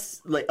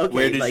that's like okay.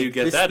 Where did like, you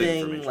get this that thing,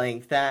 information?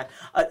 Like that.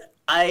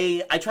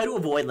 I try to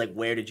avoid like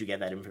where did you get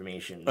that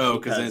information? Oh,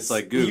 'cause then it's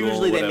like Google,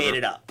 Usually they whatever. made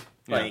it up.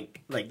 Yeah.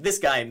 Like this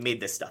guy made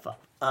this stuff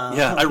up.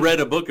 Yeah, I read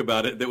a book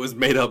about it that was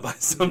made up by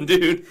some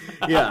dude.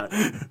 Yeah.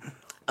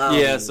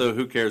 Yeah, so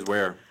who cares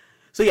where?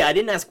 So yeah, I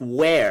didn't ask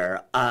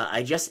where.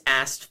 I just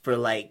asked for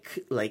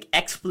like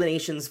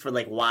explanations for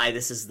like why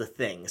this is the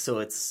thing. So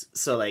it's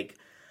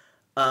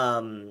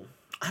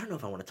I don't know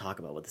if I want to talk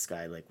about what this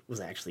guy like was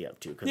actually up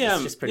to because Yeah,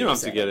 it's just pretty you don't have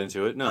to upsetting. get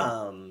into it.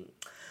 No.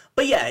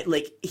 But yeah,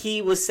 like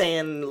he was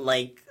saying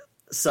like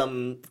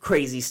some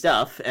crazy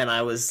stuff, and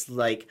I was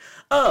like,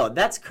 "Oh,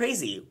 that's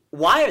crazy.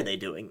 Why are they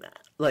doing that?"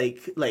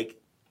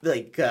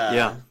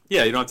 Yeah,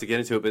 you don't have to get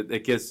into it,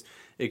 but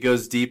it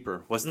goes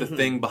deeper. What's the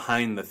thing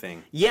behind the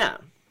thing? yeah.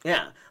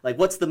 Like,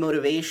 what's the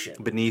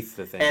motivation? Beneath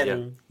the thing, And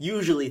yeah.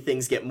 usually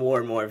things get more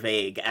and more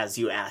vague as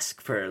you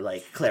ask for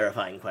like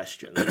clarifying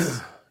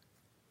questions.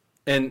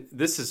 And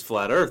this is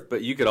flat Earth,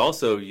 but you could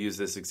also use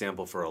this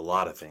example for a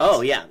lot of things.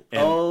 Oh yeah.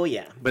 And- Oh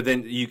yeah. But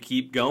then you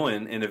keep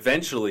going, and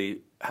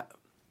eventually,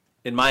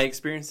 in my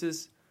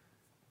experiences,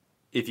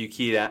 if you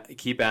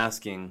keep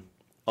asking,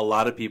 a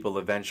lot of people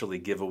eventually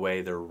give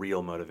away their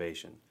real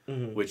motivation,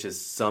 which is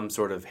some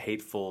sort of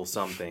hateful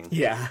something.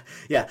 Yeah.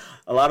 Yeah.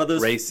 A lot of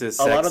those Racist,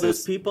 a lot of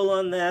those sexist. people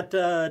on that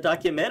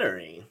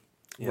documentary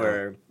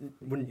were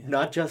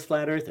not just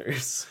flat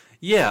earthers.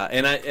 Yeah,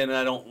 and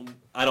I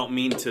don't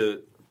mean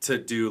to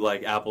do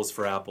like apples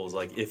for apples.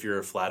 Like if you're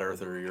a flat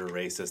earther, you're a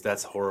racist.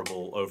 That's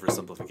horrible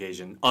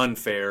oversimplification,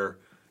 unfair,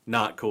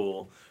 not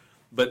cool.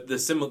 But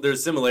there's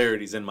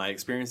similarities in my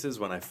experiences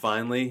when I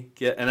finally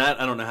get, and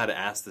I don't know how to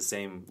ask the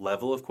same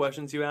level of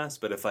questions you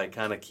ask, but if I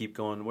kind of keep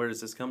going, where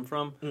does this come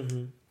from?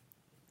 Mm-hmm.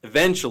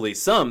 Eventually,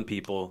 some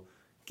people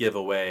give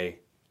away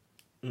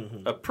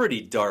a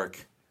pretty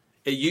dark.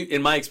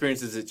 In my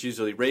experiences, it's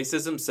usually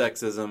racism,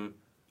 sexism,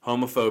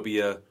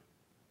 homophobia.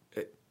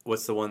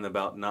 What's the one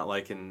about not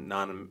liking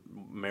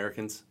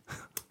non-Americans?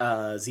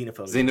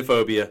 Xenophobia.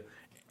 Xenophobia,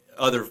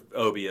 other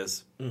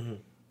obias.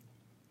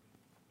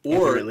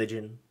 Or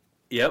religion.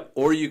 Yep.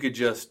 Or you could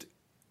just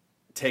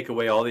take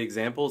away all the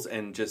examples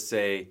and just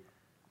say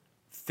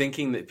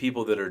thinking that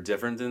people that are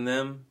different than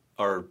them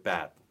are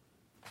bad.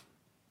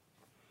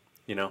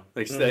 You know,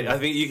 like I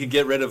think you could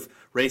get rid of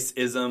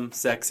racism,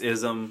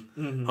 sexism,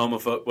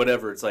 homophobe,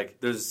 whatever. It's like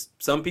there's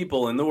some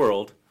people in the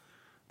world,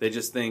 they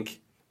just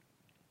think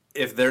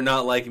if they're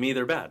not like me,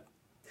 they're bad.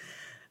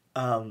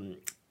 My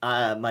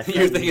friend,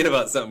 You're thinking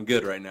about something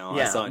good right now.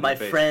 I saw it in my your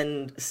face.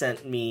 friend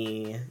sent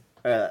me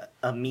a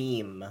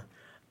meme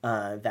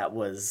that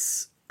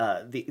was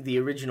the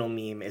original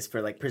meme is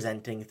for like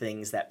presenting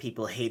things that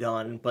people hate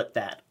on, but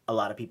that a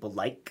lot of people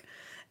like.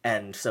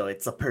 And so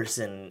it's a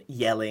person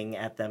yelling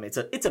at them. It's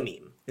a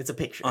meme. It's a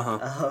picture.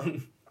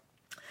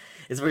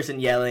 It's a person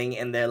yelling,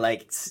 and they're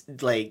like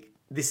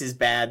this is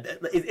bad.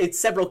 It's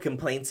several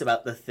complaints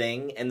about the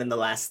thing, and then the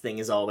last thing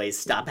is always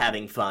stop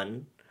having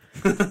fun,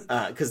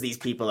 because these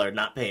people are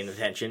not paying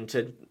attention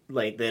to,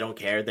 like, they don't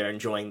care. They're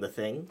enjoying the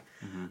thing.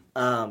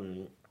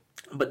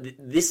 But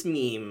this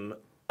meme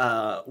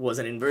was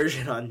an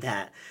inversion on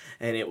that,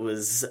 and it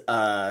was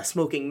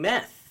smoking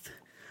meth.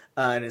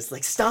 And it's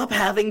like, stop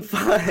having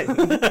fun.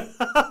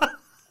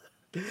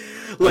 As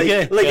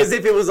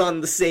if it was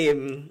on the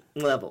same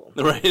level.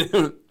 Right.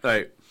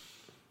 Right.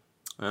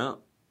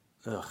 Well,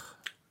 ugh.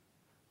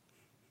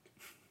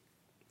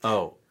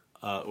 Oh,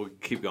 we'll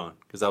keep going,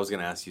 because I was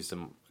going to ask you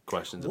some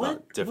questions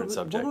about different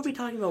subjects. What were we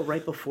talking about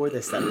right before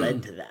this that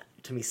led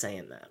to me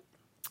saying that?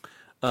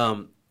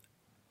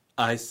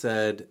 I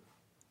said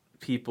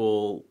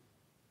people,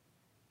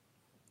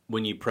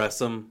 when you press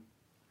them,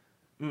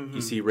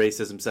 you see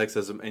racism,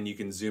 sexism, and you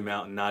can zoom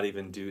out and not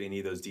even do any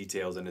of those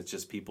details, and it's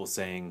just people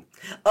saying,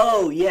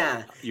 "Oh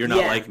yeah, you're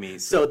not like me."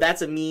 So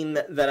that's a meme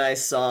that I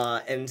saw,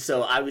 and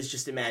so I was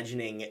just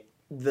imagining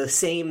the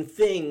same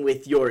thing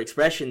with your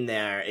expression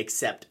there,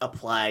 except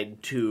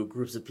applied to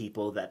groups of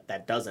people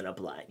that doesn't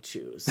apply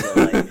to.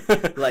 So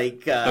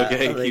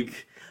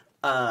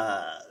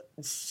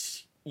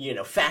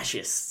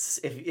fascists.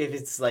 If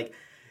it's like.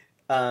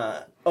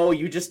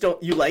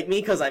 You like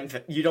me because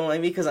you don't like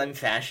me because I'm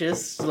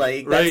fascist?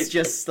 Like, that's right.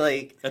 just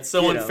like... That's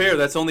so unfair.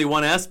 That's only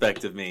one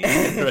aspect of me.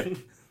 Right?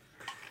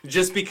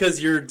 Just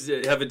because you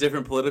have a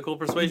different political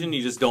persuasion,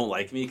 you just don't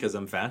like me because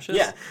I'm fascist?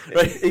 Yeah,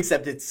 right.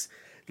 Except it's,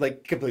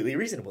 like, completely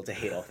reasonable to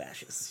hate all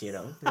fascists, you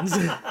know?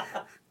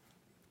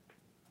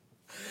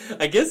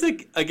 I guess I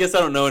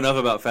don't know enough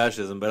about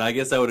fascism, but I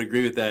guess I would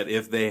agree with that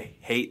if they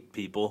hate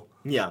people.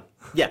 Yeah.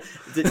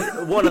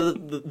 One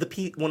of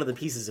the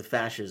pieces of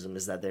fascism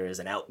is that there is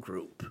an out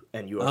group,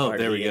 and you are part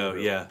there of we the go.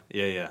 in-group. Yeah.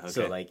 Okay.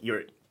 So like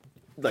you're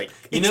like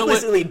You know what?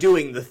 explicitly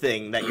doing the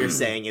thing that you're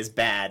saying is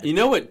bad. You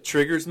know what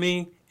triggers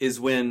me is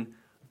when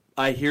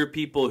I hear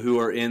people who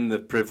are in the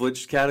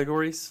privileged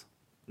categories.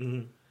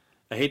 Mm-hmm.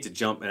 I hate to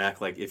jump and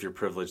act like if you're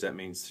privileged that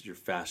means you're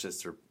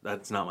fascist, or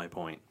that's not my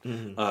point.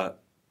 Mm-hmm.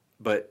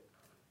 But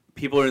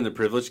people are in the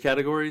privileged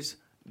categories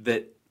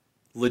that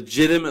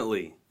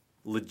legitimately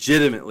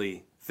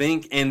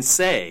think and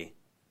say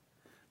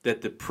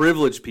that the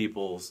privileged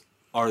peoples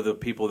are the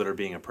people that are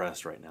being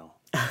oppressed right now.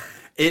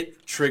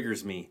 It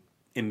triggers me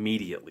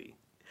immediately.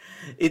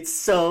 It's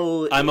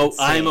so I'm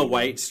a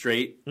white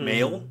straight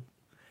male,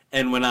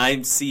 and when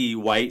I see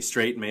white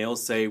straight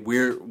males say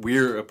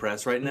we're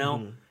oppressed right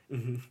now,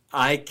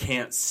 I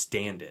can't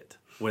stand it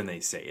when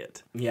they say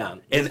it. Yeah,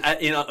 and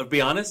to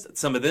be honest,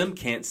 some of them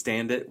can't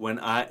stand it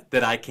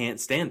that I can't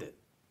stand it.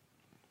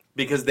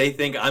 Because they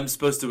think I'm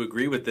supposed to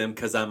agree with them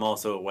because I'm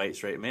also a white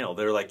straight male.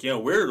 They're like,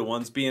 we're the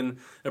ones being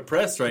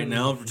oppressed right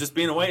now for just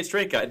being a white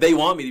straight guy. They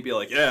want me to be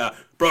like, yeah,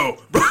 bro.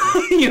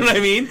 You know what I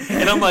mean?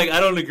 And I'm like,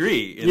 I don't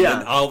agree. And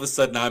then all of a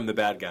sudden I'm the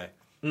bad guy.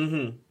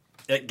 Mm-hmm.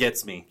 It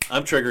gets me.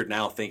 I'm triggered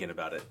now thinking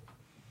about it.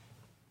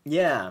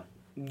 Yeah.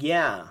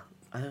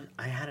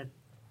 I had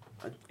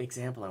an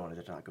example I wanted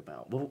to talk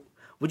about. What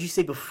would you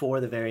say before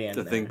the very end?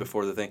 The thing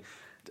before the thing.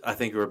 I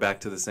think we're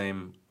back to the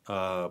same...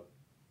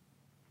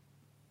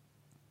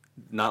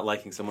 not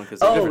liking someone because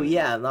they're different.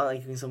 Not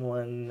liking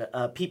someone.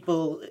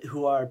 People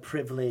who are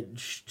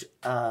privileged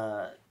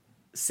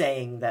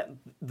saying that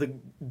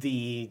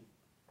the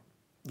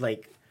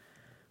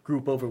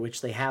group over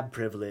which they have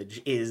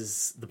privilege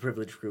is the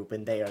privileged group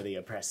and they are the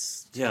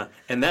oppressed. Yeah,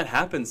 and that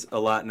happens a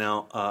lot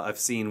now. I've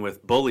seen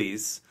with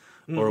bullies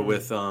or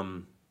with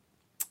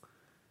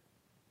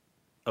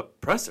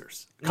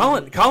oppressors.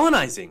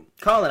 Colonizing.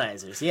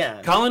 Colonizers,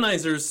 yeah.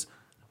 Colonizers,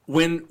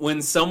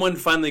 when someone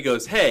finally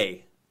goes,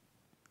 hey...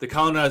 The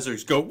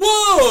colonizers go,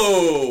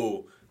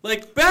 whoa!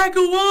 Like, back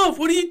off!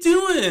 What are you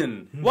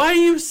doing? Why are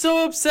you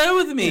so upset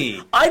with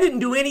me? I didn't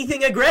do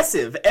anything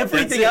aggressive.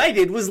 Everything I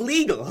did was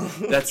legal.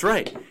 That's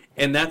right.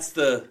 And that's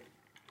the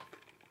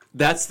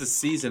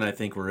season I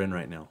think we're in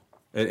right now.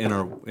 In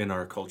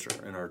our culture,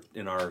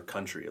 in our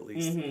country at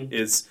least.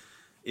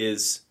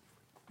 Is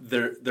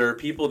there are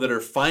people that are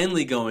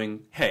finally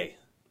going, hey,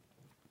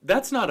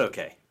 that's not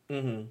okay.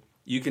 Mm-hmm.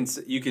 You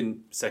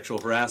can sexual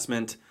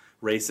harassment,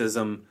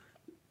 racism,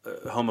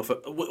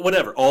 homophobic,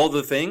 whatever, all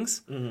the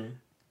things,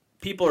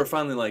 people are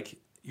finally like,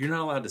 you're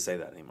not allowed to say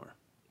that anymore.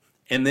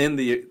 And then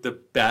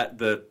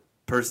the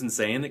person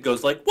saying it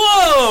goes like,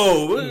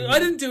 whoa, I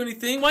didn't do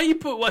anything. Why you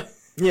put what?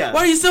 Yeah.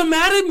 Why are you so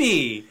mad at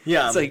me?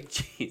 Yeah. It's like,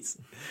 jeez.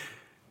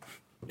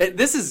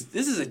 This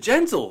is a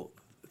gentle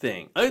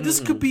thing. This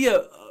could be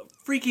a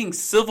freaking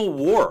civil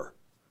war.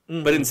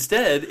 But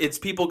instead, it's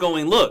people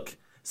going, look,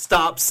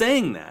 stop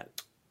saying that.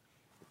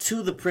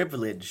 To the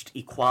privileged,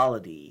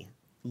 equality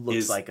looks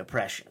Is- like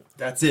oppression.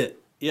 That's it.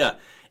 Yeah.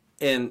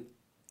 And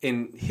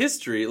in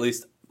history, at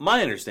least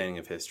my understanding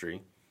of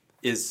history,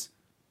 is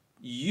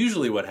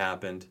usually what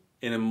happened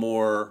in a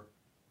more...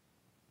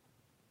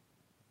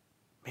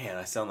 Man,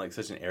 I sound like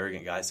such an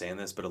arrogant guy saying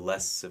this, but a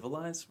less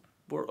civilized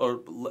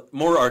or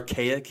more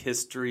archaic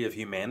history of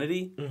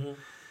humanity.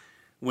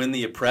 When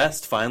the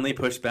oppressed finally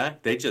pushed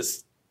back, they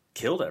just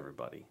killed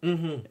everybody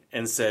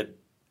and said,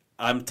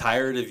 I'm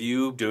tired of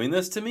you doing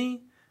this to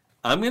me.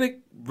 I'm going to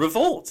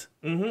revolt.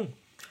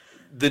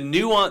 The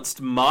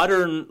nuanced,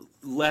 modern,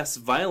 less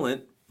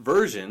violent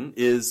version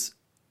is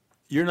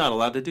you're not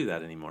allowed to do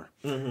that anymore.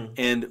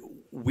 And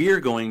we're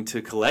going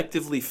to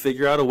collectively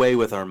figure out a way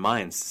with our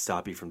minds to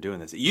stop you from doing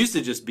this. It used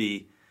to just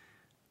be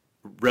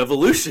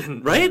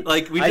revolution, right?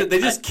 Like they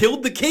just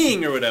killed the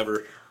king or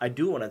whatever. I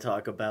do want to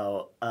talk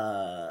about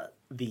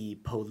the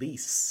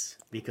police,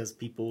 because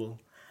people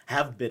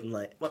have been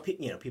like, well,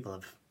 people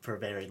have for a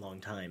very long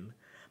time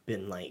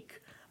been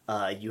like,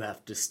 you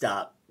have to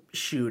stop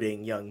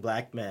shooting young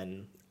black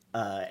men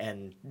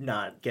and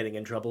not getting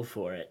in trouble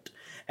for it.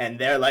 And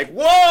they're like,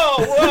 whoa,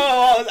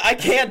 I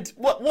can't,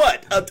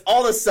 what?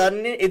 All of a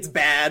sudden, it's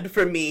bad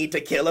for me to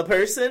kill a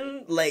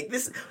person? Like,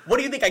 this, what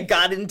do you think I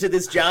got into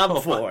this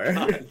job for? Oh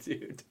my God,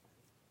 dude.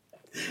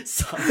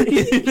 Sorry.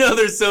 You know,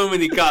 there's so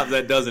many cops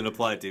that doesn't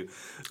apply to.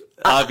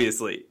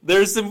 Obviously.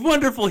 There's some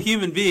wonderful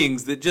human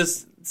beings that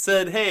just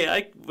said, hey,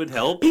 I would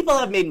help. People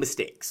have made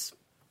mistakes.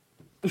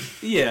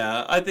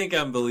 Yeah, I think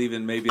I'm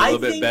believing maybe a little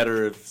bit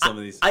better of some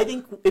of these. I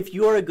think if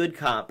you're a good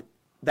cop,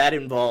 that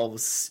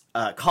involves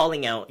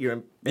calling out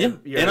your...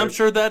 And I'm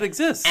sure that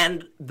exists.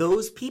 And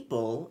those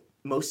people,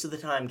 most of the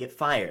time, get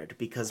fired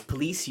because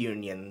police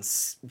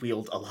unions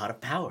wield a lot of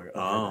power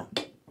over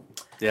them.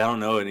 Yeah, I don't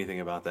know anything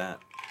about that.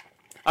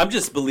 I'm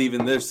just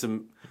believing there's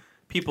some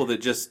people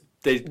that just,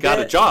 they got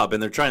a job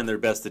and they're trying their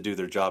best to do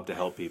their job to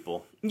help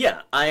people.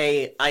 Yeah,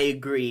 I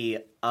agree.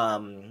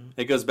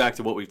 It goes back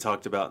to what we've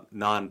talked about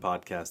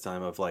non-podcast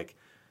time of like,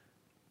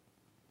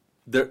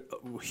 they're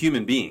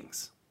human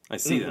beings. I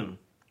see them.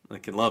 I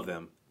can love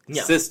them.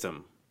 Yeah.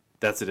 System,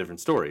 that's a different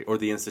story. Or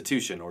the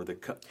institution, or the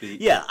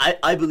Yeah,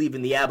 I believe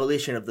in the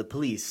abolition of the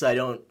police. I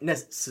don't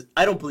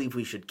believe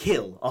we should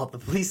kill all the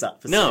police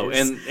officers. No,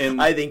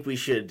 and I think we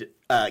should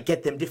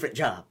get them different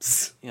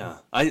jobs. Yeah,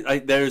 I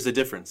there's a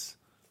difference.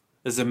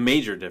 There's a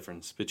major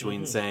difference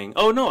between saying,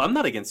 "Oh no, I'm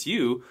not against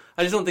you.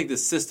 I just don't think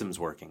this system's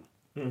working."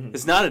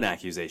 It's not an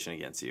accusation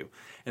against you,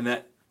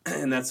 and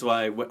that's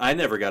why I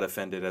never got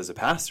offended as a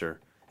pastor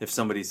if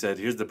somebody said,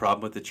 "Here's the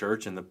problem with the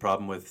church and the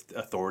problem with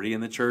authority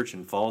in the church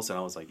and false," and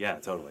I was like, "Yeah,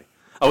 totally."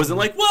 I wasn't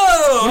like,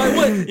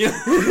 "Whoa!"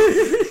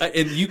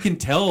 And you can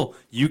tell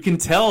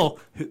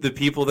the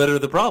people that are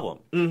the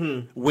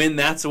problem when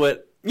that's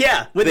what.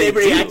 Yeah, when they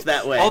react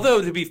that way.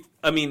 Although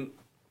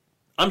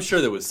I'm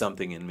sure there was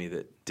something in me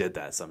that did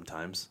that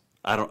sometimes.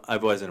 I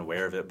wasn't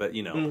aware of it, but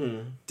I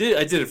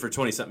did it for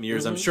 20-something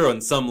years. I'm sure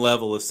on some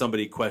level, if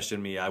somebody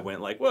questioned me, I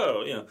went like,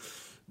 whoa,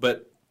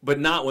 but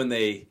not when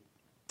they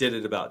did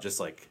it about just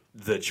like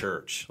the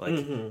church.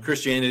 Like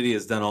Christianity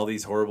has done all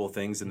these horrible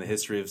things in the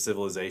history of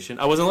civilization.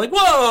 I wasn't like,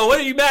 whoa, what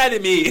are you mad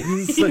at me?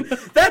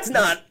 That's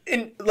not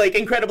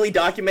incredibly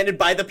documented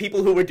by the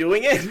people who were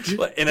doing it.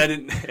 And I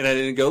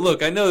didn't go,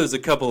 look, I know there's a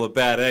couple of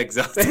bad eggs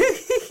out there.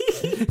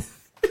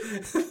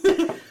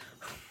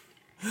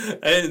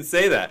 I didn't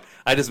say that.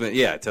 I just meant,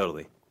 yeah,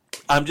 totally.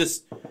 I'm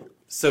just,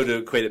 so to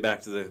equate it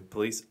back to the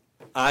police,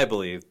 I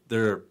believe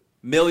there are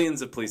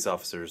millions of police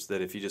officers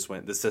that if you just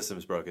went, the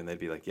system's broken, they'd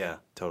be like, yeah,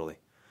 totally.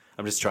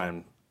 I'm just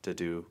trying to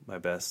do my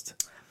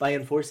best. By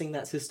enforcing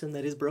that system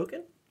that is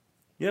broken?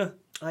 Yeah.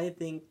 I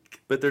think...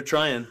 But they're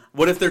trying.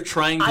 What if they're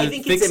trying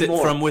to fix it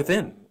from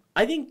within?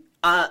 I think...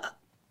 I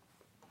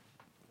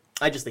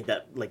just think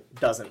that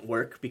doesn't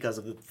work because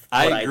of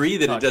I agree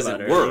that it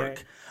doesn't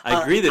work.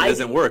 I agree that it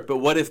doesn't work, but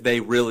what if they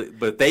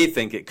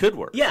think it could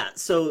work? Yeah,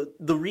 so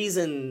the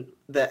reason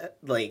that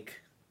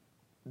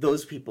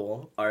those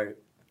people are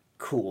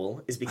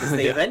cool is because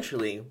they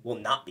eventually will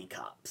not be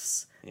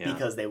cops. Yeah.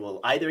 Because they will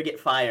either get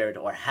fired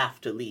or have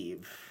to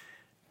leave.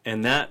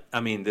 And that,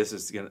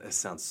 it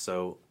sounds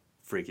so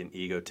freaking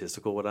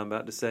egotistical what I'm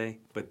about to say,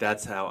 but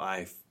that's how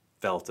I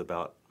felt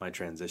about my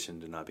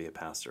transition to not be a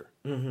pastor.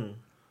 Mm-hmm.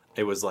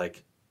 It was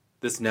like,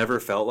 this never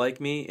felt like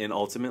me, and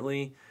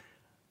ultimately,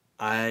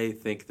 I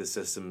think the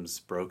system's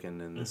broken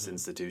and this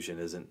institution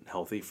isn't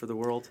healthy for the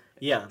world.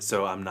 Yeah.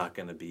 So I'm not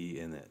going to be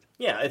in it.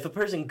 Yeah, if a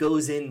person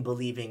goes in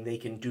believing they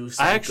can do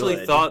something I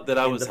actually thought that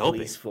I was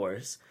helping. Police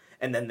force,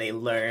 and then they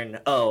learn,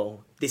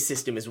 oh, this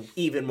system is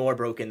even more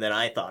broken than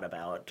I thought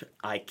about.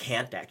 I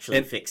can't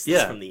actually fix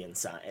this from the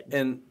inside.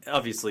 And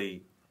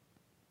obviously,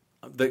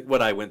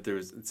 what I went through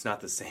it's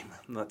not the same.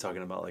 I'm not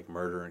talking about like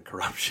murder and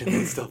corruption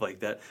and stuff like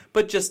that.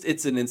 But just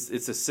it's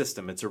a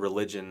system. It's a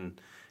religion.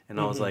 And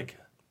I was like,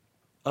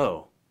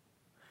 oh,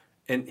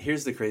 And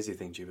here's the crazy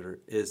thing, Jupiter,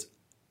 is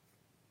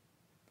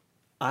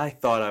I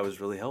thought I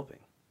was really helping.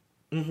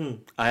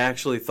 Mm-hmm. I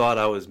actually thought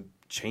I was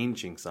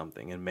changing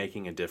something and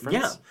making a difference.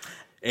 Yeah.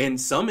 And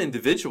some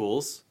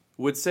individuals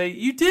would say,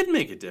 you did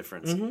make a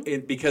difference.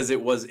 Because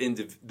it was,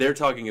 they're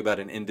talking about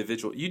an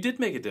individual. You did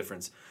make a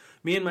difference.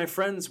 Me and my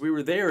friends, we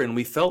were there, and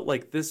we felt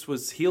like this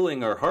was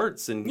healing our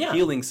hearts and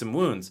healing some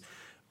wounds.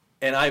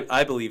 And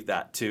I believe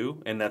that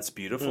too, and that's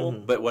beautiful.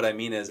 Mm-hmm. But what I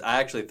mean is, I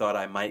actually thought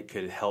I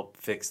could help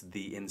fix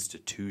the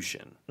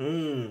institution.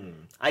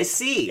 I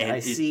see. And I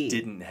see. It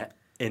didn't,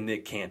 and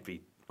it can't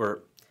be,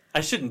 or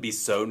I shouldn't be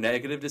so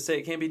negative to say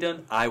it can't be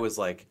done. I was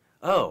like,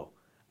 oh,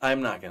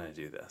 I'm not going to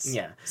do this.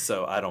 Yeah.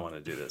 So I don't want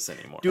to do this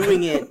anymore.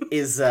 Doing it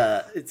is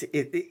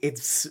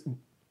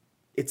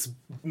it's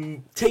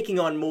taking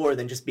on more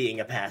than just being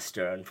a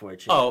pastor,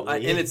 unfortunately. Oh,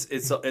 and it's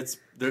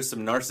there's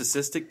some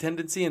narcissistic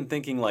tendency in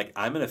thinking like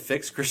I'm going to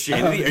fix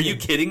Christianity. Are you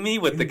kidding me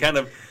with the kind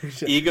of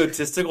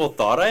egotistical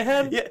thought I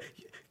had? Yeah.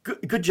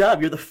 Good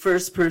job. You're the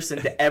first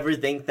person to ever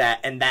think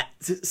that, and that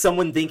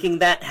someone thinking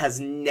that has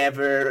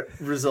never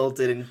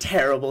resulted in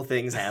terrible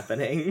things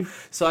happening.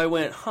 So I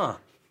went,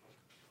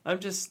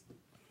 this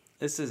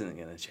isn't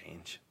going to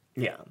change.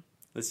 Yeah.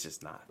 It's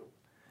just not.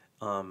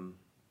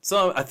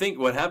 So I think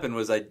what happened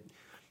was I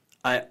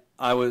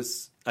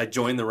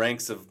joined the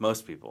ranks of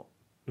most people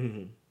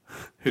who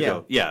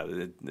go,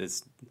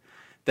 it's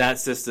that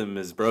system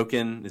is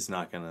broken. It's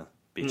not going to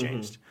be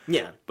changed.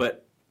 Yeah.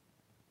 But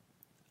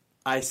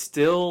I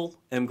still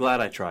am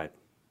glad I tried.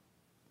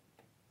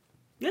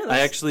 Yeah. I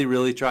actually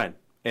really tried.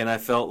 And I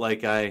felt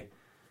like I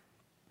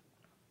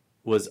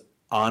was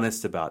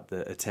honest about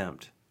the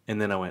attempt. And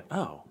then I went,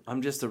 oh,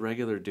 I'm just a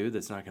regular dude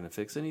that's not going to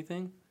fix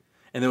anything?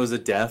 And there was a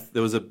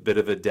bit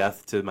of a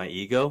death to my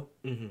ego.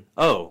 Mm-hmm.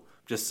 Oh,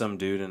 just some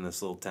dude in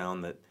this little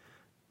town that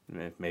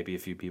maybe a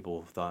few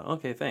people thought,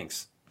 okay,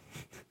 thanks.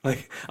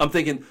 Like, I'm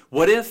thinking,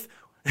 what if,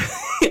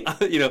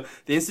 the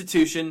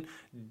institution,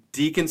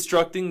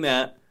 deconstructing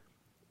that,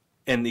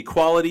 and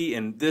equality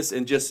and this,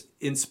 and just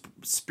in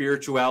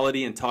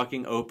spirituality and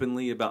talking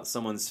openly about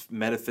someone's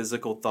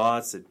metaphysical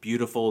thoughts, it's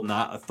beautiful,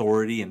 not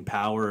authority and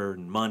power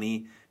and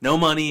money, no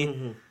money.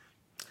 Mm-hmm.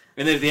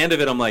 And then at the end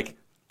of it, I'm like,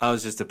 I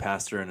was just a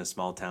pastor in a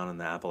small town in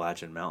the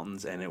Appalachian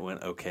Mountains, and it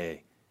went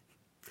okay.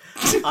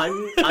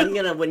 I'm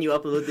gonna, when you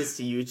upload this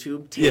to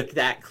YouTube, take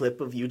that clip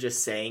of you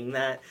just saying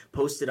that,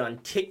 post it on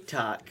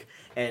TikTok,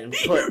 and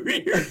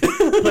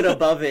put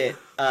above it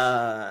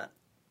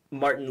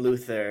Martin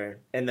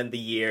Luther, and then the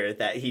year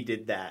that he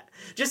did that.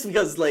 Just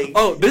because, like...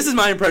 Oh, this is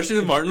my impression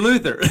of Martin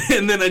Luther.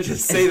 And then I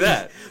just say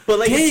that. But,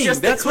 like, dang, it's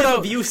just a clip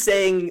of you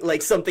saying,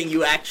 like, something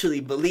you actually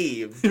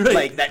believe. Right.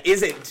 Like, that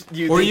isn't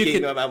you or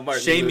thinking you about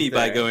Martin shame Luther. me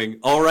by going,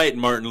 all right,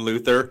 Martin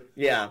Luther.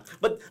 Yeah.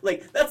 But,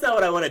 like, that's not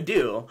what I want to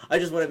do. I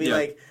just want to be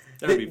like...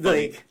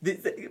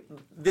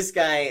 this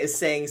guy is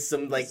saying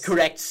some, like,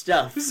 correct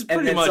stuff.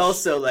 And it's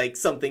also, like,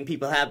 something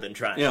people have been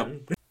trying. Yeah.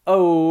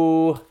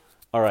 Oh,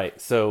 all right.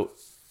 So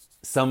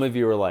some of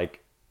you are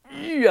like,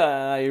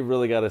 yeah, I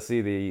really got to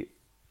see the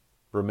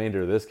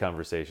remainder of this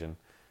conversation.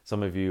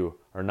 Some of you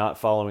are not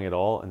following at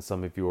all, and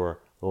some of you are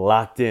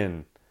locked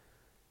in.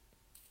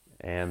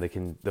 And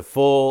the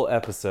full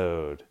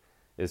episode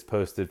is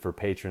posted for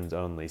patrons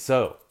only.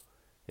 So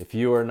if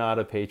you are not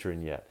a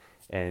patron yet,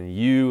 and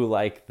you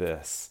like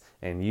this,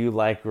 and you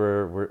like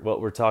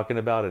what we're talking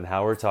about and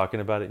how we're talking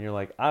about it, and you're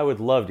like, I would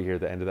love to hear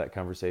the end of that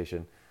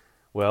conversation.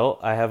 Well,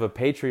 I have a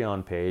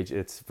Patreon page.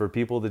 It's for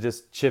people to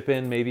just chip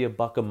in maybe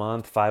 $1 a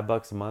month,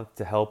 $5 a month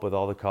to help with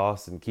all the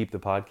costs and keep the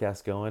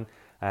podcast going.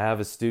 I have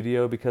a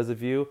studio because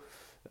of you.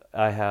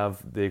 I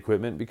have the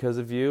equipment because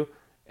of you.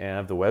 And I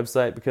have the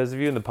website because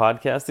of you. And the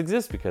podcast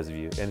exists because of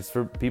you. And it's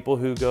for people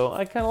who go,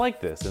 I kind of like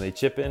this. And they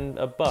chip in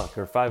 $1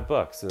 or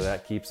 $5. So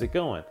that keeps it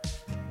going.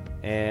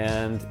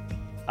 And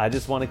I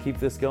just want to keep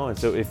this going.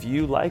 So if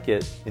you like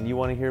it and you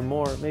want to hear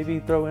more, maybe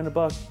throw in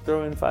 $1,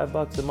 throw in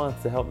 $5 a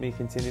month to help me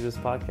continue this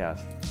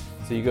podcast.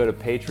 So you go to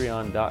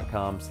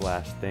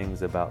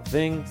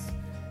patreon.com/thingsaboutthings,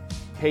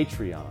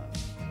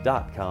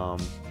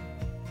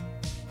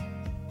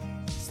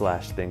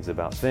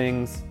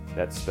 patreon.com/thingsaboutthings.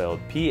 That's spelled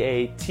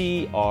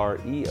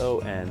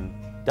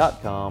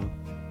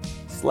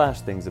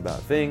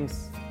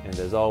patreon.com/thingsaboutthings. And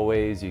as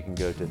always, you can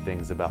go to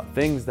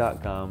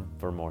thingsaboutthings.com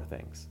for more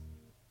things.